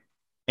Dead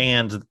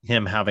and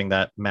him having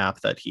that map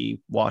that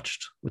he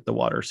watched with the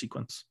water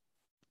sequence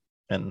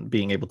and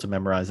being able to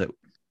memorize it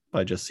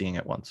by just seeing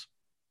it once.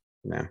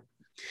 Yeah.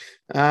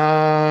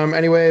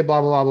 Anyway,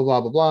 blah, blah, blah,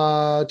 blah, blah,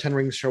 blah. 10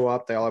 Rings show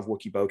up. They all have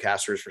Wookiee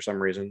bowcasters for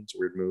some reason. It's a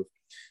weird move.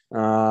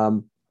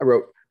 I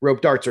wrote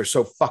rope darts are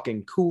so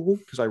fucking cool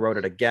because I wrote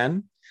it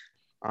again.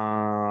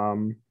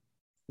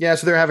 Yeah,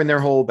 so they're having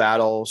their whole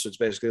battle. So it's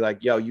basically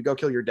like, yo, you go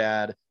kill your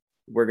dad.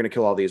 We're going to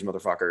kill all these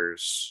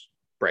motherfuckers.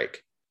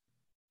 Break.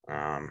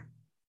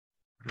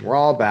 We're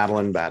all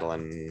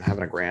battling,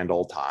 having a grand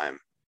old time.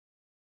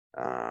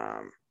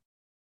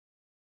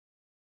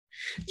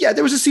 Yeah,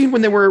 there was a scene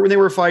when they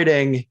were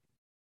fighting.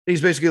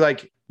 He's basically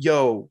like,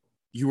 yo,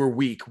 you were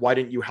weak. Why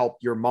didn't you help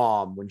your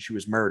mom when she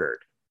was murdered?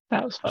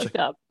 That was fucked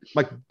up.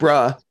 Like,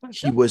 bruh,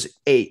 he was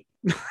 8.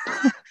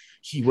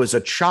 He was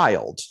a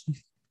child.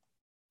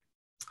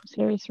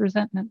 Serious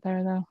resentment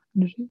there, though.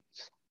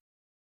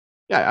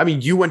 Yeah, I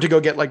mean, you went to go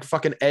get like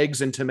fucking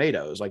eggs and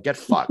tomatoes. Like, get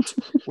fucked.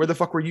 Where the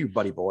fuck were you,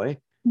 buddy boy?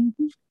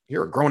 Mm-hmm.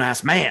 You're a grown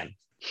ass man.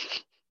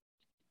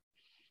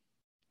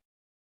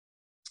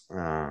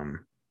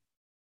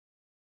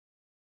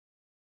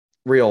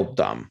 Real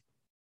dumb.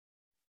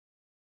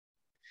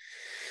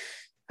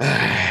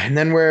 And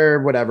then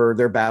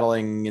they're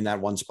battling in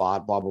that one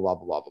spot, blah, blah, blah,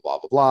 blah, blah, blah,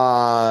 blah,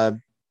 blah. What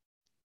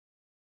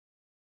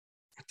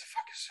the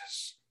fuck is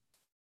this?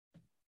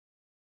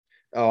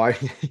 Oh,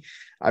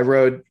 I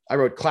wrote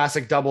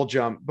classic double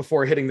jump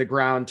before hitting the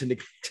ground to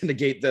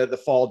negate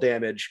the fall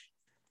damage.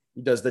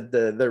 He does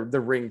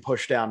the ring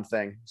push down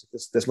thing.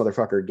 This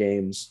motherfucker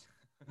games.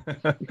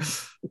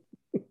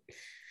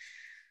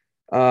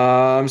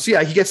 So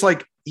yeah, he gets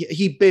like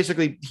he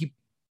basically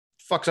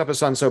fucks up his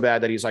son so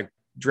bad that he's like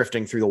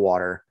drifting through the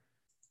water.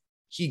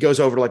 He goes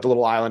over to like the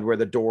little island where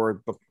the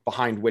door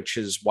behind which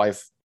his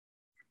wife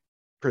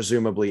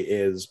presumably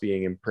is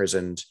being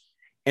imprisoned,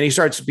 and he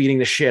starts beating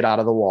the shit out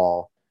of the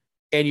wall.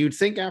 And you'd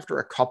think after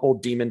a couple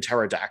demon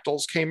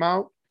pterodactyls came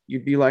out,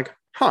 you'd be like,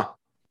 huh,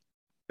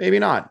 maybe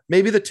not.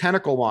 Maybe the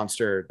tentacle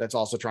monster that's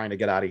also trying to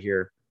get out of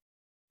here.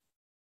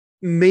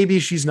 Maybe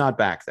she's not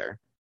back there.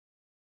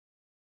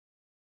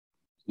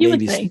 You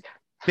would think.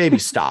 Maybe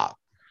stop.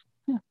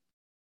 Yeah.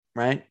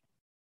 Right?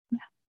 Yeah.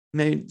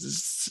 Maybe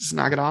just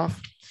knock it off.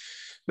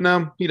 But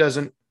no, he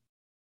doesn't.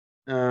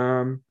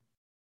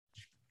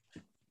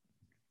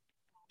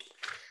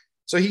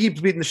 So he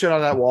keeps beating the shit out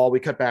of that wall. We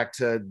cut back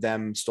to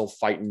them still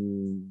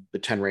fighting the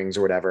 10 rings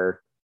or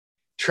whatever.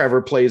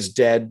 Trevor plays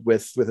dead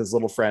with his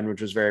little friend,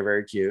 which was very,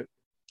 very cute.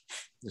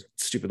 This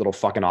stupid little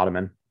fucking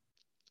ottoman.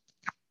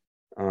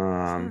 He's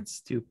not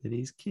stupid.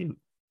 He's cute.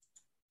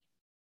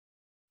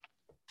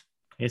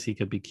 I guess he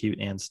could be cute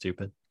and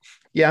stupid.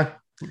 Yeah.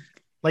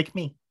 Like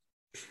me.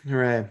 All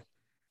right.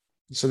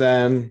 So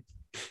then,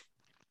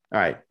 all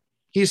right.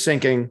 He's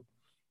sinking.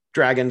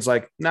 Dragon's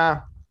like,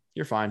 nah,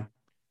 you're fine.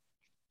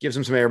 Gives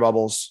him some air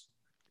bubbles.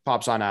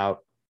 Pops on out.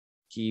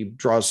 He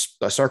draws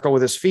a circle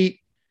with his feet,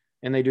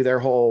 and they do their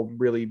whole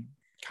really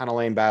kind of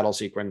lame battle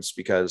sequence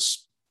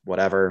because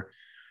whatever.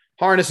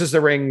 Harnesses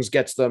the rings,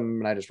 gets them,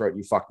 and I just wrote,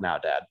 you fucked now,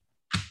 Dad.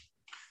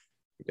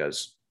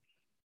 Because,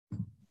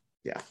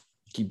 yeah.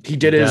 He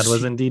did his... Dad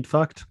was indeed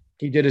fucked.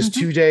 He did his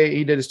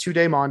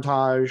 2-day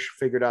montage,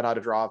 figured out how to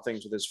draw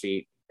things with his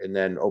feet, and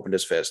then opened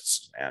his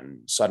fists and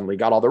suddenly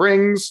got all the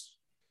rings.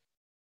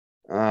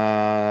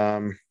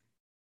 Yeah.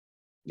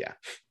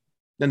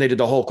 Then they did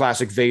the whole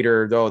classic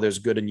Vader, though there's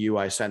good in you,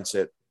 I sense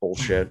it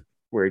bullshit,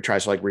 where he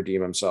tries to like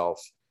redeem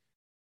himself.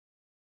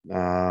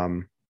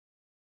 There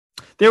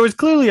was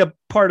clearly a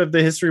part of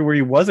the history where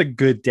he was a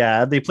good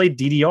dad. They played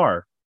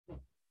DDR.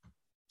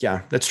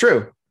 Yeah, that's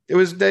true. It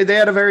was they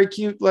had a very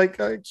cute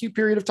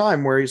period of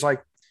time where he's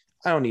like,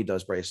 I don't need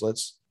those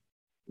bracelets.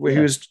 Where he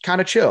was kind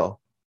of chill.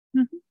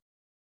 Mm-hmm.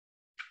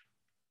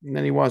 And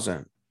then he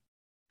wasn't.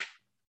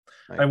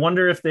 I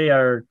wonder if they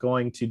are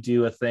going to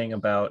do a thing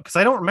about, because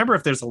I don't remember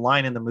if there's a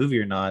line in the movie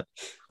or not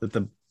that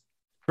the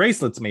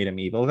bracelets made him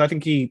evil. I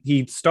think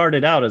he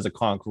started out as a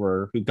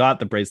conqueror who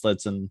got the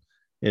bracelets and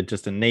it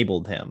just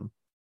enabled him.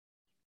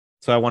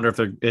 So I wonder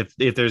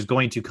if there's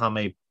going to come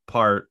a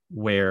part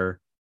where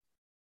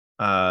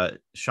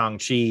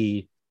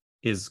Shang-Chi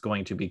is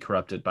going to be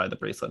corrupted by the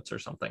bracelets or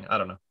something. I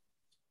don't know.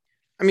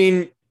 I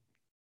mean,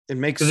 it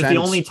makes sense. Because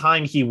the only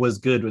time he was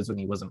good was when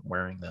he wasn't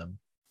wearing them.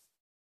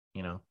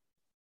 You know?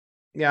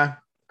 Yeah.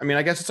 I mean,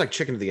 I guess it's like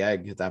chicken to the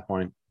egg at that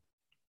point.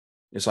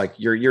 It's like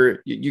you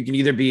can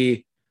either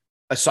be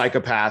a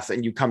psychopath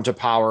and you come to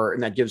power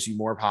and that gives you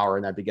more power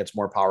and that begets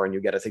more power and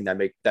you get a thing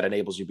that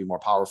enables you to be more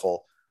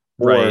powerful.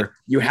 Or right.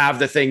 You have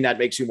the thing that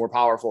makes you more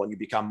powerful and you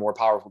become more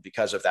powerful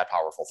because of that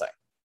powerful thing.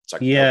 It's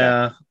like,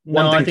 yeah, okay.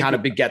 One thing kind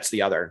of begets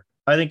the other.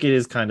 I think it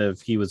is kind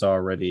of, he was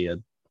already a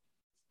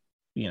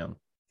kind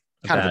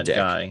bad of a dick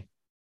guy.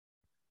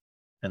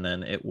 And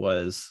then it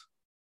was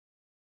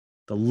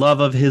the love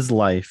of his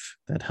life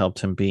that helped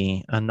him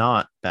be a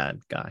not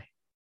bad guy.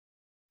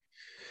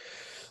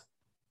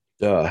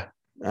 Duh.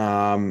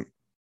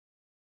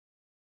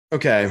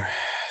 Okay.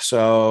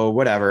 So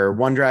whatever.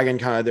 One dragon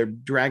their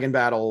dragon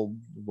battle,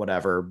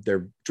 whatever.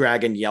 They're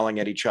dragon yelling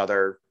at each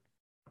other.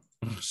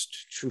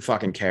 Just, who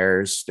fucking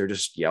cares? They're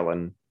just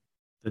yelling.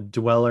 The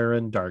dweller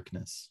in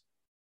darkness.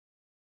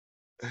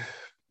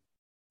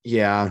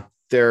 Yeah.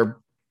 They're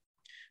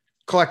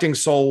collecting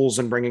souls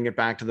and bringing it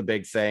back to the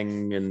big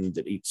thing, and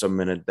it eats them,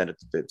 and then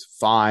it's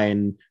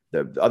fine.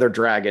 The other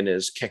dragon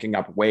is kicking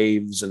up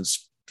waves and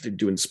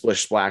doing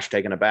splish splash,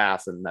 taking a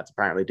bath, and that's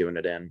apparently doing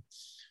it in.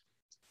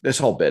 This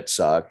whole bit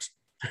sucked.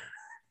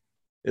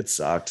 It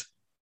sucked.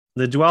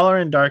 The Dweller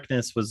in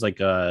Darkness was like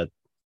a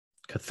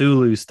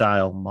Cthulhu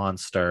style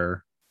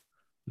monster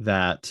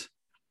that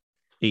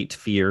ate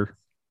fear.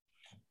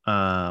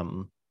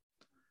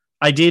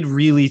 I did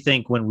really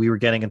think when we were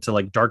getting into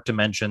like Dark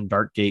Dimension,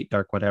 Dark Gate,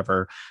 Dark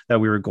whatever, that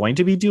we were going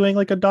to be doing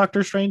like a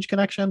Doctor Strange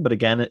connection, but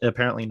again,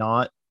 apparently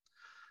not.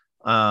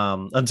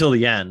 Until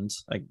the end,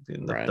 like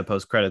in the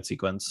post-credit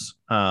sequence.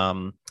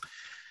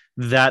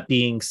 That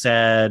being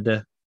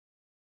said,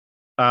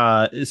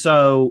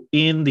 so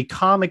in the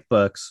comic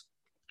books,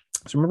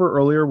 so remember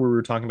earlier we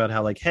were talking about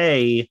how like,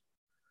 hey,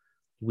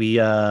 we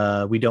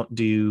don't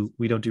do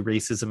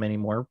racism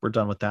anymore. We're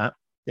done with that.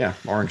 Yeah,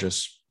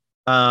 oranges.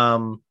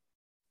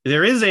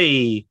 There is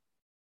a,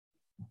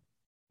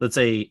 let's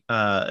say,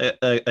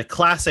 a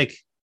classic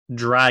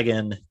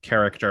dragon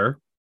character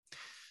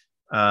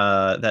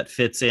that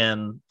fits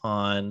in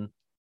on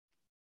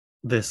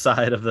this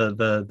side of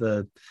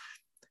the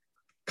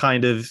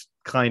kind of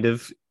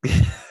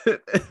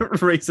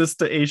racist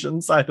to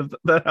Asian side of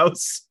the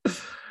house.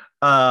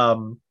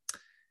 And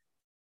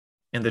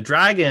the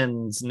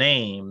dragon's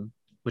name,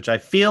 which I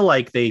feel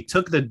like they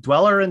took the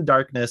Dweller in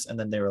Darkness and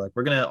then they were like,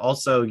 we're going to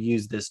also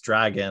use this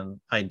dragon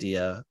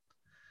idea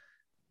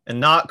and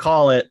not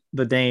call it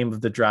the name of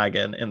the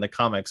dragon in the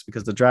comics,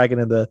 because the dragon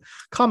in the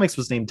comics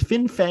was named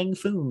Fin Fang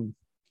Foom.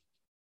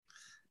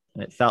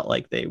 And it felt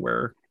like they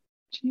were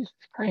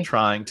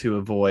trying to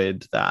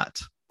avoid that.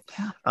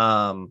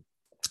 Yeah.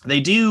 They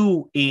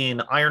do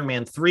in Iron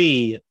Man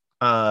 3,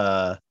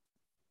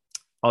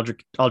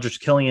 Aldrich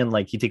Killian,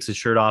 like he takes his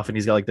shirt off and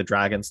he's got like the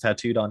dragons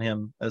tattooed on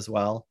him as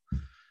well.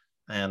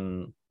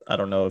 And I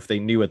don't know if they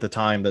knew at the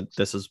time that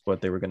this is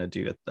what they were going to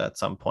do at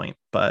some point,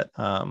 but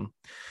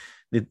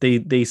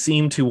they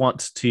seem to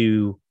want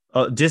to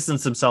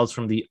distance themselves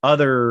from the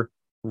other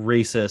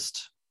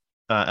racist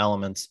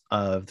elements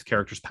of the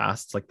character's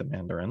past, like the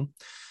Mandarin.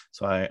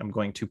 So I am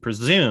going to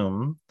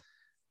presume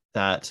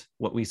that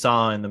what we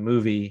saw in the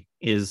movie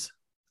is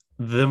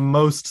the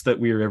most that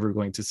we are ever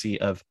going to see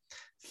of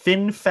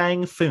Fin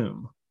Fang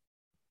Foom.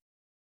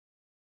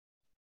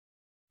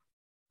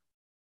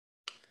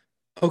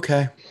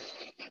 Okay.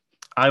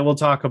 I will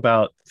talk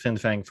about Fin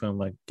Fang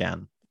Foom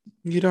again.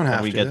 You don't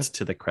have when we to. get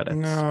to the credits.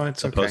 No,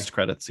 it's the okay.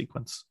 Post-credit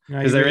sequence. No,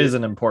 Because there is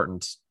an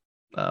important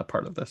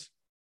part of this.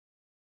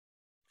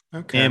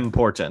 Okay.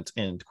 Important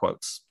in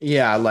quotes.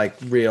 Yeah, like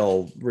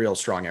real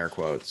strong air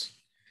quotes.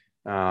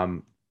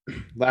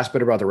 Last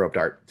bit about the rope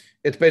dart.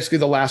 It's basically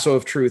the lasso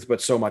of truth,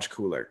 but so much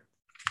cooler.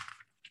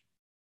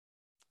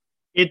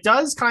 It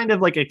does kind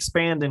of like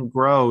expand and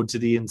grow to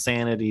the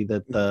insanity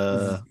that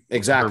the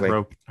exactly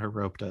her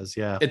rope does.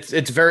 Yeah,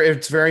 it's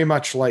very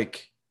much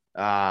like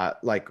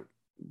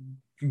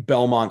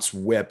Belmont's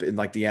whip in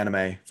like the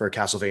anime for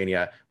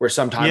Castlevania, where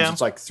sometimes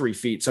it's like 3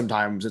 feet,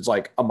 sometimes it's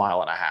like 1.5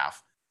 miles,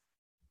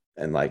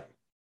 and like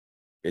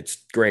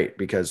it's great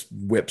because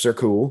whips are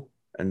cool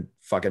and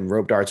fucking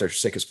rope darts are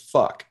sick as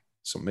fuck.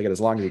 So make it as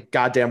long as you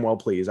goddamn well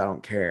please. I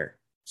don't care.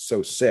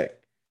 So sick.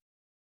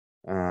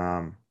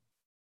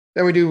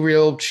 Then we do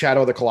real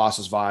Shadow of the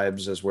Colossus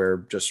vibes as we're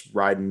just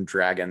riding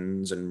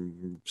dragons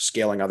and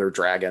scaling other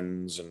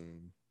dragons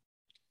and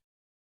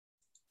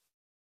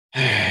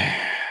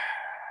I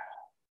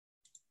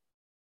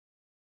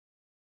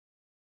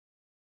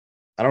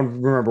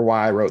don't remember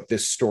why I wrote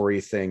this story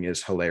thing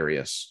is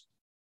hilarious.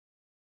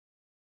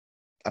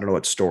 I don't know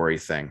what story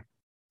thing.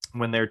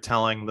 When they're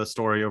telling the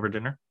story over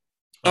dinner.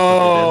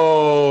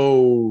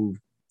 Oh,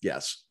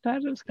 yes.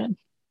 That is good.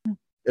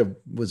 It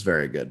was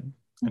very good.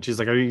 And she's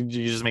like, are you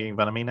just making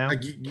fun of me now?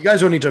 Like, you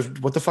guys don't need to,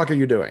 what the fuck are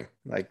you doing?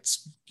 Like,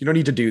 you don't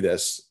need to do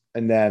this.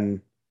 And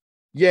then,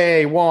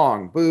 yay,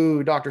 Wong,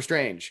 boo, Doctor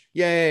Strange.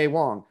 Yay,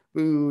 Wong,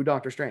 boo,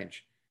 Doctor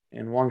Strange.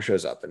 And Wong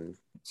shows up and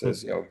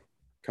says, yo,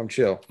 come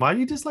chill. Why do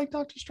you dislike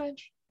Doctor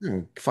Strange? I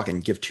don't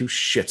fucking give 2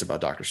 shits about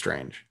Doctor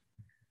Strange.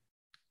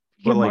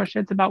 Give more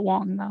shits about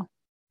Wong, though.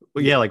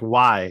 Well, yeah, like,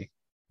 why?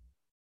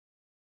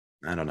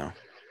 I don't know.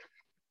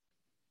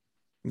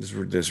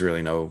 There's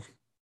really no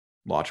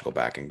logical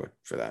backing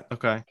for that.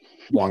 Okay.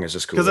 Wong is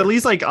just cool. Because at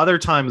least like other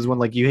times when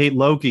like you hate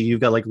Loki, you've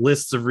got like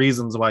lists of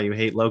reasons why you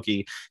hate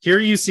Loki. Here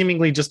you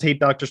seemingly just hate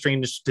Doctor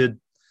Strange to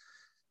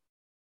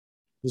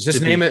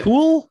his name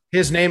cool?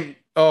 His name,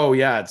 oh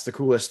yeah, it's the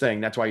coolest thing.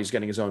 That's why he's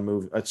getting his own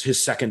movie. It's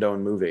his second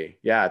own movie.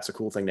 Yeah, it's a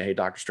cool thing to hate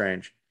Doctor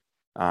Strange.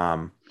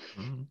 I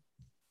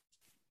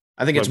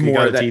think it's Loki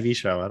more got that a TV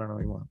show. I don't know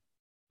what you want.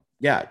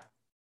 Yeah.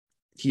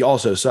 He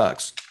also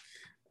sucks.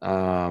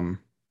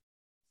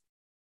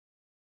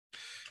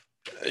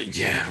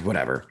 Yeah,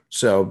 whatever.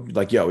 So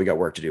like, yo, we got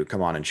work to do.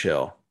 Come on and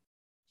chill.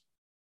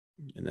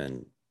 And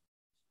then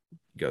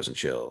he goes and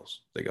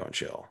chills. They go and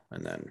chill.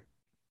 And then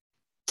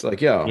it's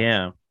like, yo.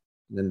 Yeah.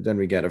 Then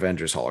we get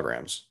Avengers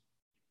holograms.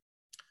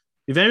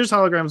 The Avengers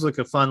holograms look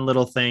a fun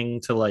little thing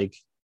to like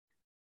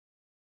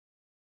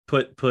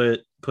put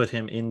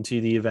him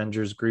into the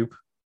Avengers group.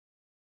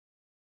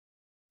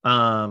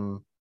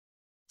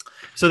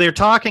 So they're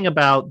talking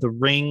about the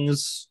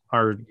rings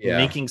are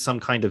making some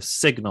kind of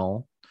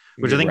signal,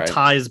 which I think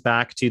ties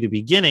back to the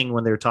beginning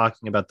when they're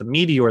talking about the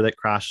meteor that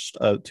crashed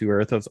to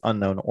Earth of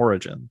unknown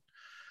origin.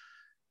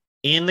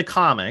 In the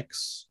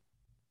comics,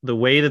 the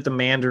way that the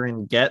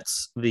Mandarin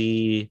gets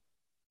the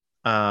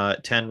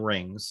 10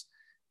 rings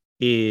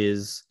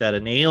is that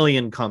an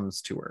alien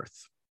comes to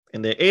Earth,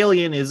 and the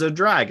alien is a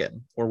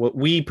dragon, or what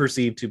we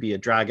perceive to be a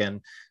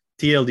dragon.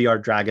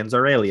 TLDR, dragons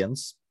are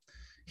aliens.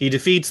 He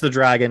defeats the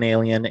dragon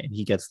alien and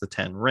he gets the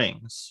 10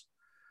 rings.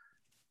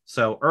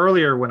 So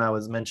earlier when I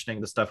was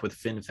mentioning the stuff with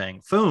Fin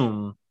Fang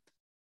Foom,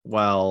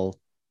 well,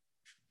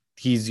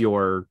 he's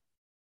your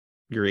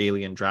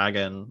alien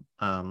dragon,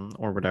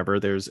 or whatever.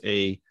 There's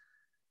a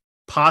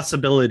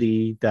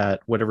possibility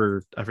that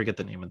whatever, I forget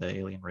the name of the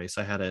alien race.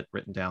 I had it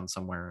written down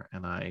somewhere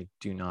and I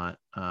do not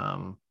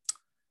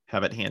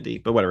have it handy,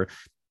 but whatever.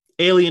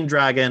 Alien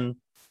dragon.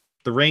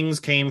 The rings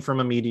came from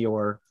a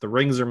meteor. The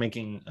rings are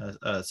making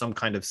some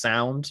kind of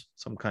sound,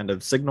 some kind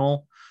of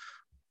signal.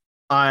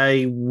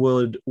 I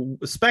would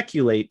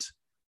speculate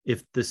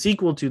if the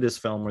sequel to this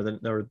film, or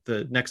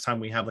the next time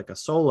we have like a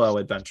solo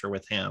adventure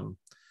with him,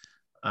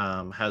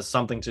 has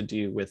something to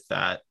do with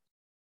that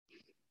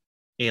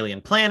alien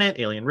planet,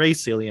 alien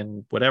race,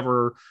 alien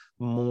whatever,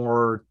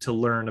 more to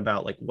learn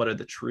about like what are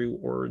the true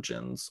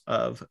origins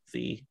of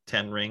the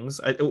 10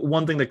 rings.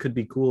 One thing that could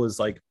be cool is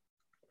like,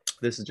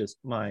 this is just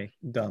my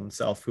dumb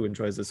self who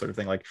enjoys this sort of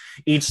thing. Like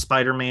each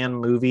Spider-Man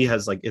movie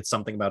has like, it's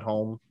something about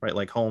home, right?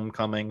 Like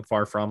Homecoming,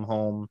 Far From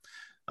Home,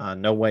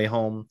 No Way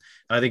Home.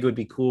 And I think it would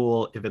be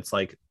cool if it's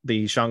like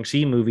the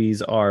Shang-Chi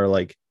movies are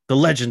like the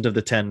legend of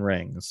the 10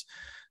 rings,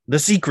 the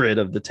secret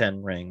of the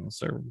 10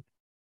 rings, or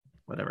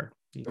whatever.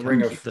 The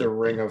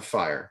ring of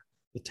fire.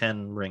 The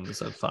 10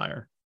 rings of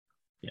fire.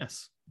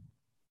 Yes.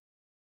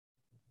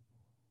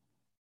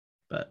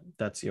 But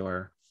that's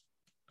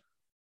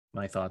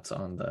my thoughts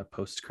on the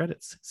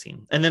post-credits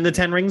scene. And then the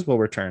 10 rings will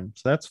return.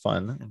 So that's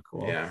fun and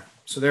cool. Yeah.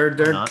 So they're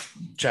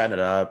chatting it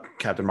up.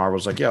 Captain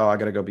Marvel's like, yo, I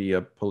gotta go be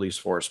a police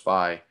force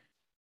spy.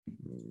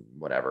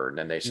 Whatever. And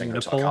then they sing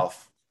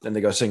Then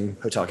they go sing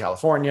Hotel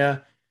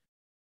California,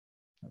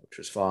 which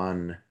was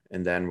fun.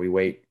 And then we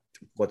wait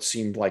what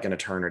seemed like an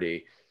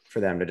eternity for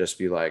them to just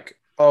be like,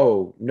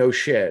 oh, no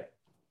shit.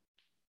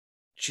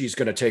 She's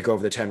gonna take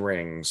over the 10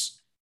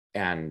 rings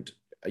and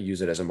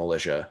use it as a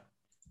militia.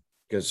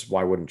 Because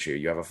why wouldn't you?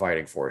 You have a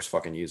fighting force.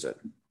 Fucking use it.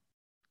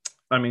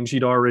 I mean,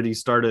 she'd already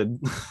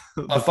started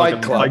a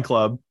fight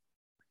club.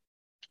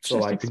 So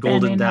just like the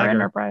Golden Dagger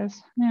Enterprise.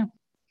 Yeah.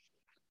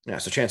 Yeah.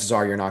 So chances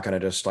are you're not going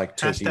to just like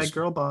take these...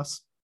 girl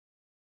boss.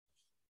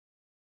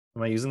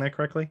 Am I using that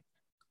correctly?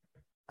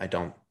 I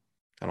don't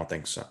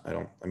think so. I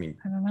don't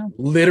know.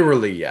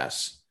 Literally,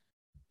 yes.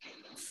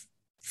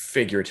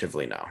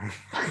 Figuratively, no.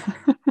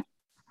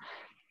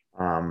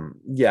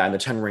 Yeah. And the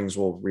 10 rings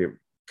will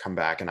come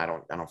back, and I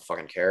don't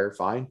fucking care.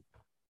 Fine.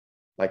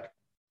 Like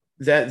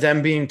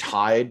them being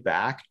tied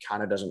back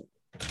kind of doesn't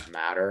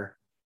matter.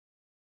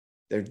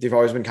 They've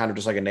always been kind of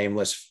just like a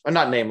nameless,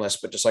 not nameless,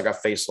 but just like a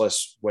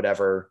faceless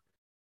whatever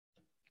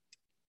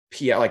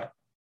like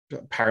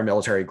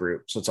paramilitary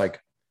group. So it's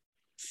like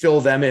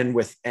fill them in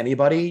with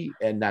anybody,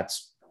 and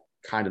that's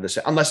kind of the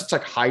same, unless it's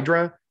like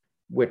Hydra,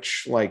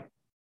 which like,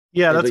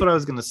 yeah, that's what I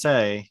was gonna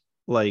say.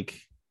 Like,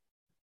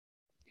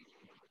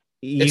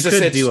 you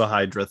could do a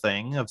Hydra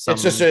thing of some.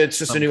 It's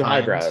just a new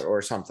Hydra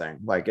or something.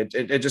 Like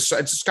it's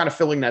just kind of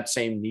filling that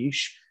same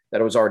niche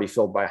that it was already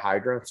filled by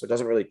Hydra. So it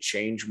doesn't really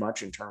change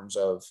much in terms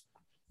of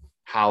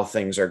how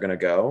things are going to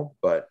go,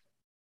 but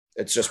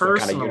it's just what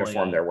kind of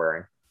uniform they're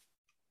wearing.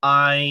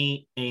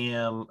 I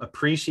am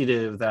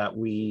appreciative that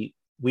we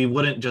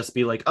wouldn't just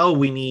be like, oh,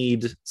 we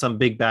need some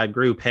big bad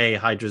group. Hey,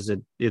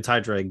 it's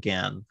Hydra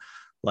again.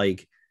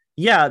 Like,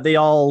 yeah, they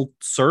all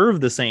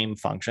serve the same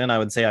function. I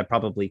would say I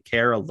probably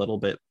care a little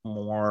bit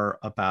more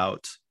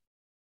about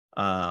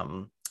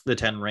the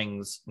 10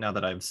 rings now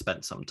that I've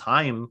spent some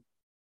time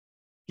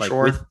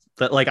with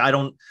that. Like,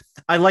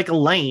 I like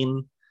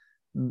Elaine.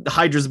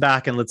 Hydra's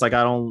back, and it's like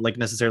I don't like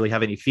necessarily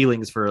have any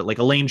feelings for like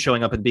Elaine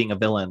showing up and being a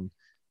villain.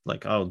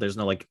 Like, oh, there's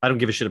no like, I don't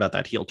give a shit about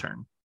that heel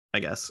turn,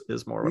 I guess,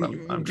 is more what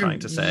I'm trying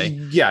to say.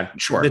 Yeah,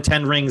 sure. The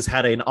 10 rings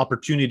had an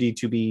opportunity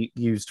to be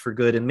used for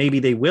good, and maybe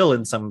they will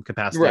in some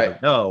capacity. Right. I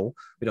don't know.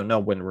 We don't know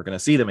when we're going to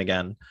see them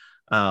again.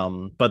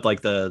 But like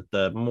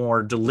the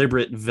more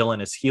deliberate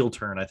villainous heel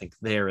turn, I think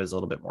there is a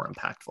little bit more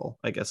impactful,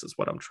 I guess, is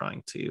what I'm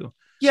trying to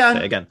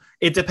say. Again,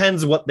 it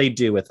depends what they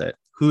do with it.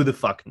 Who the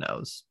fuck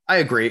knows? I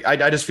agree.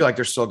 I just feel like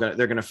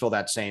they're gonna fill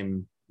that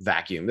same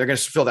vacuum. They're gonna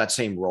fill that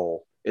same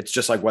role. It's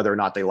just like whether or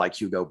not they like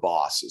Hugo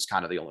Boss is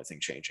kind of the only thing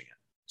changing it.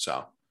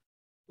 So,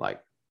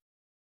 like,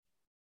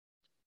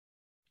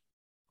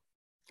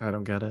 I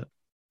don't get it.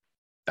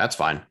 That's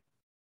fine.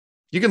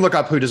 You can look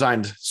up who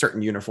designed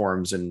certain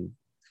uniforms in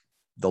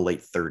the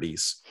late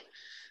 30s.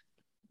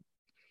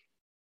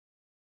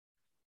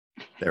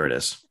 There it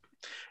is.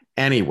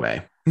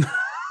 Anyway.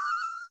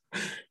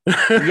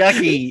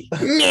 Yucky.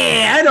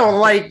 Yeah, I don't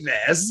like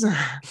this.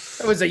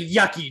 That was a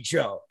yucky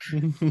joke.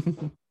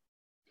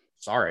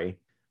 Sorry.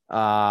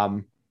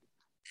 So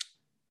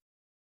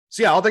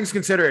yeah, all things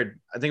considered,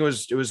 I think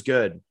it was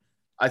good.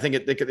 I think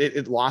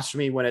it lost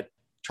me when it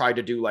tried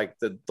to do like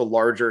the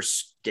larger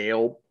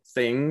scale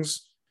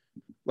things.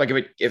 Like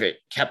if it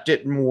kept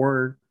it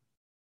more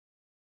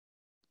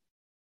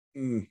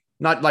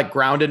not like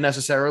grounded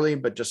necessarily,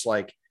 but just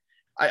like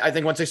I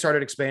think once they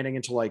started expanding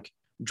into like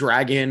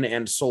dragon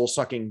and soul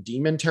sucking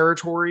demon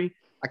territory,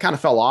 I kind of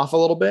fell off a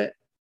little bit.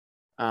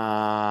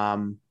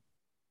 But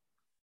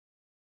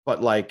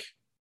like,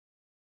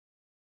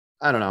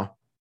 I don't know,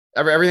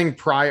 everything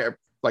prior,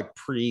 like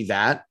pre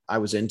that I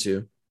was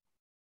into,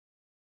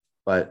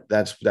 but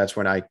that's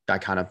when I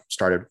kind of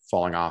started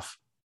falling off.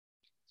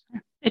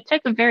 It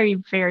took a very,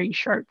 very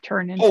sharp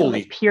turn into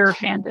Holy like pure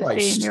fantasy,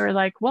 Christ. and you were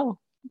like, "Whoa,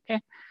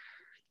 okay."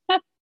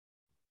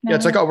 Yeah,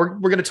 it's like, oh, we're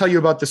going to tell you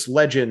about this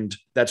legend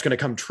that's going to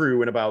come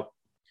true in about,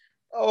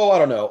 I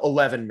don't know,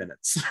 11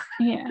 minutes.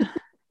 Yeah.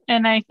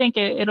 And I think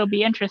it'll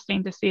be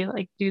interesting to see,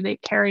 like, do they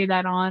carry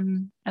that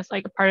on as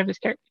like a part of his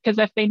character? Because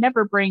if they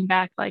never bring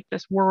back like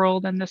this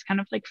world and this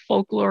kind of like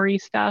folklore-y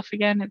stuff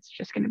again, it's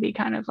just going to be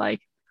kind of like,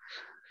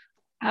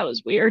 that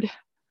was weird.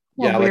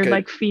 Yeah, Weird,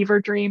 like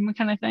fever dream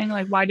kind of thing.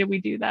 Like, why did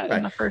we do that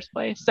in the first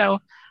place? So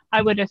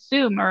I would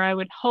assume, or I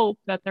would hope,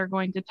 that they're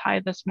going to tie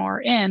this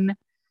more in.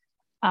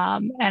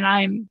 And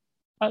I'm,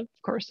 of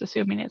course,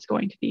 assuming it's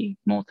going to be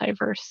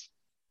multiverse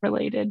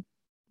related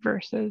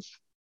versus,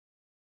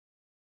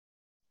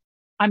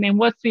 I mean,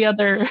 what's the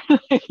other,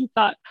 you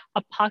thought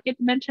a pocket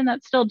dimension?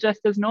 That's still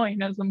just as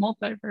annoying as a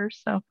multiverse.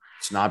 So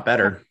it's not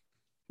better.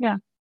 Yeah.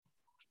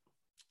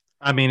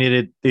 I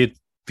mean, it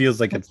feels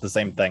like it's the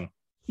same thing.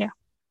 Yeah,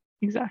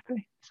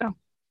 exactly. So.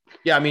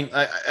 Yeah, I mean,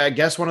 I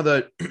guess one of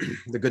the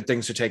the good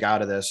things to take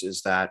out of this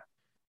is that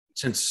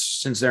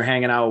since they're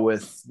hanging out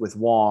with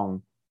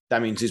Wong,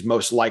 that means he's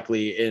most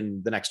likely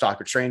in the next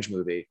Doctor Strange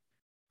movie,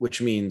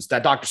 which means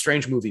that Doctor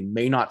Strange movie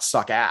may not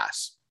suck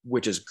ass,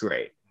 which is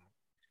great.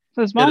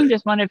 So is Wong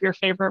just one of your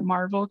favorite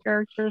Marvel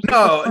characters?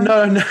 No.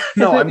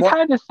 It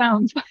kind of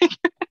sounds like.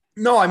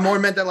 No, I more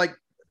meant that like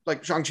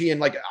Shang-Chi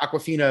and like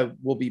Awkwafina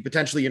will be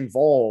potentially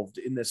involved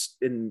in this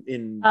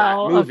in that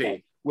movie.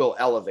 Okay. Will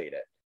elevate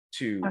it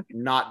to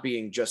not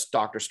being just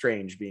Doctor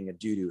Strange being a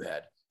doo-doo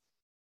head.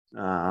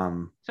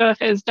 So if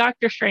it was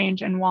Doctor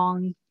Strange and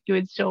Wong, it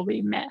would still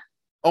be meh.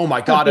 Oh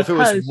my god! If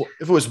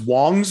it was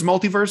Wong's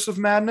Multiverse of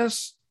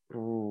Madness,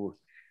 ooh.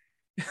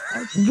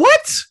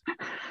 What?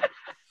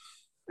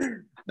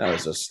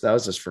 That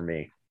was just for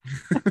me.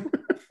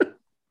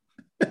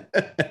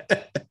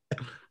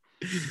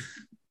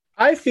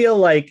 I feel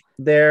like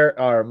there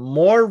are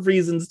more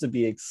reasons to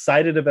be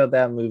excited about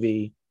that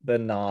movie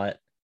than not.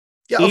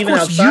 Yeah, even of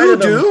course outside you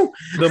of do.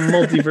 The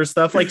multiverse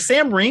stuff. Like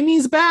Sam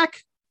Raimi's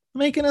back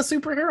making a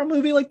superhero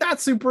movie. Like,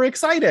 that's super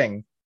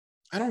exciting.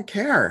 I don't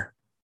care.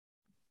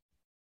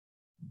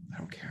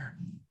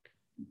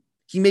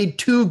 He made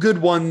 2 good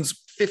ones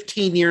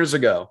 15 years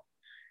ago.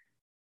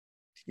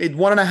 He made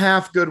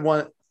 1.5 good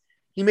one.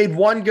 He made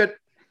 1 good.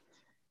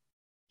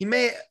 He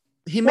made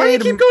Why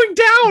do you keep going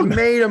down? He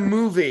made a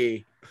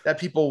movie that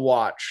people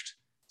watched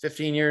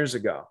 15 years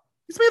ago.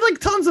 He's made like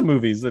tons of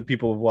movies that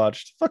people have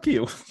watched. Fuck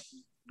you.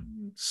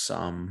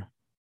 Some.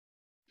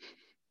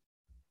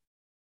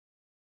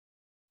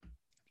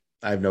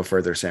 I have no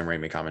further Sam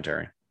Raimi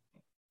commentary.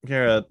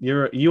 Kara,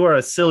 you are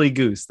a silly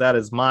goose. That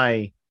is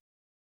my.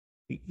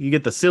 You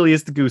get the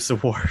silliest goose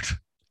award.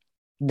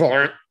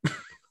 Yeah.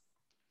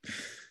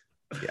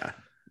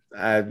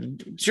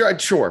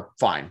 Sure.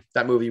 Fine.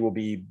 That movie will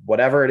be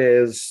whatever it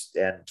is,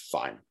 and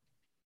fine.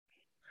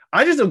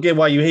 I just don't get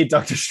why you hate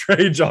Doctor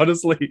Strange,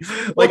 honestly.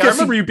 Like, I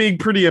remember you being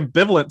pretty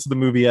ambivalent to the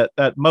movie at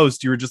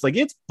most. You were just like,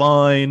 it's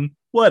fine.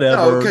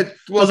 Whatever.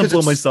 Doesn't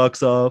blow my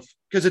socks off.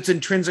 Because it's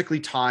intrinsically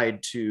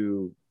tied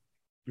to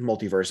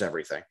multiverse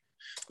everything.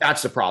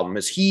 That's the problem,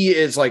 is he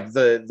is like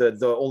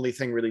the only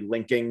thing really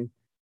linking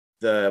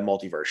the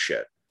multiverse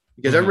shit.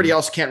 Because everybody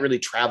else can't really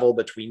travel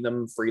between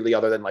them freely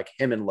other than like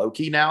him and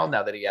Loki now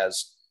that he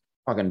has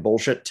fucking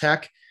bullshit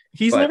tech.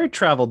 He's never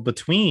traveled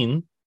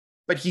between.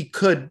 But he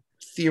could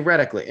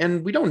theoretically.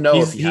 And we don't know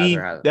if he has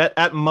or hasn't. That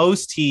at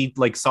most he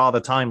like saw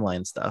the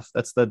timeline stuff.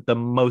 That's the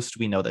most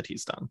we know that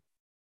he's done.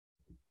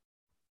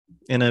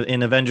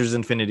 In Avengers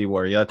Infinity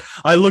War. Yeah.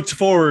 I looked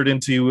forward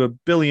into 1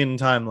 billion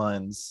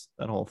timelines.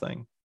 That whole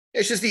thing.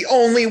 It's just the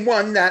only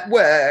one that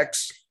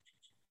works.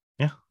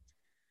 Yeah.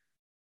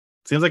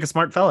 Seems like a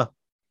smart fella.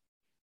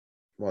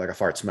 More like a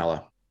fart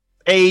smeller.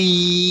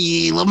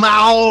 Hey, Lamau!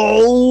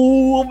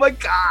 Oh my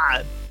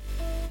god!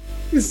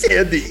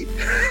 Sandy.